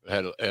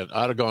 and I'd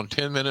have gone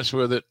 10 minutes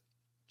with it.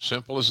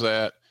 Simple as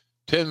that.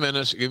 10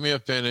 minutes, give me a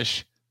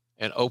finish,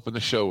 and open the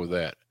show with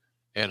that.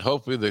 And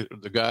hopefully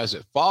the guys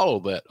that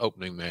follow that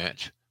opening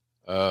match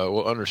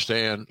will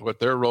understand what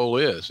their role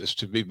is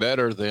to be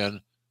better than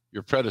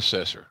your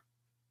predecessor.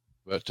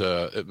 But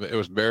it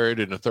was buried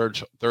in the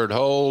third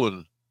hole,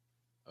 and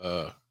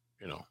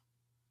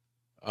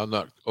I'm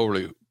not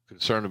overly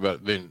concerned about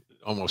it being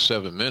almost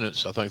 7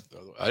 minutes. I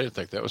didn't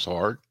think that was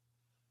hard.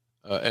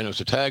 And it was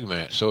a tag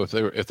match. So if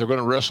they're going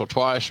to wrestle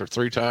twice or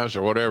three times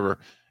or whatever,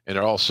 and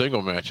they're all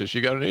single matches,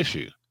 you got an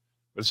issue.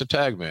 But it's a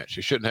tag match.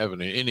 You shouldn't have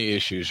any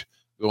issues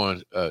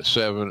going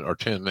 7 or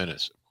 10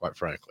 minutes, quite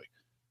frankly.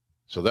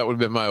 So that would have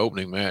been my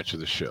opening match of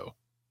the show.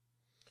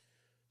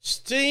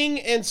 Sting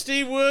and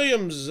Steve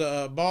Williams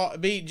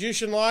beat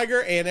Jushin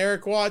Liger and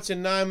Eric Watts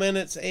in 9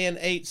 minutes and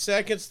 8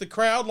 seconds. The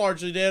crowd,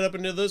 largely dead up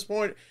until this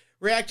point,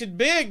 reacted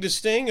big to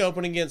Sting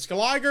opening against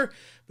Liger,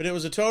 but it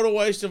was a total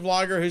waste of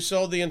Liger, who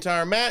sold the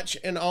entire match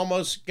and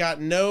almost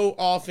got no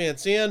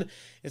offense in.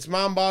 It's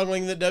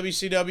mind-boggling that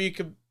WCW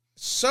could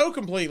so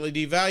completely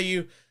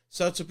devalue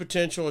such a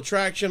potential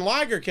attraction.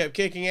 Liger kept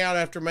kicking out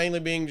after mainly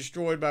being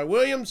destroyed by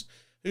Williams,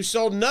 who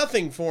sold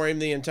nothing for him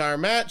the entire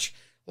match.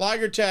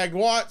 Liger tagged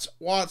Watts.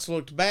 Watts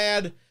looked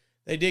bad.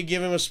 They did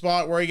give him a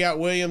spot where he got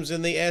Williams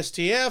in the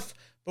STF,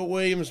 but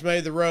Williams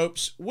made the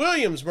ropes.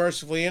 Williams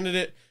mercifully ended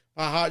it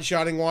by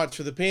hot-shotting Watts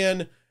for the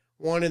pin.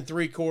 1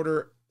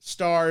 3/4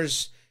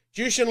 stars.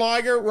 Jushin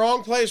Liger,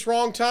 wrong place,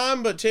 wrong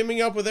time, but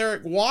teaming up with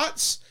Eric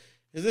Watts,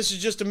 this is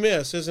just a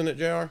miss, isn't it,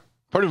 JR?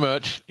 Pretty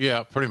much.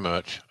 Yeah, pretty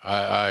much.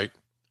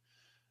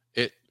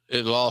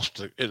 It lost.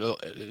 It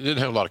didn't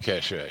have a lot of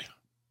cachet,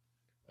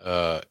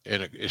 and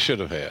it should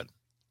have had.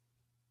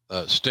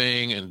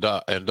 Sting and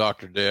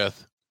Dr.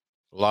 Death,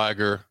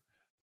 Liger.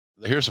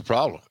 Here's the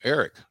problem,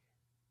 Eric.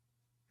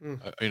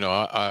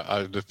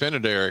 I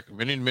defended Eric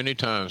many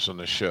times on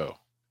this show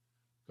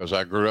because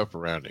I grew up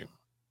around him.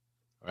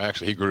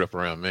 Actually, he grew up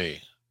around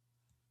me.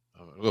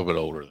 I'm a little bit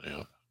older than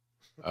him.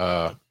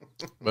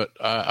 But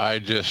I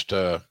just,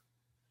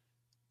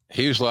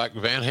 he was like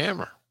Van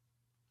Hammer.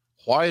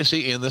 Why is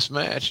he in this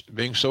match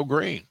being so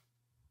green?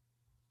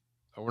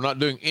 We're not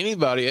doing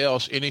anybody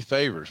else any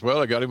favors.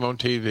 Well, I got him on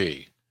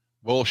TV.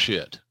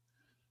 Bullshit.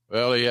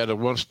 Well, he had a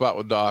one spot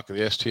with Doc, the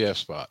STF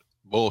spot.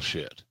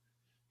 Bullshit.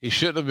 He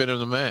shouldn't have been in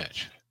the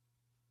match.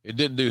 It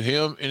didn't do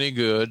him any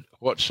good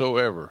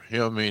whatsoever.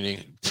 Him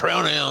meaning,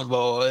 pronoun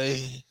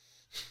boy.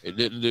 It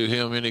didn't do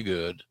him any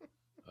good.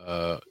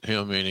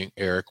 Him meaning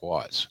Eric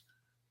Watts.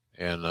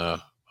 And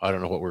I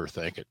don't know what we were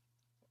thinking.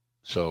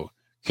 So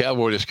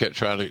Cowboy just kept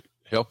trying to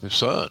help his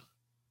son.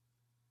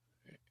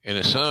 And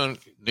his son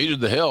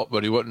needed the help,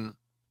 but he wasn't,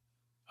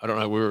 I don't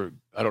know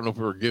if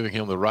we were giving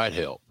him the right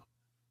help.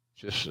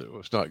 Just, it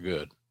was not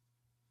good.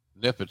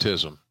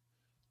 Nepotism.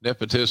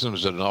 Nepotism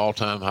is at an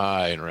all-time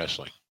high in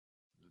wrestling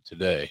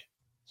today.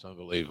 It's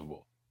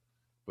unbelievable.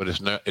 But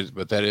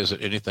but that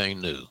isn't anything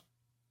new.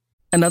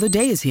 Another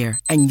day is here,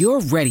 and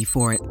you're ready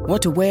for it.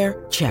 What to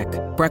wear? Check.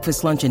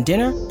 Breakfast, lunch, and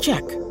dinner?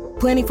 Check.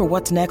 Planning for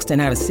what's next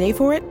and how to save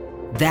for it?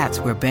 That's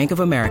where Bank of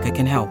America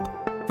can help.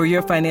 For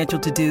your financial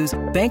to-dos,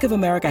 Bank of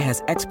America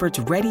has experts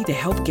ready to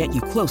help get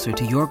you closer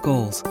to your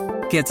goals.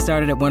 Get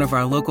started at one of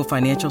our local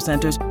financial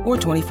centers or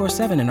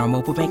 24/7 in our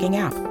mobile banking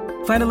app.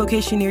 Find a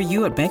location near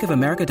you at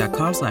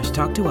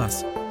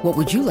bankofamerica.com/talktous. What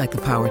would you like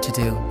the power to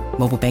do?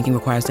 Mobile banking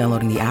requires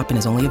downloading the app and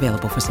is only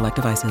available for select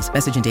devices.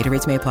 Message and data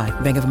rates may apply.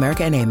 Bank of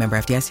America NA, member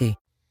FDIC.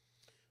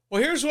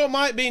 Well, here's what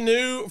might be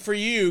new for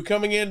you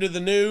coming into the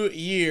new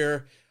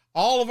year.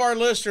 All of our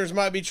listeners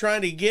might be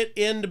trying to get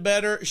into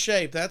better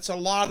shape. That's a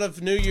lot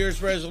of New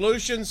Year's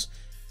resolutions.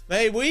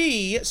 May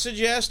we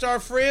suggest our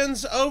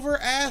friends over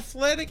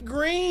Athletic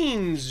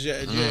Greens,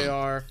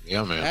 JR?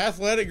 Yeah, man.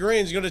 Athletic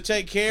Greens is going to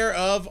take care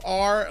of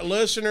our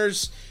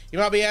listeners. You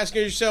might be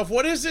asking yourself,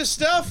 what is this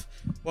stuff?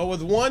 Well,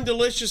 with one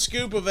delicious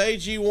scoop of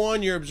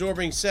AG1, you're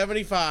absorbing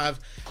 75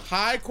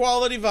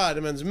 high-quality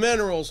vitamins,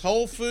 minerals,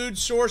 whole food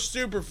source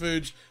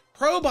superfoods,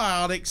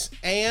 probiotics,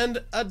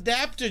 and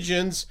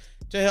adaptogens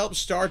to help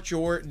start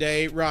your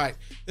day right.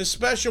 This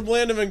special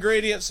blend of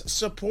ingredients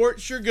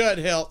supports your gut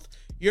health,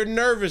 your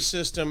nervous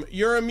system,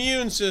 your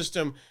immune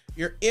system,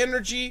 your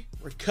energy,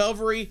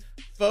 recovery,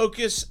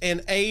 focus,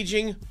 and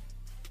aging,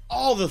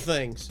 all the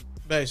things,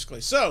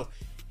 basically. So,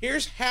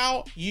 here's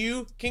how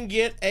you can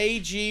get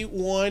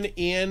AG1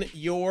 in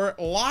your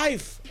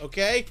life,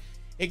 okay?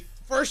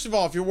 First of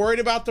all, if you're worried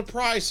about the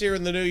price here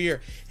in the new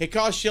year, it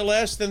costs you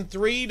less than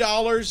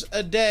 $3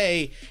 a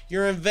day.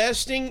 You're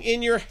investing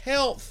in your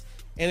health,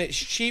 and it's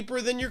cheaper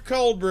than your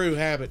cold brew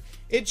habit.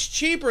 It's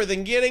cheaper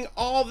than getting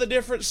all the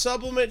different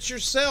supplements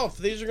yourself.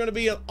 These are going to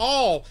be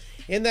all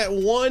in that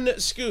one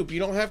scoop. You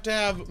don't have to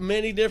have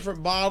many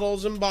different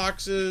bottles and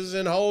boxes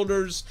and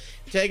holders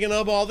taking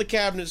up all the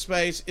cabinet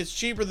space. It's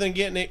cheaper than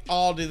getting it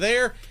all to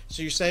there,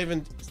 so you're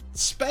saving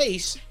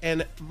space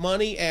and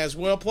money as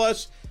well.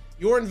 Plus,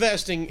 you're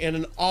investing in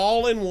an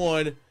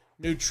all-in-one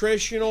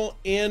nutritional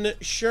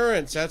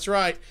insurance. That's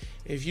right.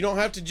 If you don't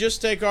have to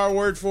just take our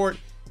word for it,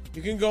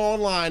 you can go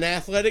online.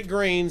 Athletic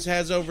Greens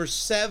has over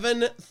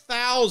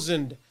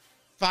 7,000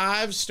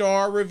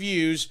 five-star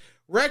reviews,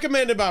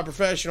 recommended by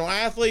professional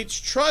athletes,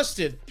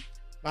 trusted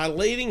by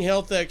leading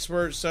health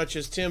experts such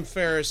as Tim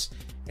Ferriss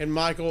and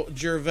Michael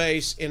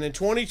Gervais. And in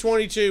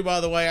 2022,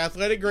 by the way,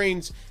 Athletic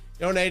Greens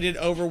donated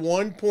over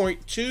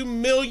 1.2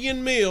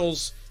 million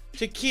meals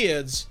to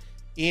kids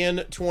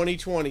in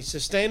 2020.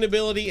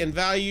 Sustainability and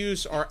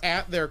values are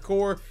at their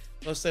core,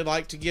 plus they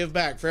like to give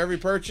back. For every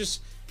purchase,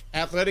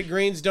 Athletic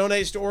Greens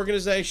donates to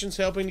organizations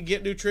helping to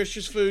get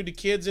nutritious food to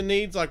kids in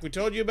need, like we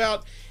told you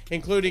about,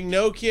 including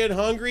No Kid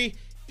Hungry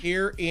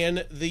here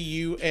in the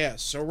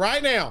U.S. So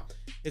right now,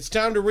 it's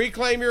time to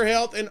reclaim your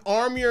health and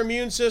arm your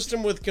immune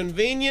system with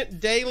convenient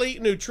daily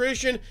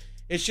nutrition.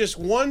 It's just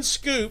one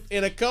scoop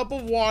in a cup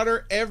of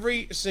water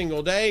every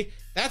single day.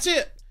 That's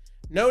it.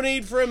 No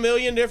need for a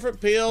million different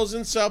pills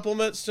and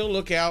supplements to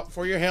look out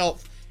for your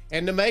health.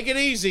 And to make it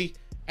easy,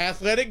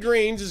 Athletic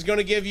Greens is going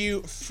to give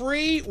you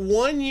free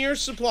 1-year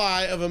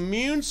supply of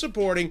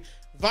immune-supporting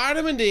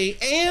vitamin D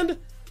and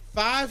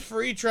 5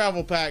 free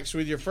travel packs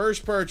with your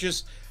first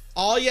purchase.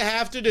 All you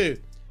have to do,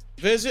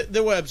 visit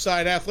the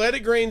website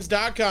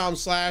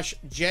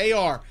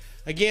athleticgreens.com/JR.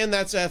 Again,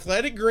 that's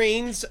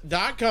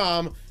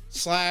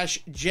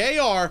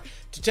athleticgreens.com/JR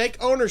to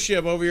take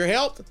ownership over your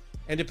health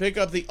and to pick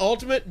up the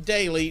ultimate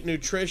daily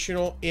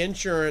nutritional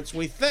insurance.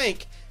 We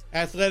thank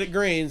Athletic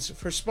Greens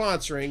for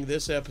sponsoring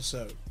this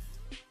episode.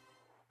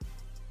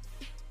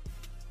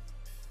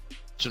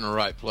 It's in the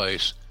right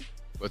place,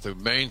 but the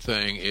main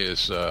thing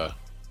is the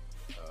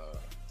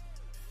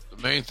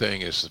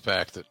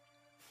fact that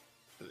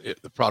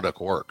the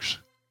product works,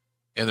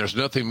 and there's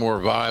nothing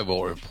more viable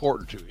or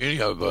important to any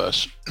of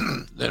us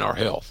than our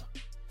health.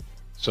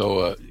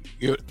 So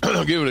give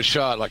it a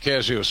shot. Like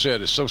Casio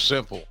said, it's so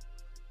simple.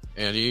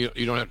 And you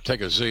don't have to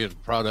take a zillion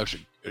products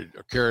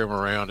or carry them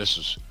around. This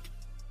is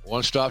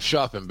one-stop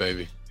shopping,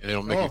 baby, and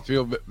it'll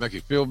make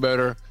you feel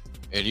better.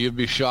 And you'd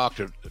be shocked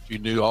if you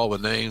knew all the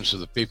names of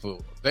the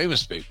people,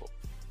 famous people,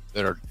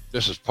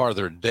 this is part of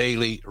their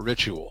daily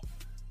ritual,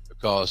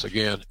 because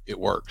again, it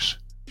works.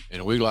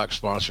 And we like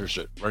sponsors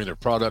that bring their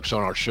products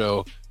on our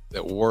show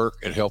that work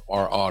and help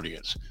our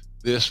audience.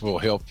 This will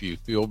help you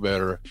feel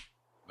better,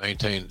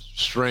 maintain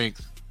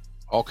strength,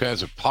 all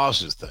kinds of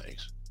positive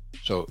things.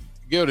 So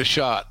give it a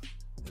shot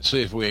and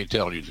see if we ain't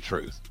telling you the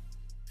truth.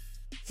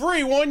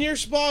 Free 1-year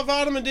supply of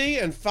vitamin D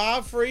and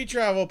 5 free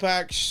travel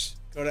packs.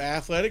 Go to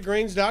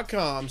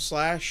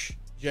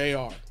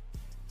athleticgreens.com/JR.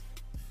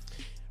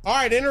 All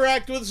right,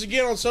 interact with us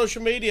again on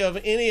social media of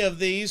any of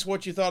these,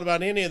 what you thought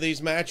about any of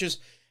these matches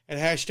at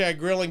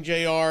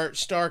 #GrillingJR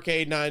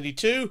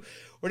Starcade92.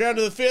 We're down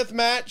to the 5th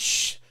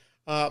match.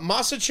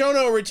 Masa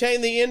Chono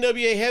retained the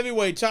NWA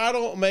heavyweight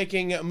title,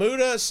 making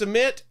Muta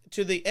submit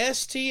to the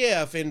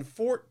STF in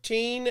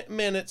 14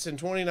 minutes and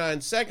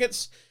 29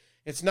 seconds.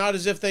 It's not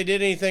as if they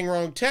did anything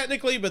wrong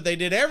technically, but they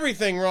did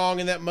everything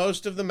wrong in that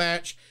most of the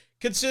match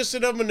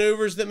consisted of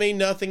maneuvers that mean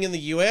nothing in the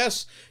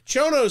U.S.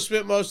 Chono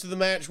spent most of the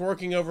match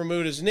working over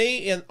Muta's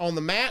knee on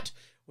the mat,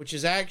 which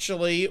is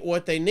actually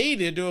what they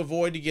needed to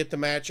avoid to get the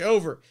match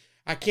over.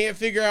 I can't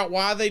figure out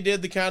why they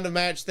did the kind of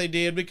match they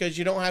did, because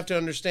you don't have to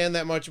understand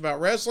that much about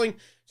wrestling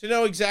to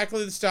know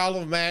exactly the style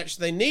of match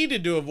they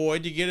needed to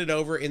avoid to get it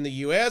over in the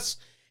U.S.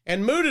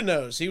 And Muta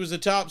knows. He was the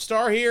top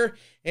star here,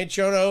 and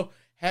Chono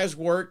has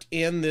worked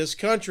in this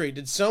country.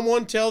 Did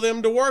someone tell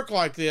them to work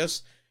like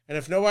this? And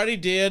if nobody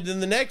did, then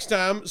the next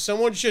time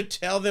someone should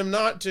tell them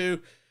not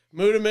to.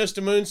 Muta missed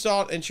a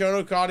moonsault, and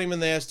Chono caught him in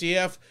the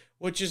STF,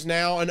 which is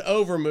now an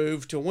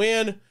overmove to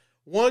win.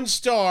 1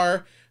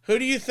 star. Who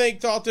do you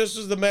think thought this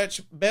was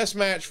the best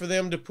match for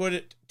them to put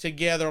it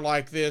together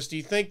like this? Do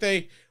you think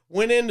they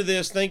went into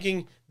this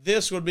thinking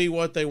this would be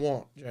what they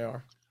want, JR?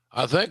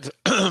 I think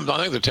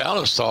the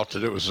talents thought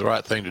that it was the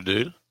right thing to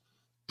do.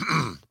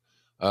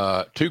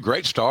 2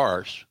 great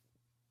stars.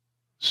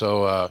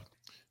 So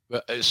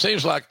but it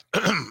seems like,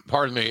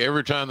 pardon me,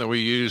 every time that we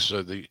use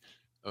the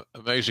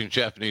amazing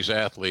Japanese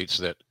athletes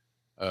that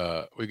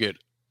we get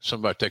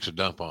somebody takes a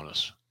dump on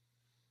us.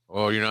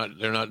 Oh,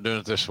 they're not doing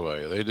it this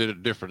way. They did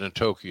it different in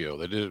Tokyo.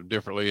 They did it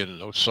differently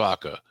in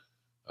Osaka,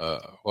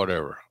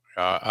 whatever.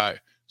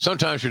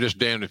 Sometimes you're just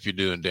damned if you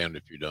do and damned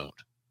if you don't.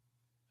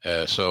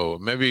 So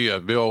maybe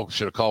Bill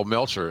should have called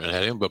Meltzer and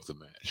had him book the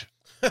match.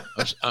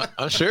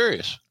 I'm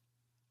serious.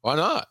 Why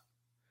not?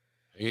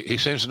 He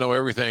seems to know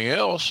everything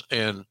else,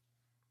 and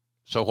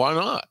so why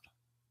not?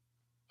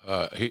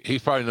 He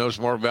probably knows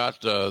more about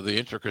the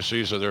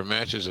intricacies of their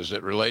matches as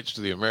it relates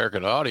to the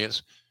American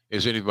audience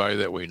as anybody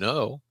that we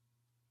know.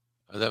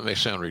 That may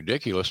sound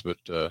ridiculous, but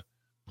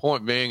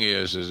point being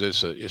is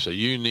it's a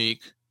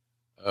unique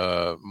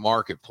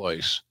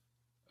marketplace,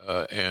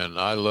 and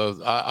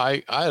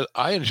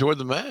I enjoyed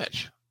the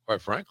match,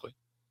 quite frankly.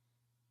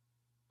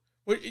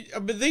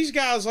 But these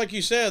guys, like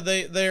you said,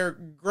 they're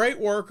great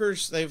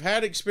workers. They've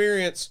had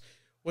experience.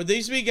 Would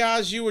these be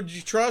guys you would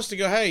trust to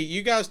go, hey,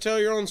 you guys tell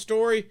your own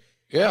story?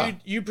 Yeah.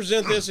 You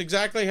present this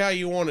exactly how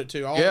you want it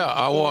to.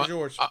 I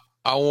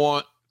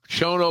want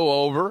Chono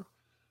over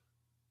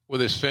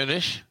with his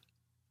finish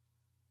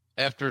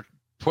after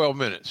 12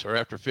 minutes or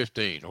after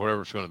 15 or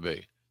whatever it's going to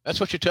be. That's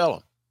what you tell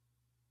them.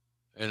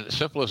 And it's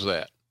simple as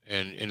that.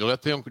 And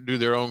let them do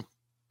their own,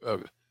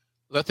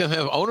 let them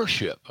have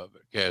ownership of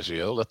it,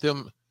 Casio. Let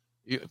them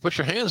put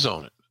your hands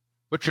on it,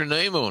 put your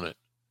name on it,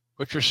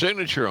 put your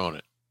signature on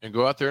it, and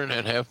go out there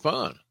and have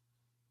fun.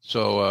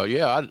 So,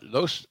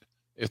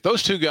 if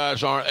those 2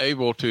 guys aren't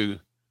able to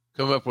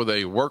come up with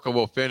a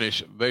workable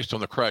finish based on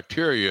the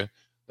criteria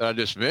that I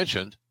just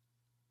mentioned,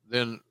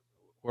 then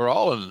we're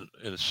all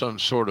in some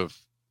sort of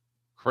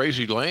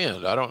crazy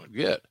land. I don't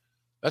get.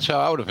 That's how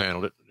I would have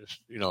handled it.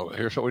 Just,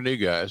 here's what we need,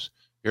 guys.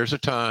 Here's the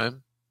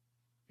time.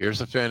 Here's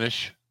the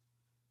finish.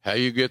 How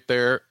you get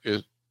there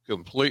is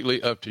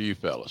completely up to you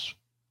fellas.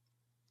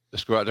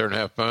 Just go out there and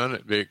have fun.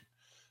 Missing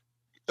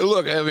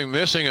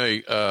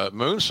a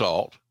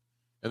moonsault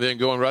and then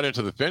going right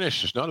into the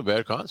finish is not a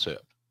bad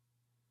concept.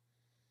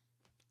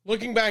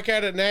 Looking back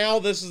at it now,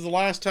 this is the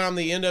last time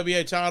the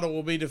NWA title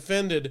will be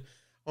defended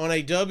on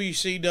a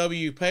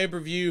WCW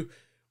pay-per-view.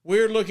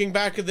 We're looking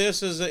back at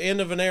this as the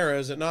end of an era,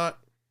 is it not?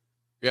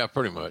 Yeah,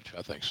 pretty much.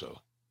 I think so.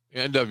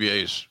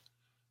 NWA's,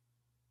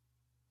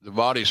 the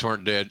bodies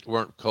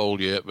weren't cold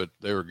yet, but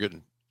they were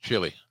getting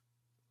chilly.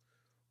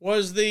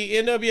 Was the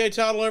NWA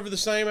title ever the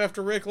same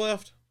after Rick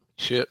left?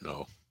 Shit,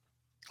 no.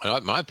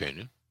 Not in my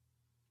opinion.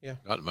 Yeah.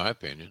 Not in my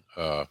opinion.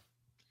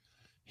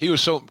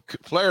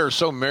 Flair is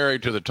so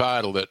married to the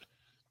title that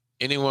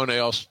anyone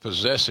else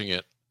possessing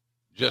it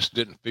just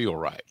didn't feel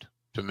right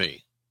to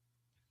me.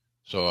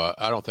 So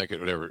I don't think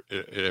it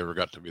ever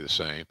got to be the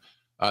same.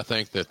 I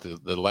think that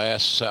the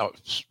last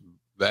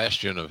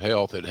bastion of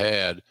health it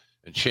had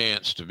and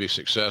chance to be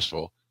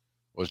successful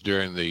was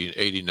during the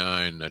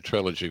 89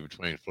 trilogy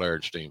between Flair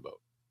and Steamboat.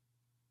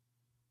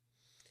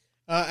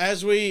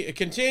 As we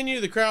continue,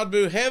 the crowd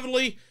booed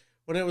heavily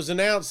when it was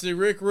announced that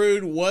Rick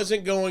Rude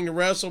wasn't going to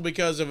wrestle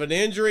because of an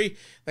injury.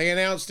 They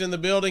announced in the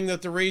building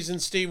that the reason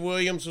Steve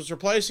Williams was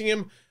replacing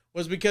him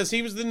was because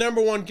he was the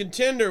 #1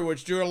 contender,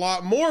 which drew a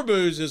lot more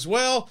boos as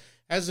well,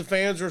 as the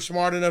fans were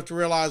smart enough to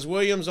realize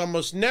Williams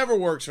almost never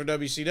works for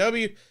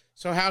WCW,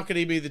 so how could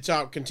he be the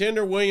top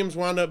contender? Williams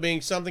wound up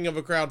being something of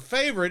a crowd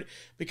favorite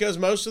because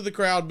most of the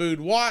crowd booed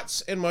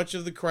Watts and much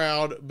of the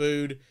crowd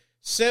booed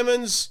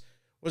Simmons.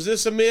 Was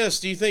this a miss?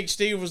 Do you think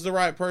Steve was the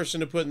right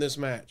person to put in this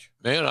match?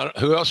 Man,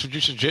 who else would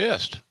you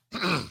suggest?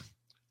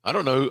 I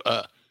don't know.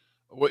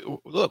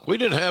 We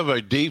didn't have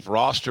a deep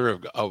roster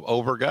of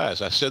over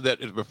guys. I said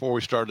that before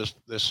we started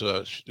this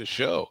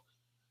show.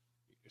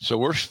 So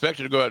we're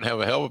expected to go out and have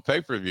a hell of a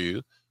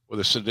pay-per-view with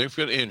a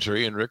significant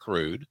injury in Rick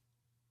Rude,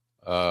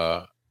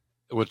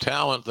 with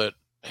talent that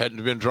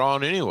hadn't been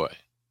drawn anyway.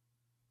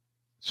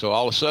 So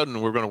all of a sudden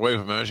we're going to wave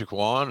a magic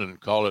wand and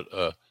call it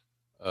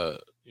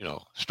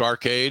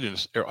Starcade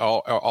and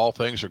all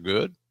things are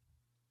good.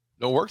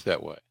 Don't work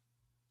that way.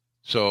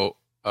 So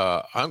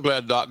I'm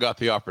glad Doc got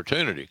the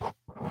opportunity.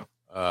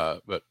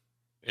 But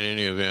in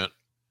any event,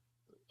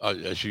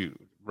 as you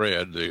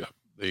read,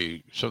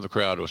 some of the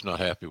crowd was not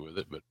happy with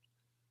it. But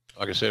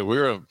like I said,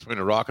 we're between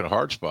a rock and a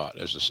hard spot,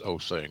 as this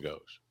old saying goes.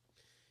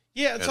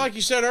 Yeah, it's like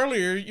you said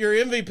earlier, your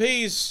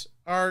MVPs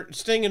are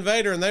Sting and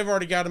Vader, and they've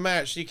already got a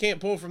match. So you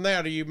can't pull from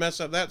that or you mess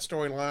up that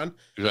storyline.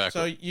 Exactly.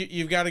 So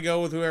you've got to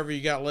go with whoever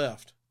you got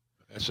left.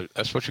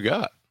 That's what you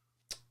got.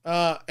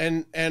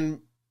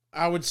 And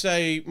I would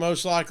say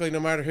most likely no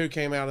matter who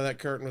came out of that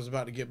curtain was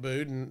about to get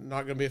booed and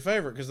not going to be a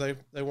favorite because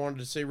they wanted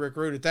to see Rick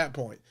Rude at that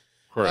point.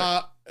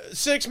 Correct.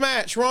 Sixth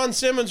match, Ron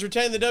Simmons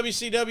retained the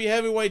WCW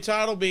heavyweight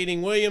title,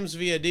 beating Williams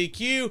via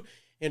DQ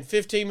in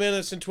 15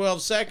 minutes and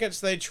 12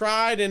 seconds. They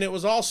tried, and it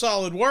was all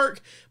solid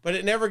work, but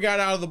it never got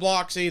out of the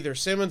blocks either.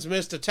 Simmons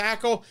missed a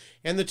tackle,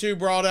 and the two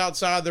brawled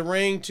outside the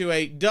ring to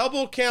a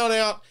double count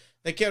out.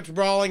 They kept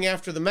brawling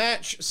after the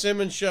match.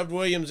 Simmons shoved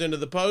Williams into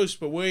the post,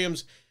 but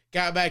Williams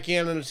got back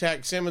in and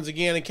attacked Simmons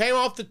again and came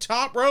off the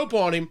top rope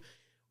on him.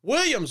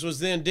 Williams was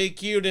then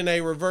DQ'd in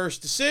a reverse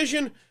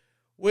decision,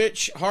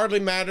 which hardly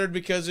mattered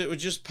because it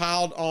was just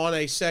piled on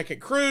a second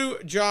screw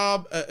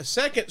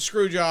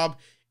job,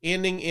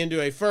 ending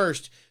into a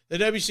first. The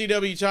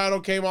WCW title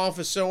came off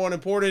as so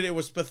unimportant. It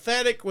was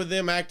pathetic, with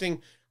them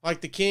acting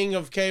like the King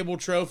of Cable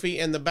trophy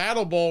and the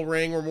Battle Bowl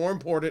ring were more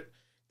important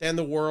than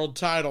the world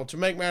title. To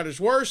make matters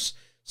worse,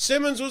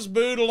 Simmons was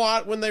booed a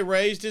lot when they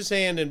raised his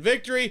hand in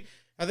victory.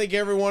 I think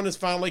everyone has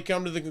finally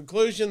come to the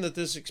conclusion that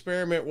this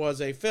experiment was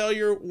a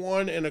failure.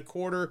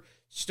 1.25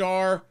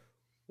 star.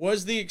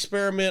 Was the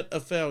experiment a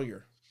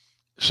failure?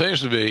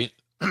 Seems to be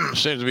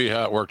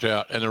how it worked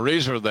out. And the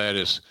reason for that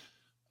is,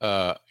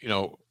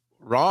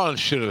 Ron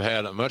should have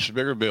had a much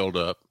bigger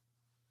buildup.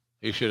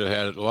 He should have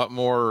had a lot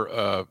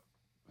more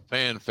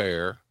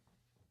fanfare.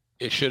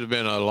 It should have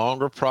been a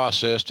longer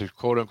process to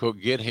quote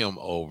unquote get him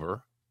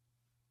over.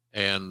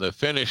 And the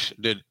finish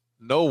did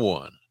no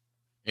one,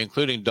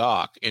 including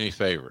Doc, any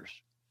favors.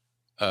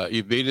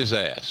 You beat his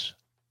ass.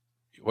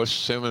 What's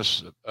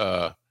Simmons?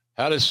 How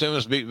did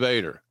Simmons beat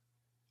Vader?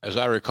 As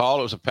I recall,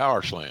 it was a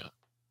power slam.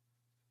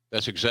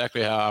 That's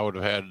exactly how I would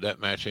have had that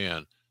match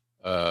end.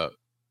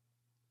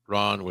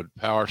 Ron would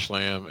power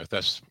slam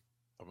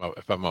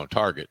if I'm on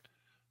target,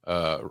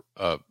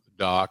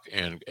 Doc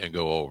and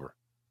go over,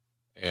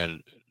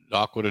 and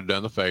Doc would have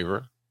done the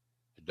favor,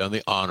 done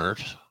the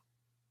honors,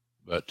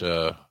 but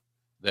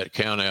that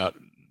count out,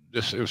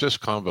 it was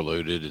just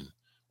convoluted and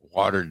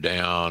watered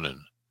down,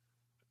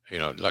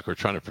 and like we're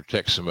trying to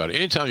protect somebody.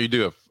 Anytime you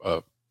do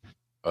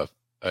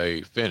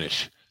a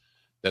finish,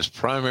 that's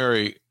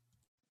primary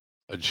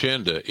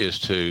agenda is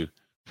to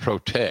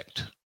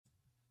protect.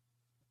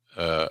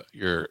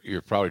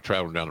 You're probably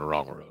traveling down the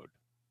wrong road.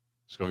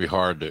 It's going to be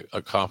hard to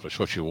accomplish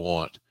what you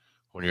want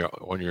when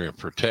you're in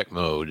protect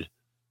mode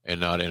and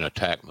not in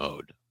attack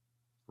mode.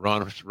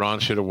 Ron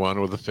should have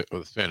won with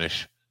a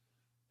finish,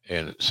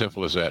 and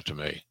simple as that to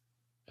me.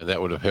 And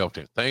that would have helped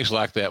him. Things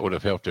like that would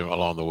have helped him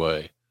along the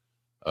way.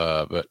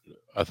 But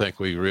I think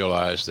we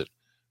realized that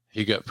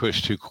he got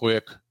pushed too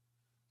quick.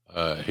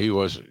 He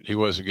wasn't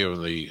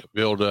given the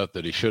build up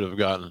that he should have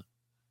gotten,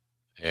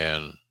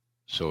 and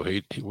so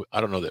he I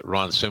don't know that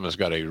Ron Simmons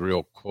got a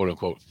real quote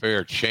unquote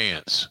fair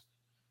chance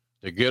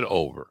to get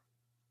over,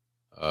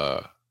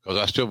 because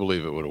I still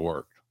believe it would have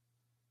worked.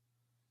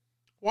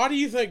 Why do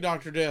you think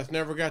Dr. Death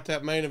never got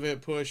that main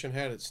event push and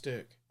had it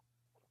stick?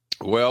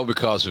 Well,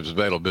 because of his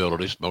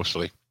availabilities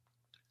mostly.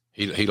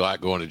 He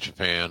liked going to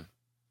Japan.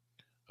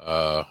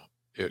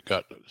 It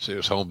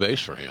was home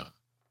base for him.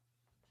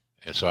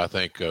 And so I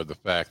think the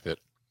fact that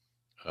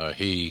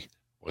his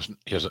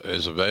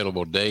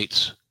available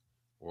dates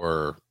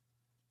were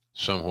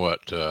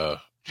somewhat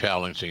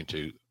challenging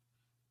to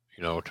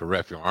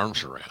wrap your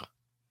arms around.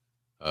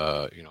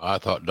 I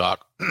thought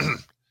Doc,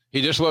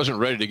 he just wasn't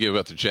ready to give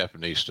up the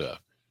Japanese stuff.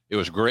 It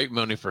was great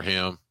money for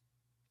him.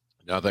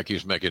 And I think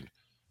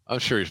I'm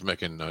sure he's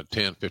making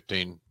 10,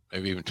 15,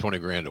 maybe even 20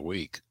 grand a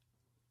week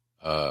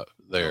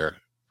there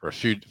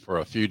for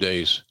a few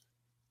days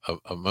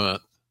a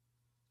month.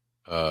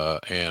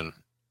 And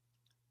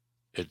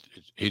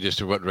he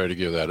just wasn't ready to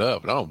give that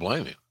up, and I don't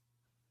blame him.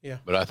 Yeah.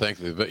 But I think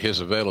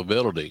his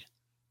availability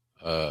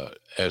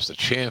as the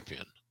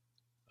champion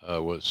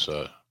was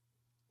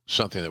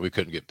something that we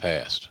couldn't get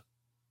past.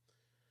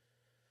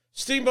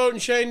 Steamboat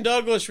and Shane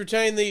Douglas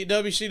retained the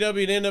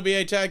WCW and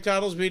NWA tag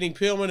titles, beating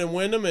Pillman and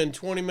Wyndham in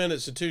 20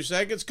 minutes and 2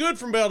 seconds. Good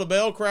from bell to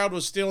bell. Crowd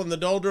was still in the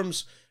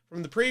doldrums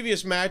from the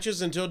previous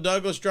matches until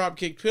Douglas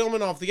drop-kicked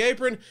Pillman off the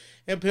apron,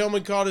 and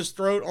Pillman caught his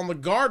throat on the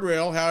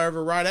guardrail.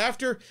 However, right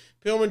after,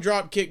 Pillman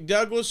drop-kicked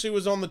Douglas, who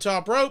was on the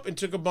top rope, and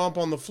took a bump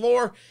on the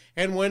floor,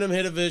 and Wyndham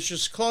hit a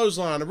vicious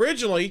clothesline.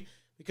 Originally,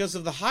 because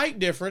of the height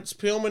difference,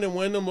 Pillman and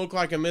Wyndham looked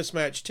like a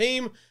mismatched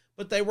team,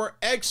 but they were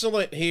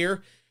excellent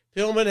here.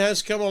 Pillman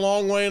has come a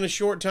long way in a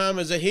short time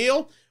as a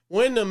heel.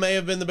 Wyndham may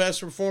have been the best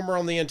performer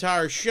on the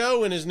entire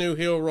show in his new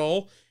heel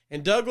role,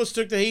 and Douglas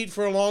took the heat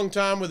for a long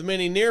time with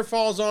many near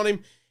falls on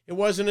him. It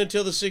wasn't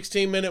until the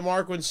 16-minute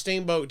mark when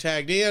Steamboat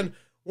tagged in.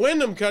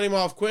 Wyndham cut him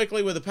off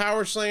quickly with a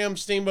power slam.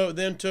 Steamboat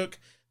then took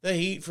the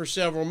heat for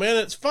several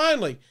minutes.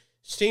 Finally,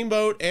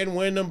 Steamboat and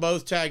Wyndham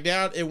both tagged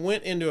out. It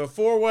went into a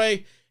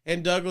four-way,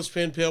 and Douglas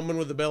pinned Pillman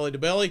with a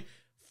belly-to-belly.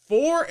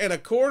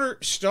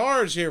 4.25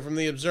 stars here from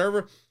the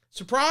Observer.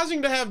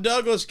 Surprising to have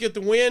Douglas get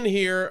the win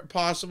here,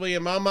 possibly,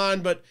 in my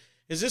mind, but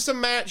is this a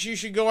match you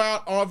should go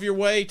out of your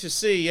way to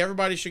see?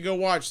 Everybody should go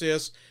watch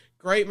this.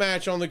 Great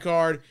match on the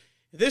card.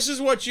 This is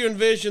what you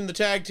envisioned the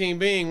tag team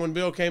being when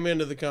Bill came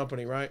into the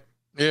company, right?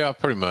 Yeah,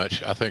 pretty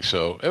much. I think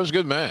so. It was a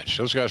good match.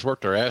 Those guys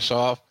worked their ass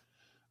off.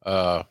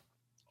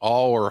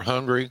 All were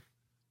hungry.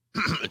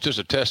 It's just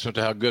a testament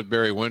to how good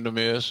Barry Windham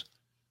is.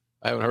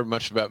 I haven't heard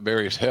much about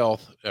Barry's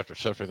health after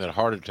suffering that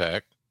heart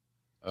attack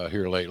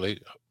here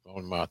lately.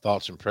 All my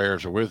thoughts and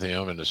prayers are with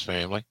him and his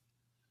family.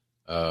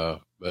 Yeah,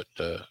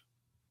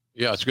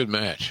 it's a good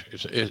match.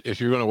 If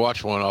you're going to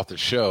watch one off the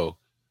show,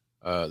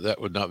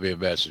 that would not be a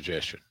bad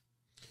suggestion.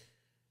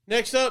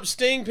 Next up,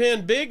 Sting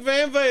pinned Big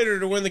Van Vader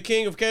to win the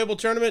King of Cable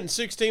tournament in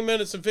 16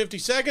 minutes and 50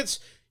 seconds.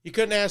 You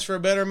couldn't ask for a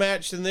better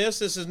match than this.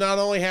 This has not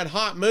only had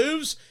hot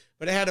moves,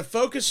 but it had a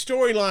focused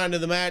storyline to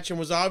the match and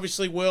was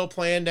obviously well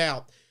planned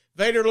out.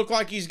 Vader looked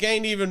like he's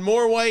gained even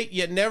more weight,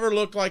 yet never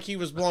looked like he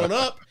was blown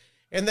up,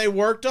 and they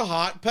worked a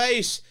hot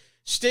pace.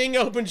 Sting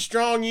opened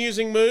strong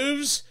using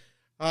moves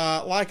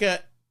like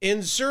a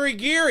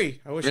Enzurigiri.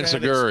 I wish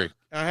Enzurigiri.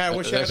 I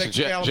wish I had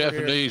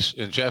Japanese.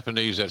 In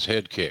Japanese, that's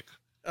head kick.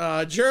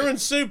 German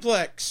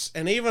suplex,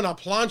 and even a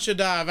plancha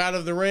dive out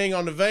of the ring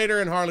onto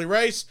Vader and Harley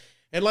Race,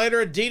 and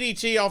later a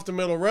DDT off the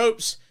middle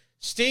ropes.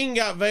 Sting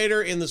got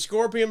Vader in the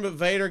Scorpion, but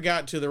Vader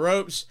got to the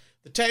ropes.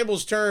 The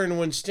tables turned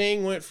when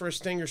Sting went for a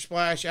Stinger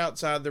splash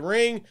outside the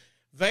ring.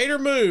 Vader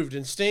moved,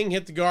 and Sting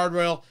hit the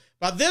guardrail.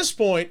 By this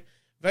point,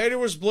 Vader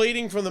was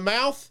bleeding from the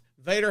mouth.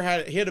 Vader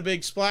had hit a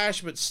big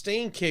splash, but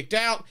Sting kicked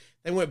out.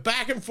 They went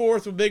back and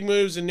forth with big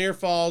moves and near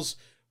falls,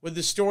 with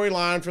the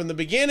storyline from the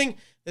beginning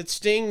that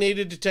Sting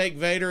needed to take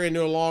Vader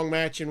into a long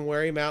match and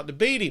wear him out to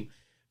beat him.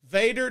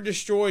 Vader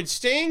destroyed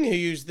Sting, who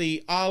used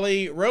the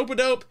Ali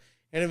rope-a-dope,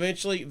 and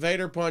eventually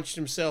Vader punched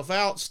himself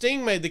out.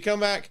 Sting made the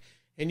comeback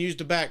and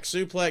used a back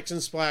suplex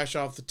and splash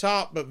off the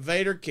top, but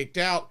Vader kicked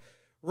out.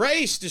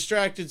 Race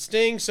distracted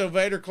Sting, so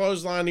Vader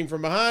clotheslined him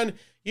from behind,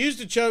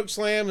 used a choke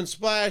slam and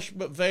splash,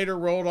 but Vader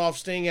rolled off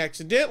Sting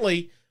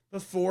accidentally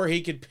before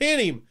he could pin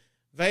him.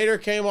 Vader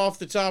came off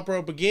the top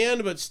rope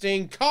again, but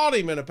Sting caught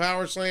him in a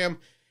power slam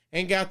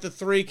and got the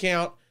 3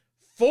 count.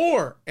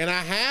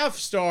 4.5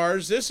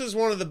 stars. This is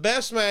one of the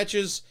best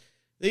matches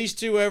these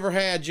two ever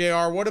had,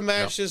 JR. What a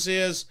match this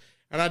is,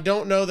 and I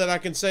don't know that I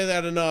can say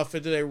that enough.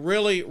 It is a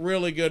really,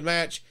 really good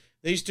match.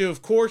 These two,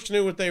 of course,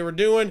 knew what they were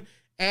doing.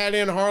 Add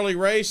in Harley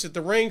Race at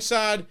the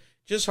ringside.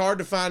 Just hard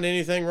to find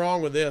anything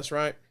wrong with this,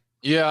 right?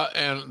 Yeah,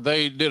 and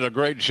they did a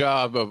great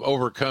job of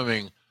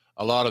overcoming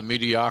a lot of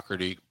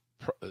mediocrity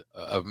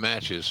of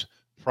matches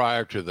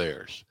prior to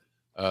theirs.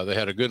 They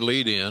had a good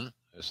lead in,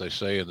 as they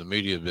say in the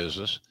media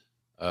business,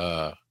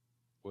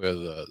 with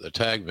the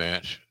tag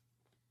match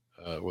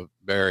with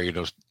Barry and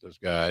those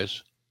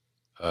guys.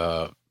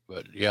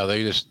 But yeah,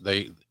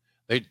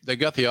 they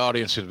got the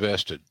audience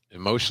invested,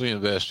 emotionally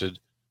invested,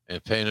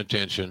 and paying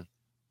attention,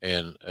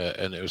 and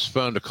it was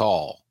fun to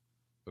call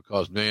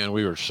because man,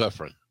 we were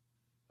suffering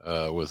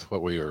with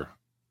what we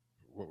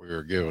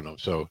were giving them.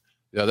 So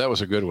yeah, that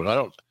was a good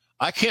one.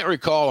 I can't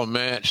recall a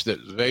match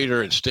that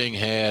Vader and Sting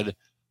had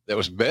that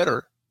was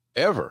better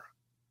ever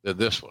than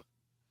this one.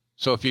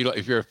 So if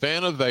you're a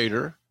fan of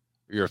Vader, or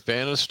you're a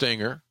fan of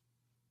Stinger,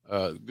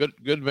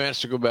 good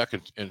match to go back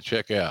and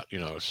check out. You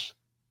know,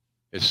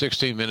 it's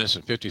 16 minutes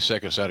and 50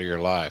 seconds out of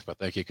your life. I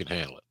think you can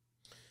handle it.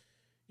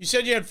 You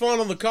said you had fun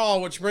on the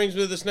call, which brings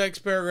me to this next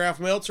paragraph.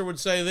 Meltzer would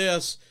say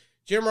this: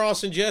 Jim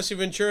Ross and Jesse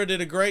Ventura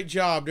did a great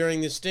job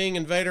during the Sting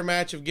and Vader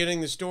match of getting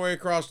the story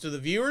across to the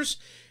viewers.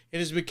 It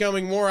is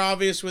becoming more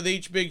obvious with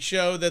each big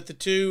show that the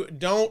two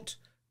don't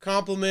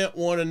complement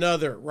one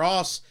another.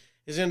 Ross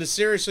is into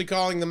seriously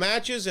calling the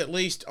matches, at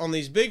least on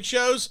these big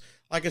shows,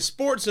 like a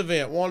sports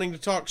event, wanting to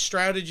talk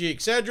strategy,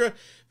 etc.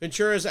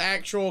 Ventura's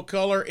actual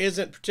color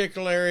isn't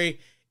particularly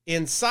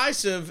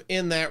incisive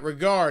in that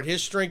regard.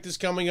 His strength is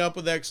coming up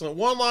with excellent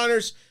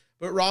one-liners,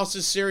 but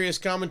Ross's serious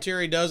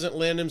commentary doesn't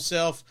lend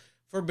himself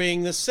for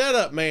being the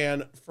setup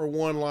man for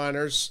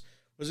one-liners.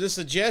 Was this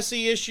a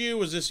Jesse issue?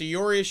 Was this a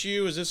your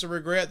issue? Is this a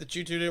regret that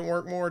you two didn't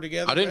work more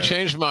together? I didn't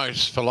change my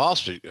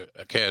philosophy,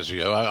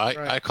 Casio.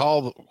 I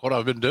call what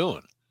I've been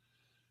doing.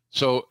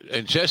 So,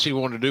 and Jesse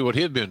wanted to do what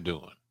he'd been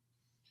doing.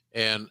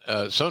 And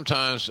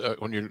sometimes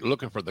when you're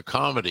looking for the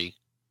comedy,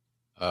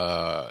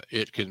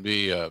 it can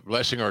be a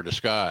blessing or a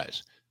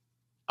disguise.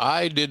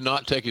 I did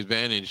not take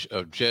advantage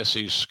of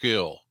Jesse's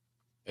skill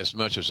as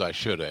much as I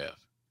should have.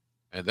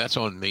 And that's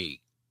on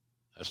me.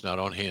 That's not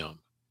on him.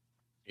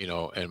 You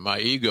know, and my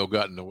ego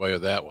got in the way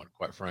of that one,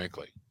 quite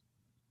frankly,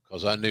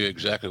 because I knew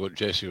exactly what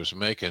Jesse was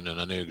making and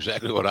I knew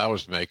exactly what I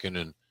was making.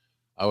 And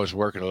I was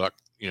working like,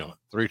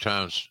 3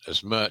 times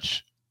as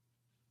much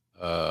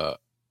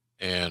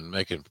and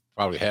making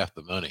probably half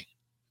the money.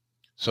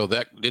 So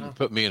that didn't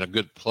put me in a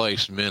good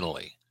place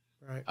mentally.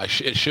 Right.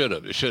 It should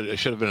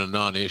have been a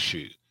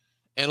non-issue.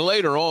 And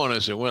later on,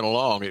 as it went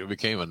along, it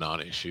became a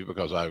non-issue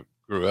because I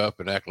grew up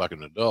and acted like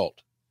an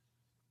adult.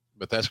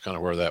 But that's kind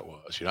of where that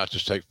was. I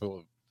just take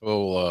full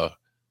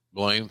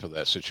blame for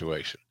that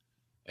situation.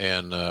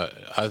 And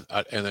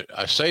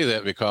I say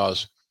that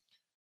because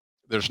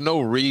there's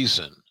no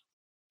reason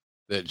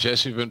that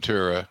Jesse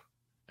Ventura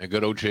and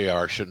good old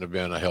JR shouldn't have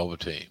been a hell of a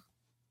team.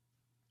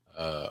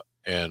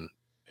 And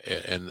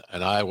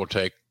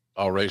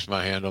I'll raise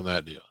my hand on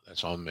that deal.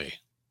 That's on me.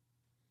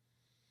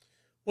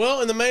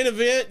 Well, in the main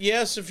event,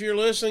 yes, if you're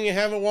listening, you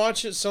haven't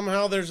watched it,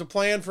 somehow there's a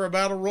plan for a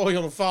battle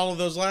royal to follow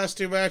those last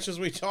two matches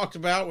we talked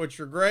about, which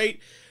are great.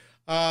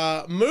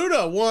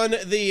 Muta won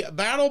the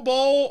Battle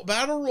Bowl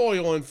Battle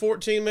Royal in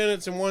 14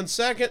 minutes and 1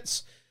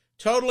 second.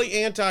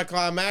 Totally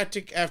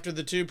anticlimactic after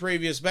the two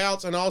previous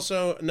bouts, and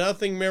also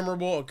nothing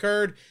memorable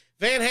occurred.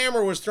 Van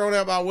Hammer was thrown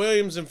out by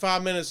Williams in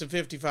 5 minutes and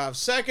 55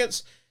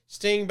 seconds.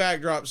 Sting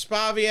backdropped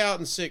Spivey out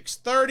in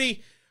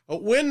 6:30.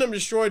 Wyndham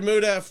destroyed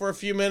Muta for a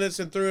few minutes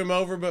and threw him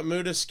over, but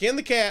Muta skinned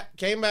the cat,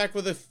 came back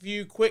with a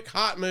few quick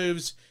hot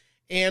moves,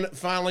 and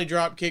finally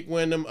drop kicked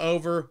Wyndham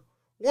over.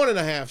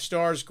 1.5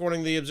 stars,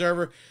 according to the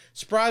Observer.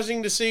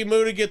 Surprising to see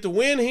Muta get the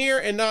win here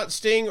and not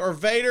Sting or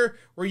Vader.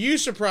 Were you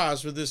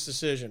surprised with this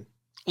decision?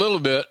 A little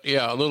bit.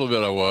 Yeah, a little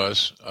bit I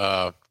was.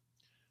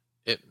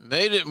 It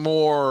made it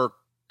more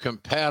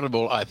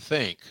compatible, I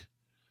think,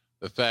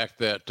 the fact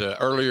that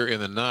earlier in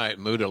the night,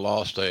 Muta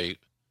lost a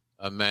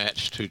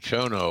match to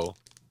Chono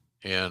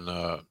and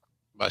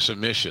by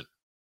submission.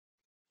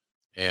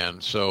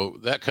 And so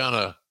that kind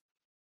of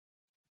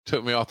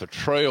took me off the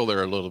trail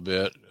there a little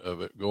bit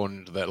of it going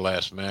into that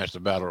last match, the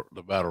battle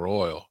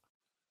royal.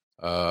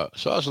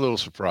 So I was a little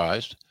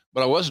surprised,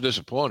 but I wasn't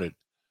disappointed.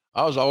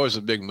 I was always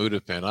a big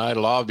Muta fan. I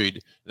lobbied,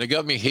 and they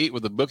got me heat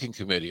with the booking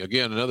committee.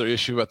 Again, another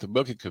issue about the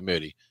booking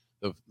committee.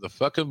 The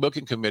fucking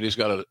booking committee's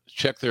got to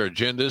check their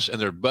agendas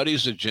and their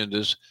buddies'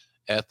 agendas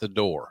at the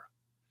door.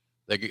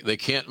 They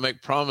can't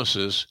make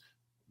promises.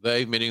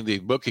 They, meaning the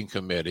booking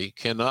committee,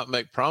 cannot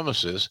make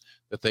promises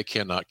that they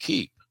cannot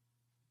keep.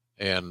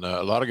 And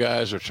a lot of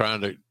guys are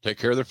trying to take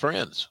care of their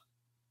friends.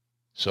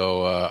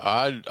 So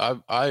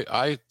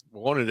I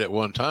wanted at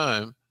one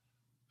time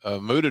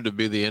Muta to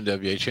be the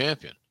NWA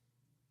champion.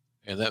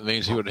 And that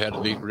means he would have had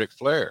to beat Ric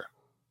Flair.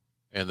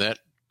 And that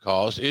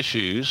caused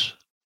issues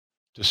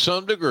to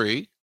some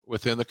degree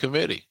within the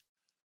committee.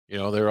 You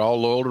know, they're all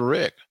loyal to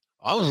Rick.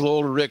 I was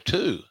loyal to Rick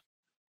too.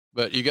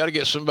 But you got to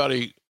get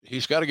somebody,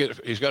 he's got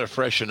to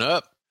freshen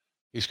up.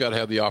 He's got to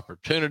have the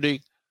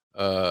opportunity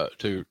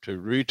to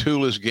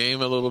retool his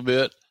game a little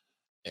bit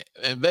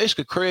and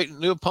basically create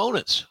new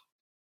opponents.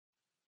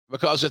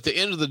 Because at the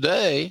end of the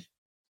day,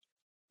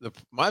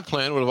 my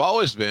plan would have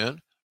always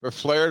been for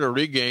Flair to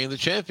regain the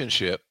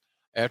championship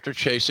after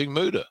chasing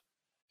Muta.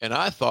 And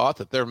I thought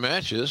that their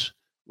matches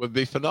would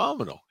be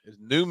phenomenal.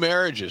 New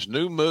marriages,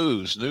 new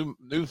moves,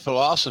 new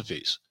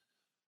philosophies.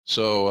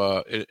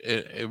 So,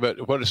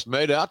 but what it's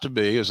made out to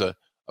be is a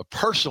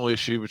personal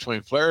issue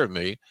between Flair and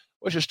me,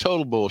 which is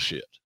total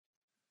bullshit.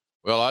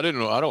 Well,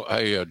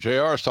 hey,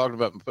 JR is talking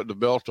about putting the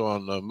belt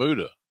on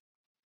Muta.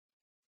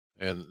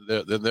 And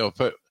then they'll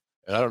put,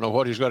 and I don't know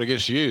what he's got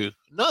against you.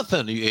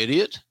 Nothing, you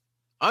idiot.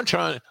 I'm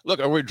trying to, look,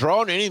 are we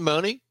drawing any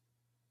money?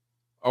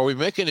 Are we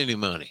making any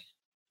money?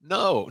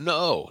 No, and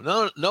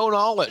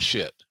all that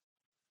shit.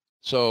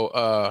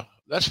 So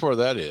that's where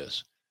that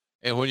is.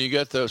 And when you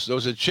get those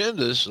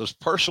agendas, those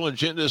personal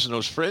agendas and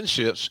those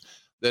friendships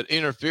that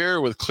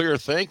interfere with clear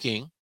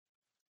thinking,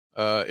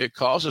 it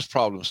causes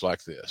problems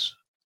like this.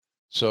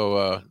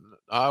 So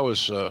I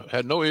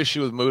had no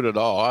issue with Muta at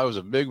all. I was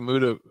a big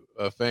Muta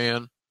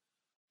fan,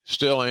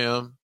 still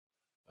am.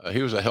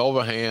 He was a hell of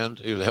a hand.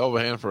 He was a hell of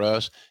a hand for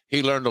us.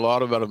 He learned a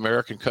lot about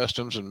American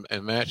customs and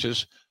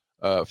matches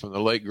from the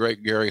late,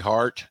 great Gary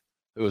Hart,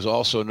 who was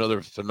also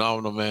another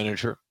phenomenal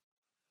manager.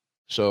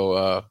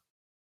 So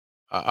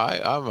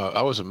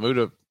I was a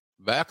Muta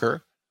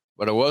backer,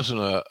 but I wasn't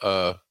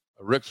a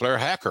Ric Flair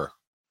hacker.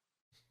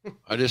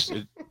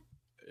 It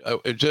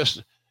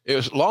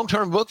was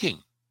long-term booking.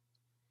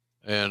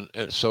 And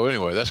so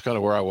anyway, that's kind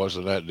of where I was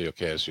in that deal,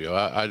 Casio.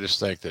 I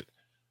just think that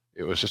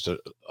it was just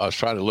I was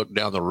trying to look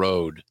down the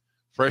road,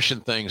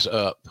 freshen things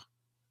up,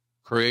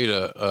 create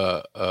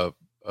a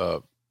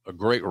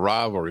great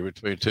rivalry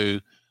between two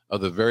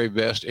of the very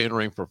best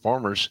in-ring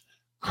performers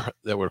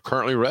that were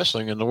currently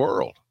wrestling in the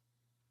world.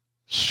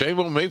 Shame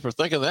on me for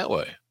thinking that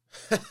way.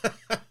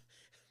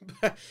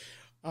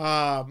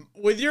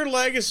 With your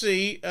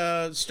legacy,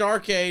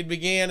 Starrcade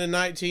began in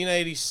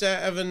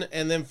 1987,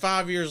 and then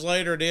 5 years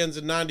later it ends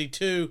in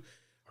 92.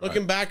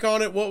 Looking back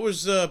on it, what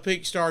was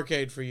peak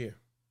Starrcade for you?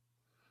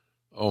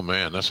 Oh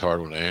man, that's a hard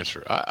one to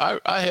answer.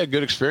 I had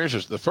good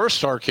experiences. The first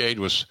Starrcade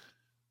was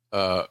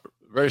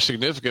very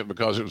significant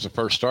because it was the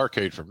first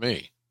Starrcade for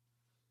me.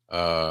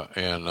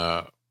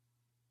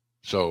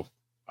 So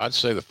I'd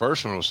say the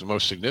first one was the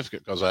most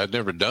significant because I had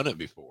never done it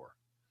before.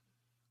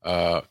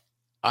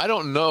 I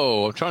don't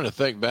know. I'm trying to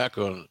think back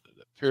on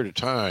a period of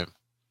time.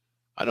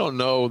 I don't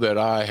know that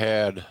I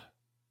had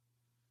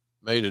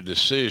made a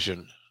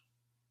decision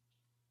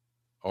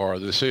or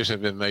the decision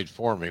had been made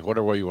for me,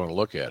 whatever way you want to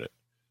look at it,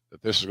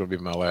 that this is going to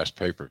be my last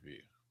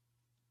pay-per-view.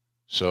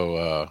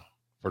 So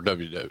for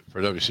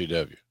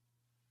WCW,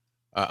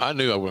 I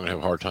knew I wouldn't have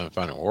a hard time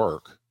finding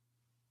work,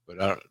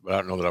 but I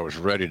don't know that I was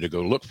ready to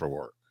go look for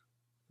work.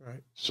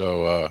 Right.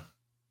 So,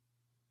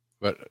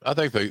 but I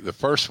think the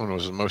first one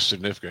was the most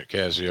significant,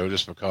 Casio,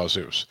 just because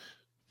it was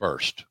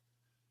first.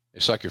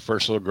 It's like your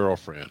first little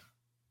girlfriend.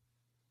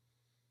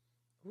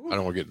 Ooh. I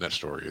don't want to get in that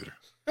story either.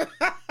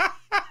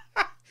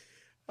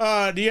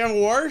 Do you have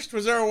a worst?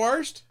 Was there a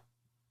worst?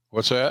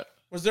 What's that?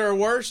 Was there a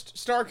worst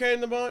Starrcade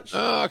in the bunch?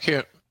 I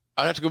can't.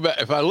 I'd have to go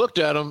back. If I looked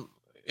at them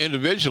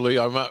individually,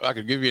 I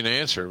could give you an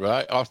answer.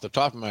 But off the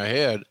top of my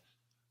head,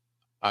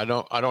 I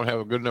don't have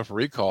a good enough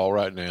recall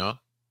right now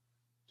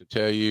to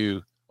tell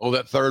you, oh,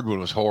 that third one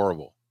was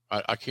horrible.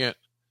 I can't.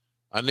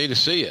 I need to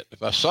see it.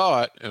 If I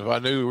saw it, and if I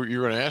knew you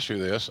were going to ask me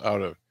this, I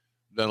would have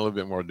done a little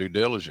bit more due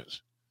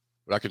diligence.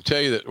 But I can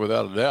tell you that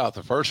without a doubt,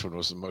 the first one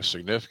was the most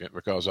significant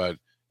because it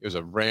was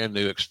a brand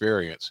new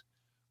experience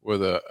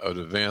with an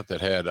event that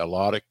had a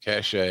lot of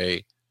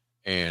cachet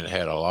and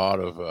had a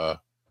lot of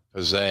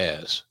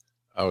pizzazz.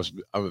 I'm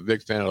a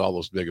big fan of all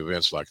those big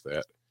events like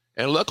that.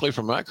 And luckily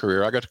for my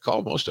career, I got to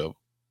call most of them.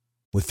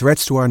 With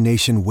threats to our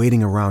nation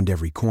waiting around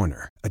every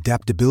corner,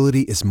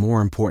 adaptability is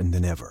more important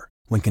than ever.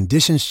 When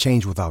conditions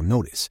change without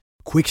notice,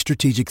 quick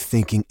strategic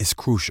thinking is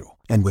crucial.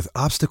 And with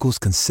obstacles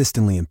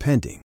consistently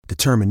impending,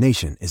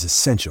 determination is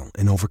essential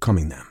in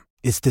overcoming them.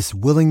 It's this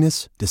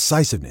willingness,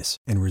 decisiveness,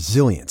 and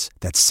resilience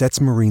that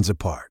sets Marines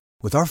apart.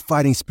 With our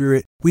fighting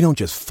spirit, we don't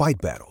just fight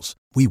battles,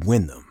 we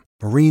win them.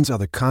 Marines are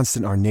the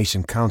constant our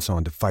nation counts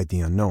on to fight the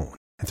unknown.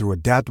 And through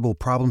adaptable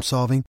problem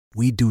solving,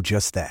 we do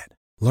just that.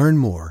 Learn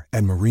more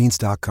at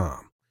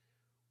Marines.com.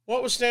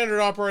 What was standard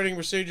operating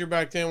procedure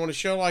back then? When a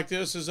show like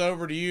this is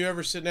over, do you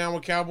ever sit down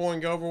with Cowboy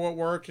and go over what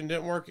worked and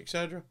didn't work,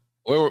 etc.?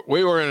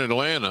 We were in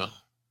Atlanta,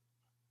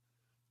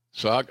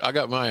 so I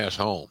got my ass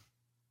home.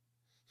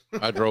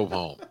 I drove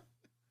home.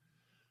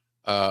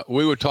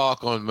 We would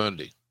talk on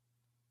Monday.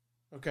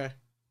 Okay.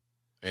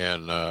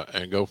 And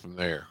go from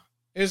there.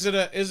 Is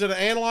it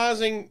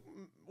analyzing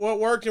what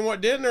worked and what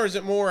didn't, or is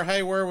it more,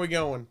 hey, where are we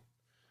going?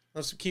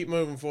 Let's keep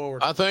moving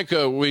forward. I think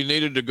we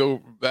needed to go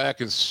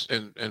back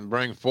and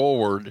bring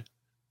forward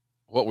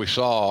what we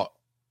saw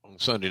on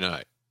Sunday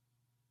night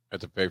at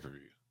the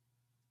pay-per-view.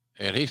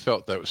 And he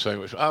felt that was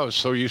same. I was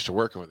so used to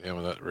working with him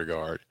in that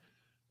regard.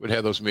 We'd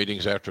have those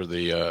meetings after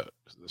the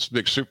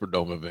big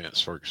Superdome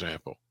events, for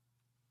example.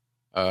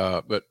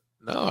 But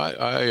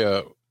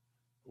no,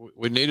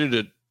 we needed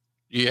to.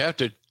 You have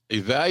to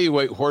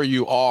evaluate where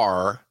you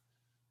are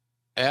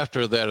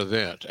after that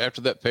event,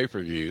 after that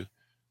pay-per-view,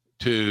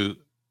 to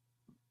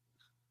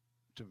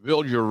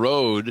build your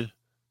road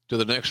to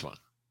the next one.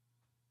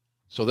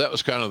 So that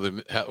was kind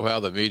of how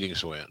the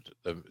meetings went.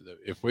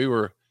 If we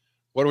were,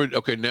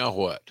 okay, now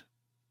what?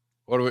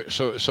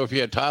 So if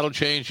you had title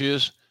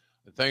changes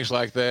and things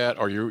like that,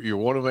 or you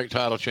want to make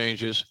title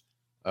changes,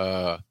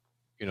 how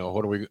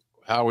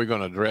are we going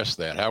to address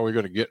that? How are we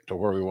going to get to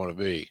where we want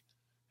to be?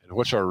 And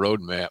what's our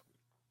roadmap,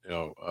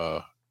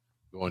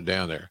 going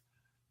down there?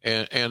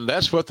 And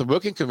that's what the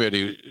booking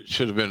committee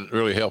should have been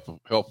really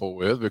helpful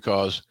with,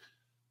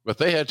 but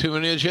they had too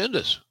many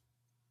agendas.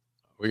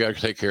 We got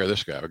to take care of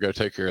this guy. We got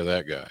to take care of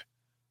that guy.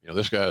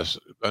 This guy's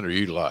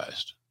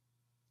underutilized,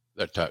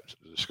 that type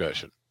of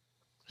discussion.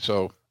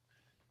 So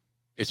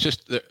it's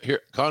just that here,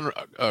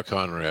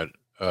 Conrad,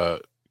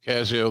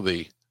 Casio,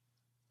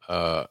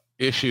 the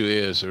issue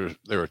is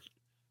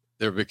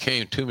there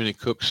became too many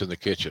cooks in the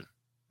kitchen.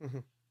 Mm-hmm.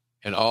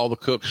 And all the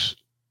cooks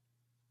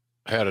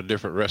had a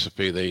different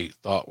recipe they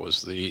thought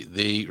was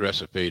the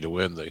recipe to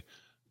win the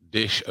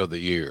dish of the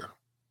year.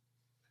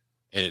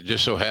 And it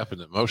just so happened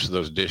that most of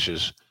those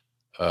dishes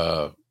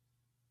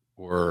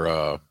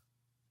were,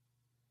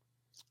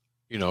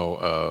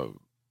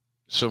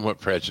 somewhat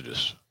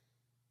prejudiced.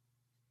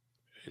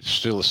 It's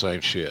still the same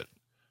shit.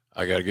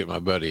 I got to get my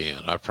buddy in.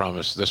 I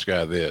promised this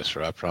guy this,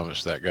 or I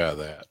promised that guy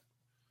that.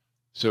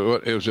 So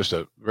it was just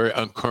a very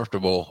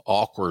uncomfortable,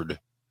 awkward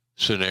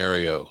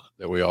scenario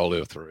that we all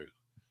lived through.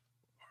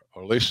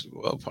 Or at least,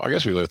 well, I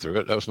guess we lived through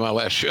it. That was my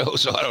last show,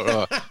 so I don't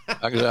know.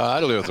 I can say I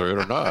lived through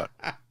it or not.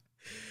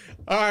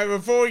 All right,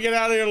 before we get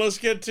out of here, let's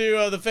get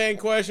to the fan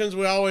questions.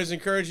 We always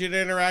encourage you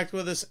to interact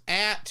with us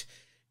at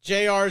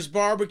JR's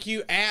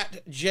Barbecue,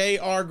 at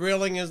JR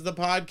Grilling is the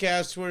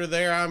podcast Twitter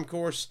there. I'm, of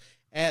course,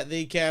 at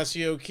the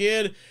Casio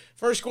Kid.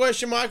 First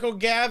question, Michael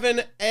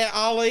Gavin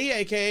Ali,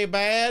 a.k.a.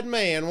 Bad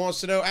Man,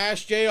 wants to know,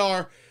 ask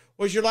JR,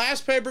 was your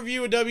last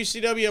pay-per-view with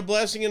WCW a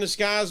blessing in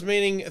disguise,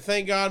 meaning,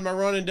 thank God my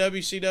run in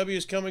WCW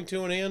is coming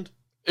to an end?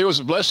 It was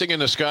a blessing in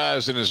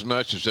disguise in as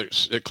much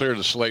as it cleared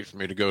the slate for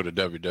me to go to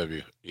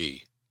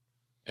WWE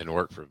and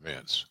work for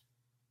Vince.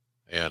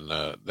 And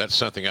that's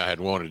something I had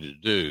wanted to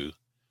do.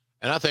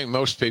 And I think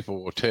most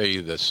people will tell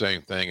you the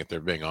same thing if they're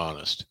being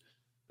honest,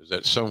 is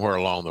that somewhere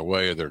along the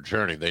way of their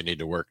journey, they need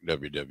to work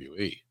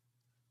WWE.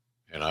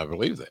 And I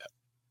believe that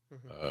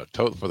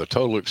for the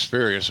total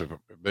experience of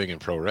being in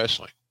pro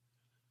wrestling.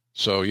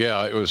 So,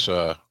 yeah, it was,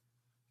 I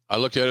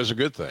looked at it as a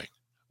good thing.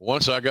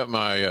 Once I got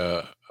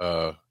my,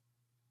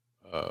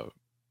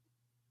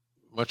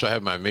 once I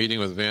had my meeting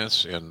with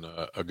Vince in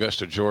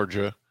Augusta,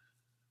 Georgia,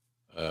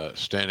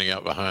 standing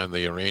out behind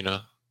the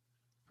arena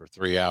for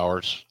 3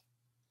 hours,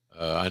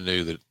 I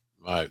knew that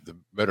the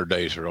better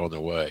days are on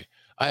the way.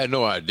 I had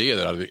no idea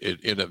that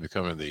I'd end up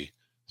becoming the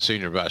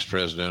senior vice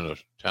president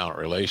of talent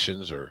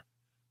relations, or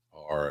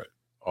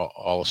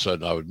all of a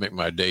sudden I would make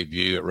my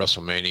debut at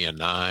WrestleMania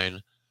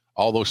 9.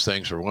 All those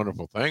things are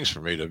wonderful things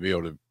for me to be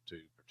able to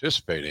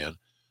participate in.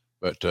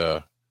 But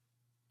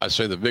I'd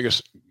say the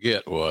biggest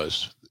get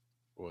was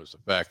the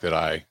fact that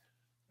I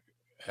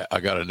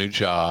got a new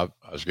job.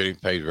 I was getting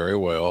paid very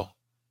well,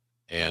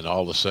 and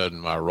all of a sudden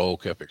my role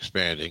kept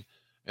expanding,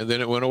 and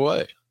then it went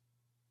away.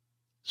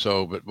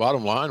 So, but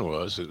bottom line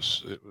was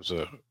it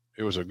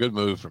was a good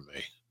move for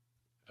me.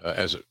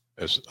 As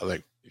I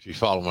think, if you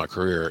follow my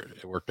career,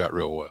 it worked out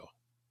real well.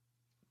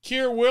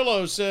 Kier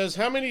Willow says,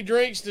 how many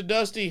drinks did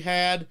Dusty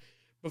had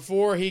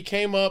before he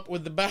came up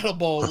with the Battle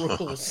Bowl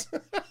rules?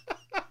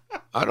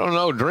 I don't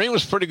know. Dream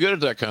was pretty good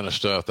at that kind of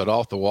stuff, that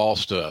off the wall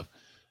stuff.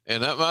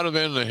 And that might have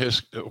been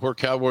where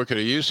Cowboy could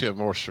have used him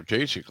more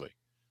strategically.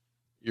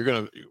 We're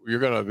going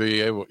to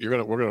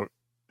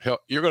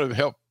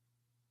help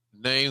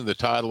name the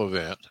title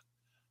event.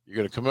 You're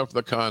going to come up with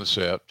a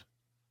concept,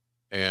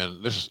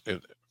 and this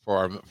is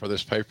for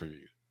this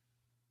pay-per-view.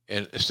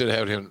 And instead of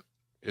having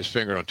his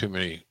finger on too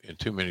many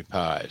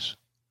pies.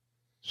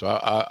 So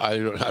I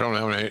don't know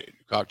how many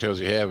cocktails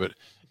he had, but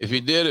if he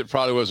did, it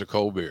probably was a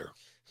cold beer.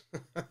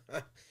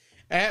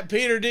 At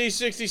Peter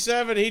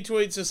D67, he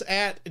tweets us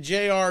at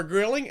JR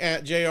Grilling,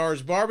 at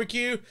JR's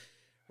Barbecue.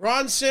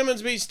 Ron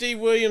Simmons beat Steve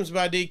Williams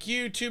by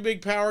DQ. Two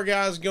big power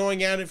guys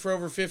going at it for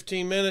over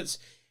 15 minutes.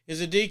 Is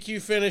a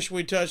DQ finish.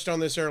 We touched on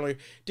this earlier.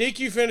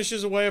 DQ finish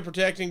is a way of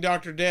protecting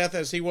Dr. Death,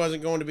 as he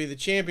wasn't going to be the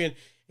champion.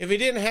 If he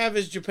didn't have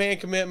his Japan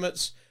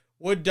commitments,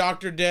 would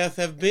Dr. Death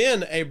have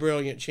been a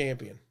brilliant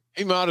champion?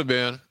 He might have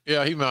been.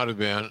 Yeah, he might have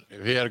been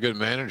if he had a good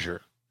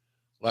manager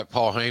like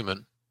Paul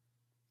Heyman,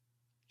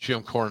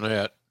 Jim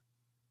Cornette,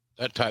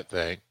 that type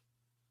thing.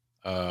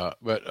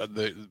 But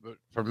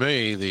for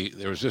me,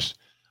 there was just,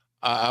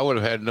 I would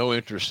have had no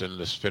interest in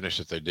this finish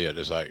that they did,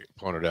 as I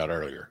pointed out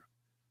earlier.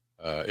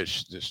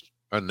 It's just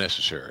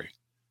unnecessary.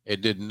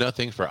 It did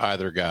nothing for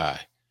either guy.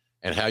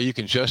 And how you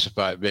can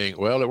justify it being,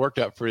 well, it worked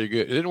out pretty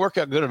good. It didn't work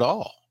out good at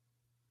all.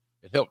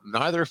 It helped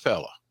neither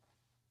fella.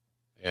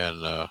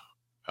 And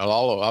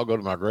I'll go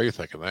to my grave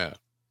thinking that.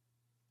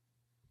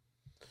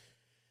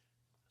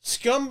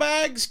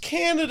 Scumbags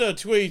Canada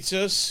tweets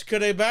us,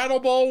 could a Battle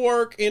Bowl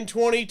work in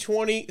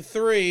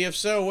 2023? If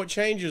so, what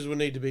changes would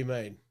need to be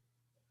made?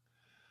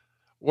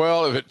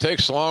 Well, if it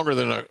takes longer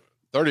than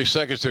 30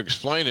 seconds to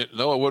explain it,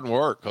 no, it wouldn't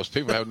work because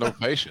people have no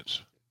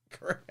patience.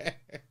 Correct.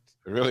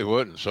 It really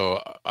wouldn't.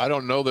 So I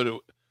don't know that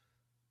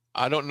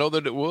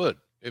it would.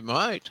 It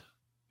might,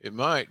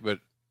 but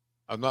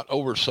I'm not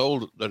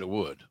oversold that it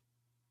would.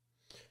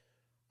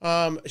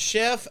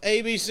 Chef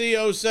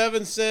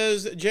ABC07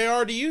 says,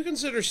 JR, do you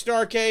consider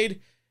Starrcade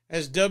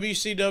as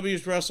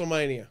WCW's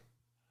WrestleMania?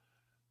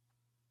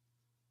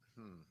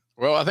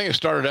 Well, I think it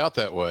started out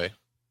that way.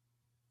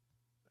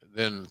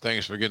 Then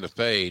things begin to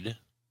fade.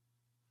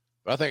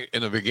 But I think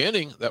in the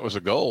beginning, that was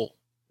a goal.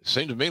 It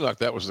seemed to me like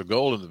that was the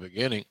goal in the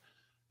beginning.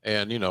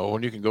 And,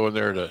 when you can go in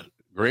there to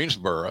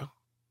Greensboro,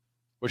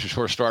 which is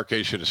where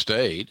Starrcade should have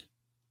stayed,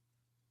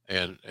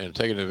 and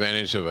taking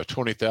advantage of a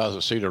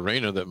 20,000-seat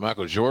arena that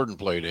Michael Jordan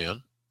played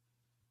in,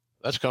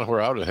 that's kind of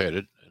where I would have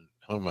headed and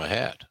hung my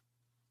hat.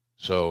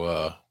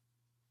 So,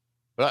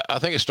 but I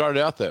think it started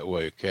out that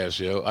way,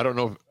 Casio. I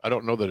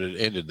don't know that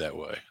it ended that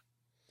way.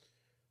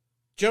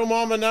 Joe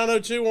Mama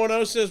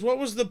 90210 says, what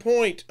was the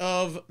point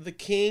of the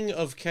King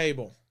of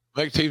Cable?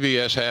 Make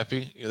TBS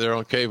happy. They're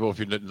on cable, if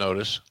you didn't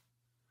notice.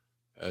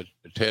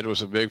 Ted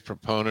was a big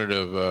proponent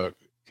of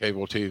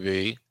cable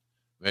TV,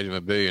 made him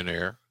a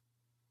billionaire.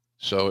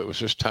 So it was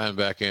just tying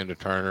back into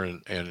Turner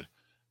and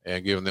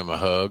giving them a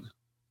hug,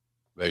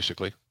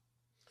 basically.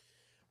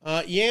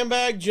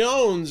 Yambag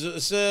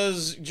Jones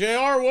says,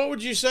 JR, what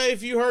would you say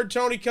if you heard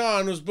Tony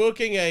Khan was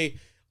booking a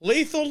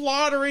Lethal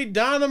Lottery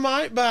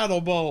Dynamite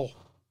Battle Bowl?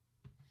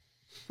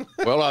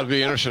 Well, I'd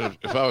be interested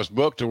if I was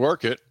booked to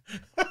work it.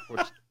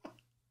 Which,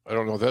 I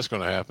don't know if that's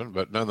going to happen,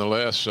 but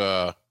nonetheless,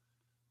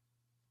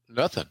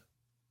 nothing.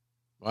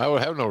 I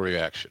would have no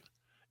reaction.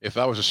 If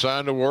I was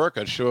assigned to work,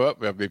 I'd show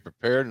up, I'd be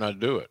prepared, and I'd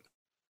do it.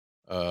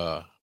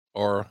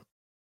 Or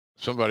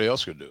somebody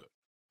else could do it.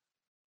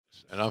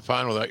 And I'm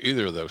fine with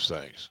either of those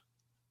things.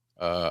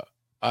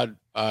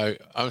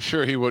 I'm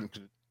sure he wouldn't.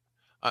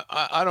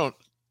 I don't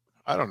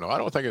know. I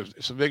don't think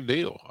it's a big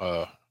deal.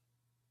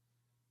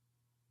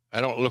 I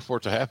don't look for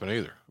it to happen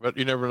either, but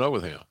you never know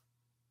with him.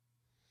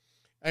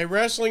 A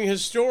wrestling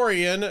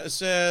historian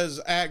says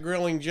at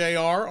Grilling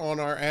JR on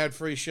our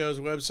ad-free show's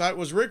website,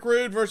 was Rick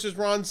Rude versus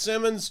Ron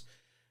Simmons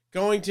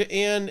going to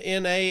end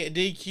in a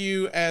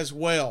DQ as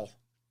well?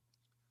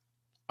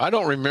 I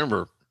don't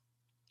remember,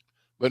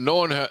 but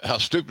knowing how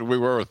stupid we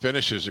were with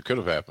finishes, it could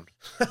have happened.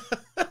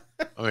 I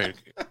mean,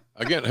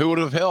 again, who would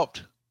have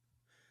helped?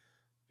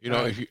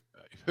 Right.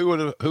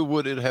 Who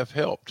would it have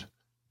helped?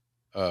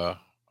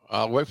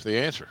 I'll wait for the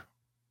answer.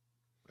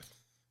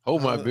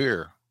 Hold my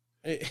beer.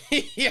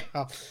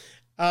 Yeah.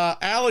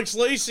 Alex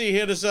Lacey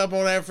hit us up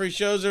on ad-free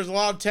shows. There's a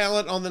lot of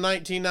talent on the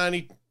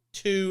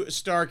 1992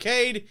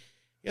 Starrcade,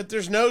 yet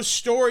there's no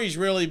stories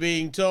really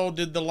being told.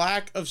 Did the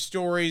lack of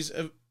stories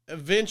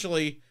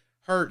eventually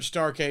hurt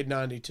Starrcade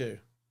 92?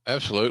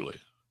 Absolutely.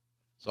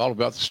 It's all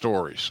about the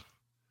stories.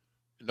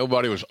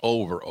 Nobody was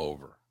over.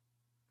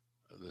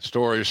 The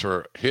stories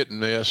are hit and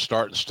miss,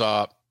 start and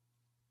stop.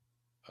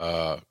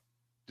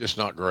 Just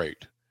not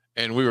great.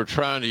 And we were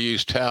trying to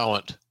use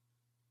talent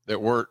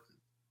that weren't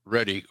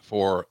ready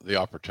for the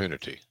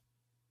opportunity.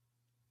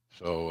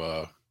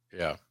 So,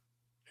 yeah,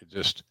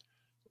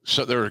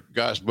 so there are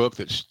guys booked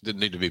that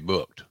didn't need to be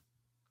booked.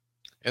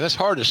 And that's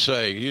hard to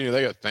say. You know,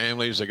 they got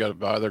families, they got to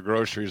buy their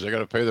groceries, they got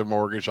to pay their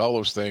mortgage, all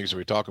those things that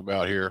we talk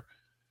about here.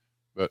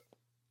 But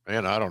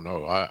man, I don't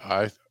know.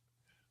 I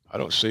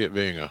don't see it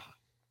being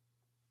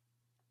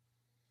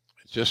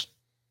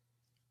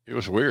it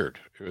was weird.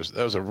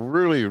 That was a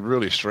really,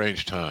 really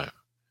strange time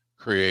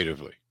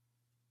creatively.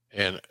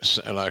 And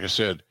like I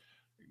said,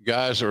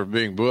 guys that were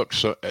being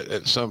booked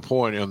at some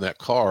point on that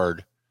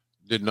card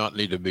did not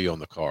need to be on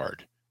the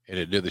card, and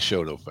it did the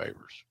show no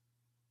favors.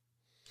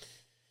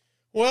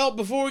 Well,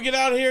 before we get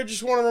out of here,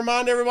 just want to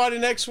remind everybody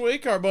next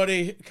week, our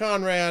buddy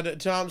Conrad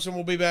Thompson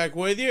will be back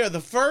with you. The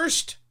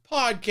first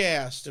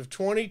podcast of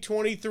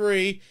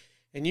 2023,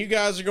 and you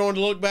guys are going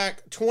to look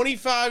back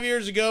 25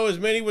 years ago, as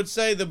many would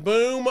say, the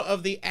boom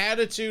of the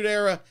Attitude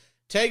Era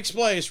takes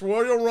place.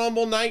 Royal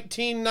Rumble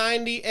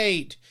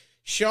 1998.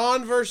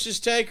 Shawn versus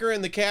Taker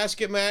in the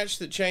casket match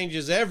that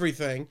changes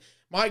everything.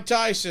 Mike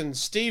Tyson,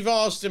 Steve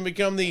Austin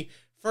become the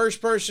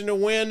first person to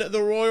win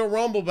the Royal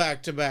Rumble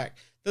back-to-back.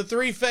 The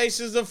three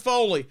faces of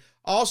Foley.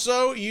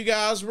 Also, you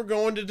guys were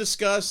going to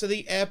discuss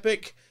the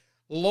epic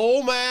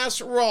Lowell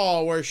Mass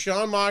Raw, where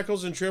Shawn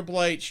Michaels and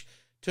Triple H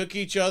took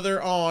each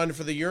other on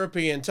for the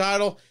European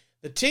title.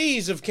 The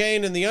tease of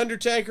Kane and The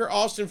Undertaker.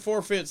 Austin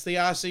forfeits the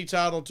IC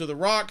title to The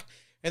Rock,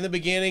 and the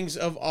beginnings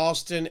of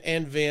Austin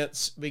and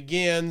Vince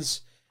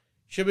begins.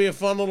 Should be a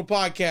fun little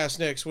podcast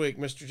next week,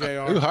 Mr.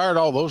 JR. Who hired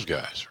all those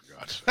guys? For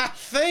God's sake? I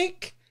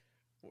think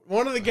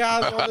one of the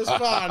guys on this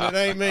pod. It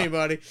ain't me,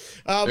 buddy.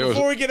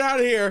 Before we get out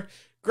of here,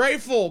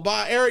 Grateful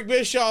by Eric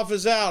Bischoff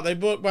is out. A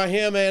book by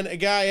him and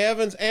Guy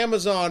Evans.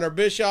 Amazon or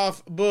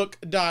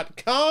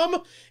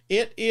bischoffbook.com.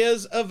 It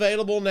is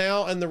available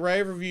now, and the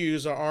rave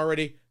reviews are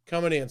already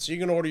coming in. So you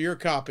can order your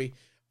copy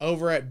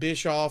over at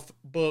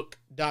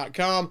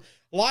bischoffbook.com.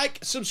 Like,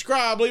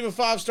 subscribe, leave a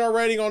 5-star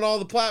rating on all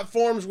the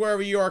platforms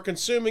wherever you are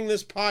consuming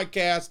this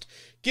podcast.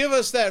 Give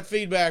us that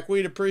feedback.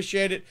 We'd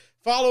appreciate it.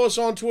 Follow us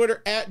on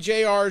Twitter at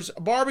JR's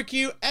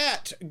Barbecue,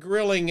 at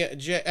Grilling, at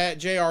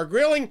JR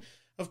Grilling.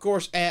 Of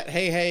course, at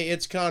Hey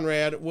It's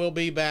Conrad. We'll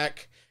be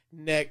back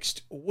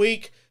next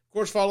week. Of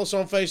course, follow us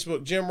on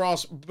Facebook, Jim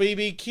Ross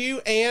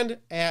BBQ, and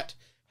at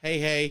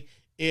Hey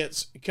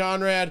It's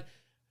Conrad.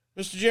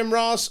 Mr. Jim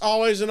Ross,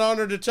 always an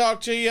honor to talk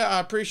to you. I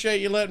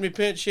appreciate you letting me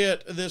pinch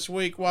hit this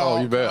week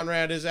while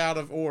Conrad is out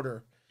of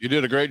order. You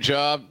did a great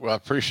job.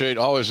 Well, I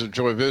always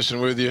enjoy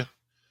visiting with you.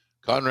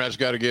 Conrad's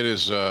got to get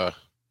his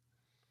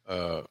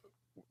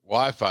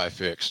Wi-Fi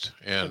fixed.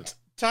 And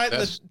tighten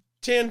the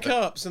tin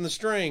cups and the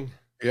string.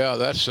 Yeah,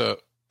 that's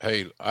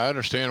hey, I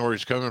understand where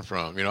he's coming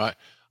from. You know,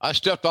 I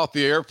stepped off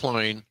the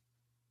airplane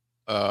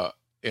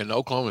in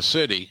Oklahoma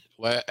City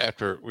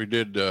after we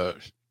did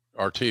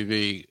our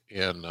TV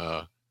in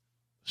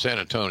San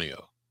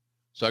Antonio.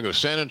 So I go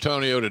San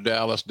Antonio to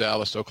Dallas,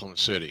 Oklahoma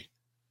City,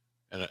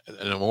 and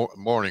a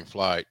morning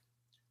flight.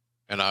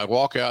 And I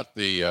walk out of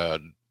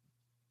the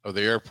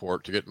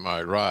airport to get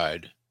my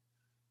ride.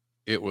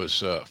 It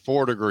was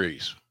 4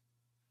 degrees.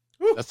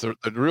 Woo. That's the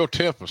real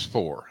temp was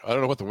 4. I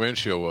don't know what the wind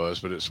chill was,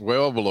 but it's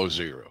well below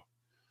 0.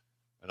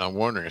 And I'm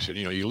wondering, I said,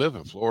 you live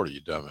in Florida,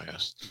 you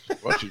dumbass.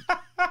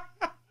 How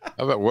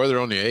about weather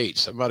on the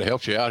 8s? I might have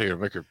helped you out here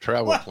and make your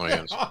travel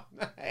plans.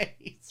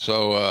 Nice.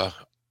 So,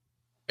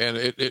 and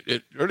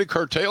it really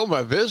curtailed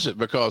my visit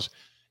because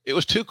it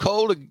was too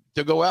cold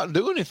to go out and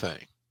do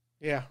anything.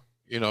 Yeah.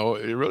 It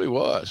really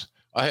was.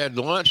 I had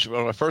lunch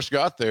when I first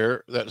got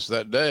there. That's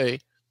that day.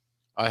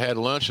 I had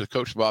lunch with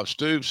Coach Bob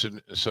Stoops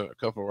and a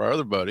couple of our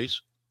other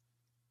buddies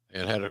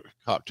and had a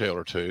cocktail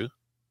or two.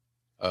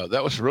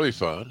 That was really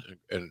fun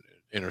and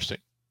interesting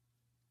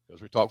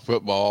because we talked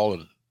football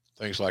and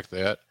things like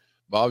that.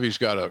 Bobby's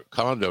got a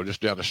condo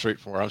just down the street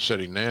from where I'm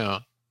sitting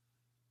now.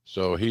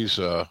 So he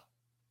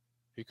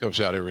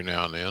comes out every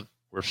now and then.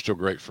 We're still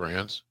great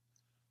friends.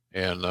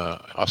 And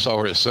I saw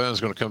where his son's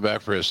going to come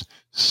back for his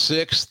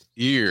 6th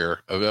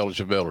year of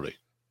eligibility.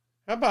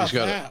 How about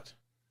that?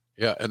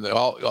 Yeah, and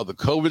all the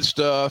COVID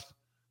stuff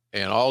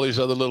and all these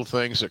other little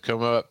things that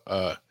come up.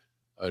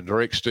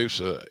 Drake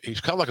Stoops, he's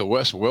kind of like a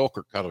Wes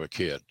Welker kind of a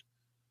kid.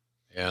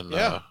 And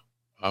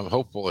I'm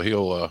hopeful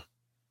he'll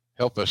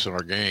help us in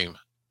our game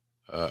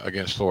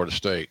against Florida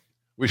State.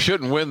 We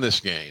shouldn't win this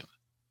game,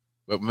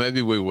 but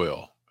maybe we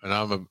will. And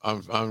I'm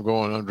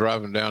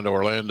driving down to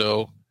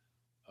Orlando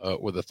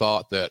with the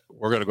thought that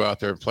we're going to go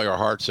out there and play our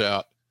hearts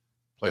out,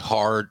 play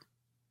hard,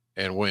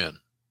 and win.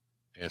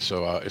 And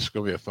so it's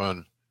going to be a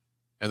fun.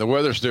 And the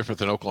weather's different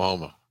than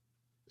Oklahoma.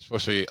 It's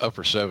supposed to be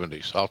upper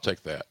 70s. I'll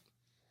take that.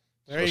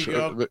 There you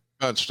go.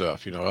 Fun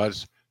stuff.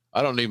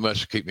 I don't need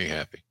much to keep me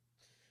happy.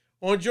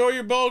 Well, enjoy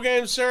your bowl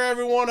game, sir,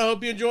 everyone. I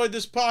hope you enjoyed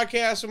this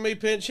podcast with me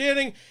pinch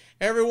hitting.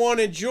 Everyone,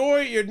 enjoy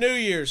your New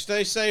Year's.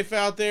 Stay safe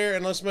out there,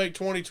 and let's make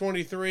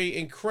 2023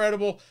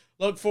 incredible.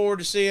 Look forward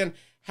to seeing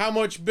how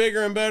much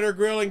bigger and better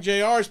Grilling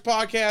JR's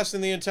podcast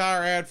and the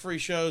entire Ad-Free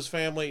Shows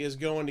family is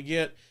going to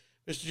get.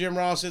 Mr. Jim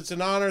Ross, it's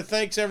an honor.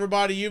 Thanks,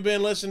 everybody. You've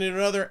been listening to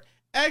another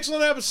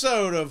excellent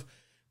episode of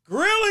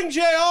Grilling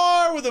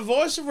JR with the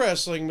voice of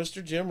wrestling,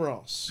 Mr. Jim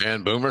Ross.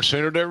 And Boomer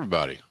Sooner to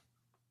everybody.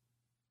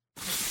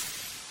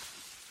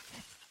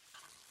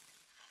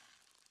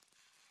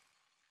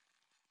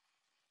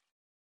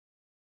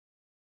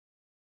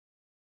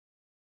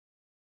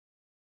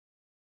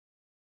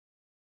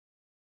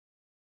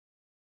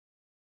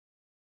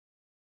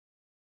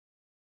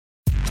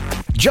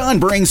 John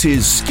brings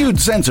his skewed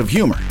sense of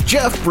humor.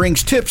 Jeff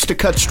brings tips to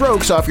cut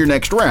strokes off your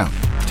next round.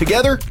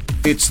 Together,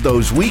 it's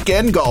those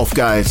weekend golf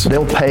guys.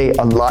 They'll pay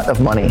a lot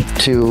of money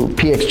to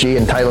PXG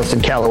and Titleist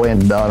and Callaway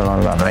and on and on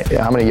and on, right?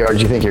 How many yards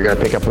do you think you're going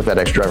to pick up with that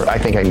extra driver? I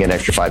think I can get an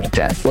extra 5 to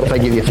 10. What if I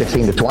give you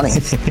 15 to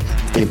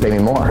 20? You pay me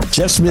more.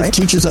 Jeff Smith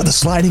teaches on a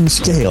sliding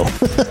scale.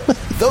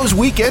 Those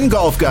Weekend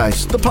Golf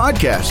Guys, the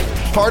podcast,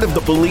 part of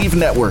the Believe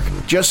Network.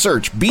 Just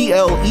search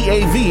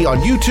BLEAV on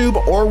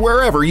YouTube or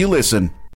wherever you listen.